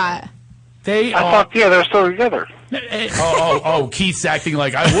 I thought. I thought, they're still together. Keith's acting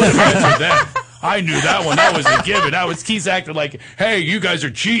like I would have answered that. I knew that one. That was a given. That was Keith's acting like, hey, you guys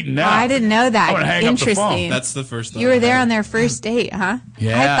are cheating now. Oh, I didn't know that. I'm gonna hang up the phone. Interesting. That's the first thought. You were there on their first date, huh?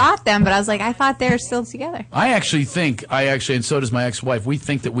 Yeah. I thought them, but I was like, I thought they were still together. I actually think, and so does my ex-wife, we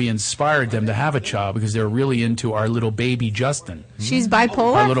think that we inspired them to have a child because they're really into our little baby Justin. She's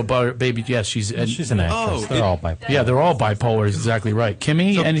bipolar? Our little baby, yes. She's an actress. They're all bipolar. Yeah, they're all bipolar. Is exactly right.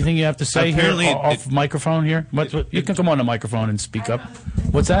 Kimmy, anything you have to say here off microphone here? You can come on the microphone and speak up.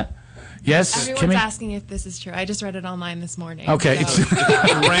 What's that? Yes, Everyone's Kimmy? asking if this is true. I just read it online this morning. Okay. So.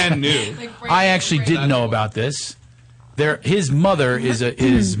 It's brand new. I actually didn't know about this. His mother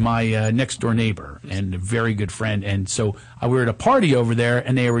is my next door neighbor and a very good friend, and so we were at a party over there,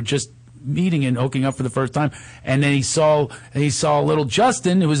 and they were just meeting and hooking up for the first time, and then he saw little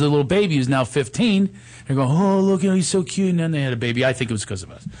Justin, who was a little baby, who's now 15. They're going, oh, look, he's so cute, and then they had a baby. I think it was because of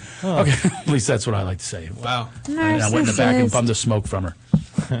us. Oh. Okay, at least that's what I like to say. Wow. And I went in the back and bummed the smoke from her.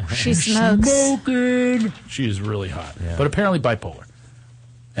 She smokes. Smoking. She is really hot, but apparently bipolar.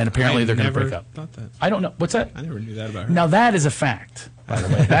 And apparently they're going to break up. Thought that. I don't know. What's that? I never knew that about her. Now, that is a fact, by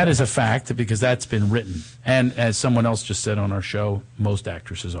the way. That is a fact because that's been written. And as someone else just said on our show, most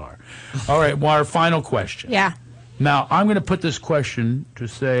actresses are. All right, well, our final question. Yeah. Now, I'm going to put this question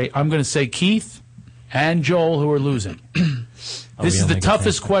I'm going to say Keith and Joel who are losing. This is the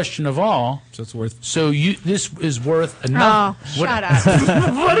toughest question of all. So it's worth. This is worth enough. Oh, shut up.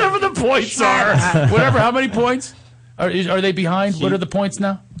 Whatever the points are. Whatever. How many points? Are they behind? What are the points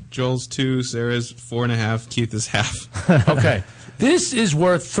now? Joel's 2, Sarah's 4.5, Keith is half. Okay. This is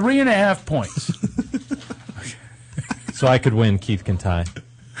worth 3.5 points. So I could win, Keith can tie.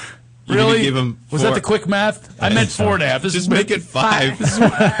 Really? Give him was that the quick math? I meant 4.5. Just make it 5.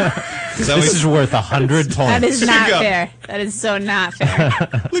 This is worth 100 points. That is not fair. That is so not fair.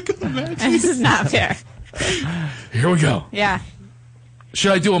 Look at the match. This is not fair. Here we go. Yeah.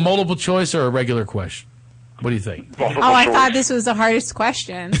 Should I do a multiple choice or a regular question? What do you think? I thought this was the hardest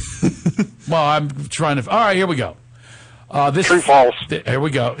question. Well, I'm trying to. All right, here we go. True, false. Here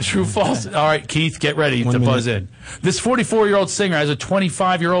we go. True, false. All right, Keith, get ready to buzz in. This 44-year-old singer has a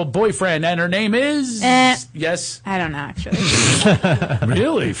 25-year-old boyfriend, and her name is... Yes? I don't know, actually.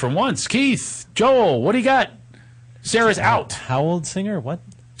 Really? For once. Keith, Joel, what do you got? Sarah's out. How old singer? What?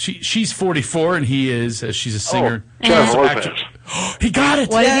 She's 44 and he is. She's a singer. Jennifer Lopez. He got it.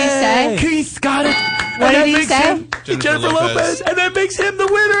 What did he say? Keith got it. What did he say? Jennifer Lopez. And that makes him the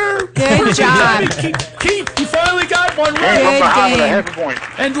winner. Good job. Keith, you finally got one right. Good game.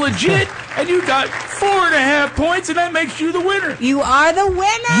 And legit. And you got 4.5 points, and that makes you the winner. You are the winner.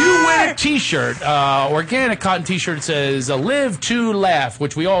 You win a T-shirt, organic cotton T-shirt. It says "Live to Laugh,"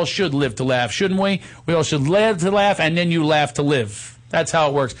 which we all should live to laugh, shouldn't we? We all should live to laugh, and then you laugh to live. That's how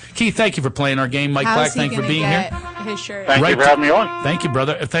it works. Keith, thank you for playing our game. Mike Black, thank you for being here. His shirt. Thank you for having me on. Thank you,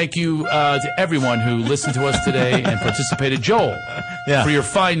 brother. Thank you to everyone who listened to us today and participated. Joel, for your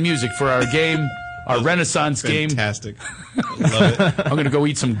fine music for our game. Our Renaissance game. Fantastic. Love it. I'm going to go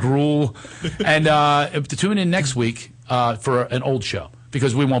eat some gruel. And to tune in next week for an old show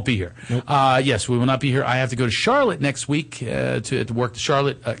because we won't be here. Nope. Yes, we will not be here. I have to go to Charlotte next week to work the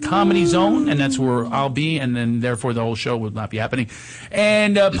Charlotte Comedy Zone, and that's where I'll be, and then therefore the whole show will not be happening.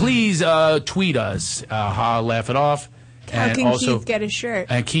 And please tweet us, laugh it off. How can Keith get his shirt?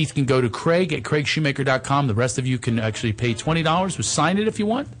 And Keith can go to Craig at CraigShoemaker.com. The rest of you can actually pay $20. We'll sign it if you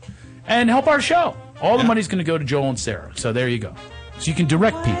want. And help our show. All the money's going to go to Joel and Sarah. So there you go. So you can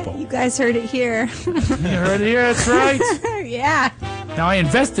direct people. You guys heard it here. You heard it here. That's right. Yeah. Now I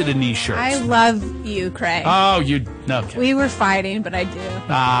invested in these shirts. I love you, Craig. Oh, you. Okay. We were fighting, but I do.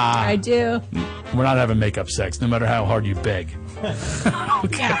 I do. We're not having makeup sex, no matter how hard you beg.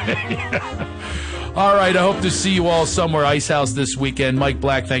 Okay. All right. I hope to see you all somewhere Ice House this weekend. Mike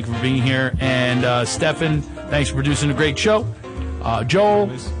Black, thank you for being here. And Stefan, thanks for producing a great show. Joel.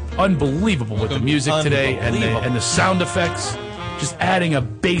 Unbelievable with the music today and the sound effects. Just adding a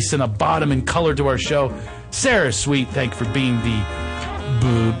bass and a bottom and color to our show. Sarah Sweet, thank you for being the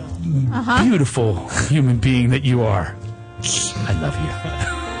beautiful human being that you are. I love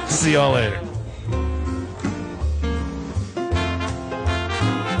you. See y'all later.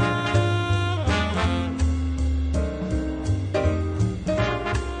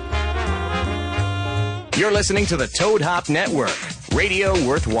 You're listening to the Toad Hop Network. Radio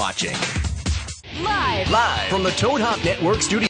worth watching. Live from the Toad Hop Network studio.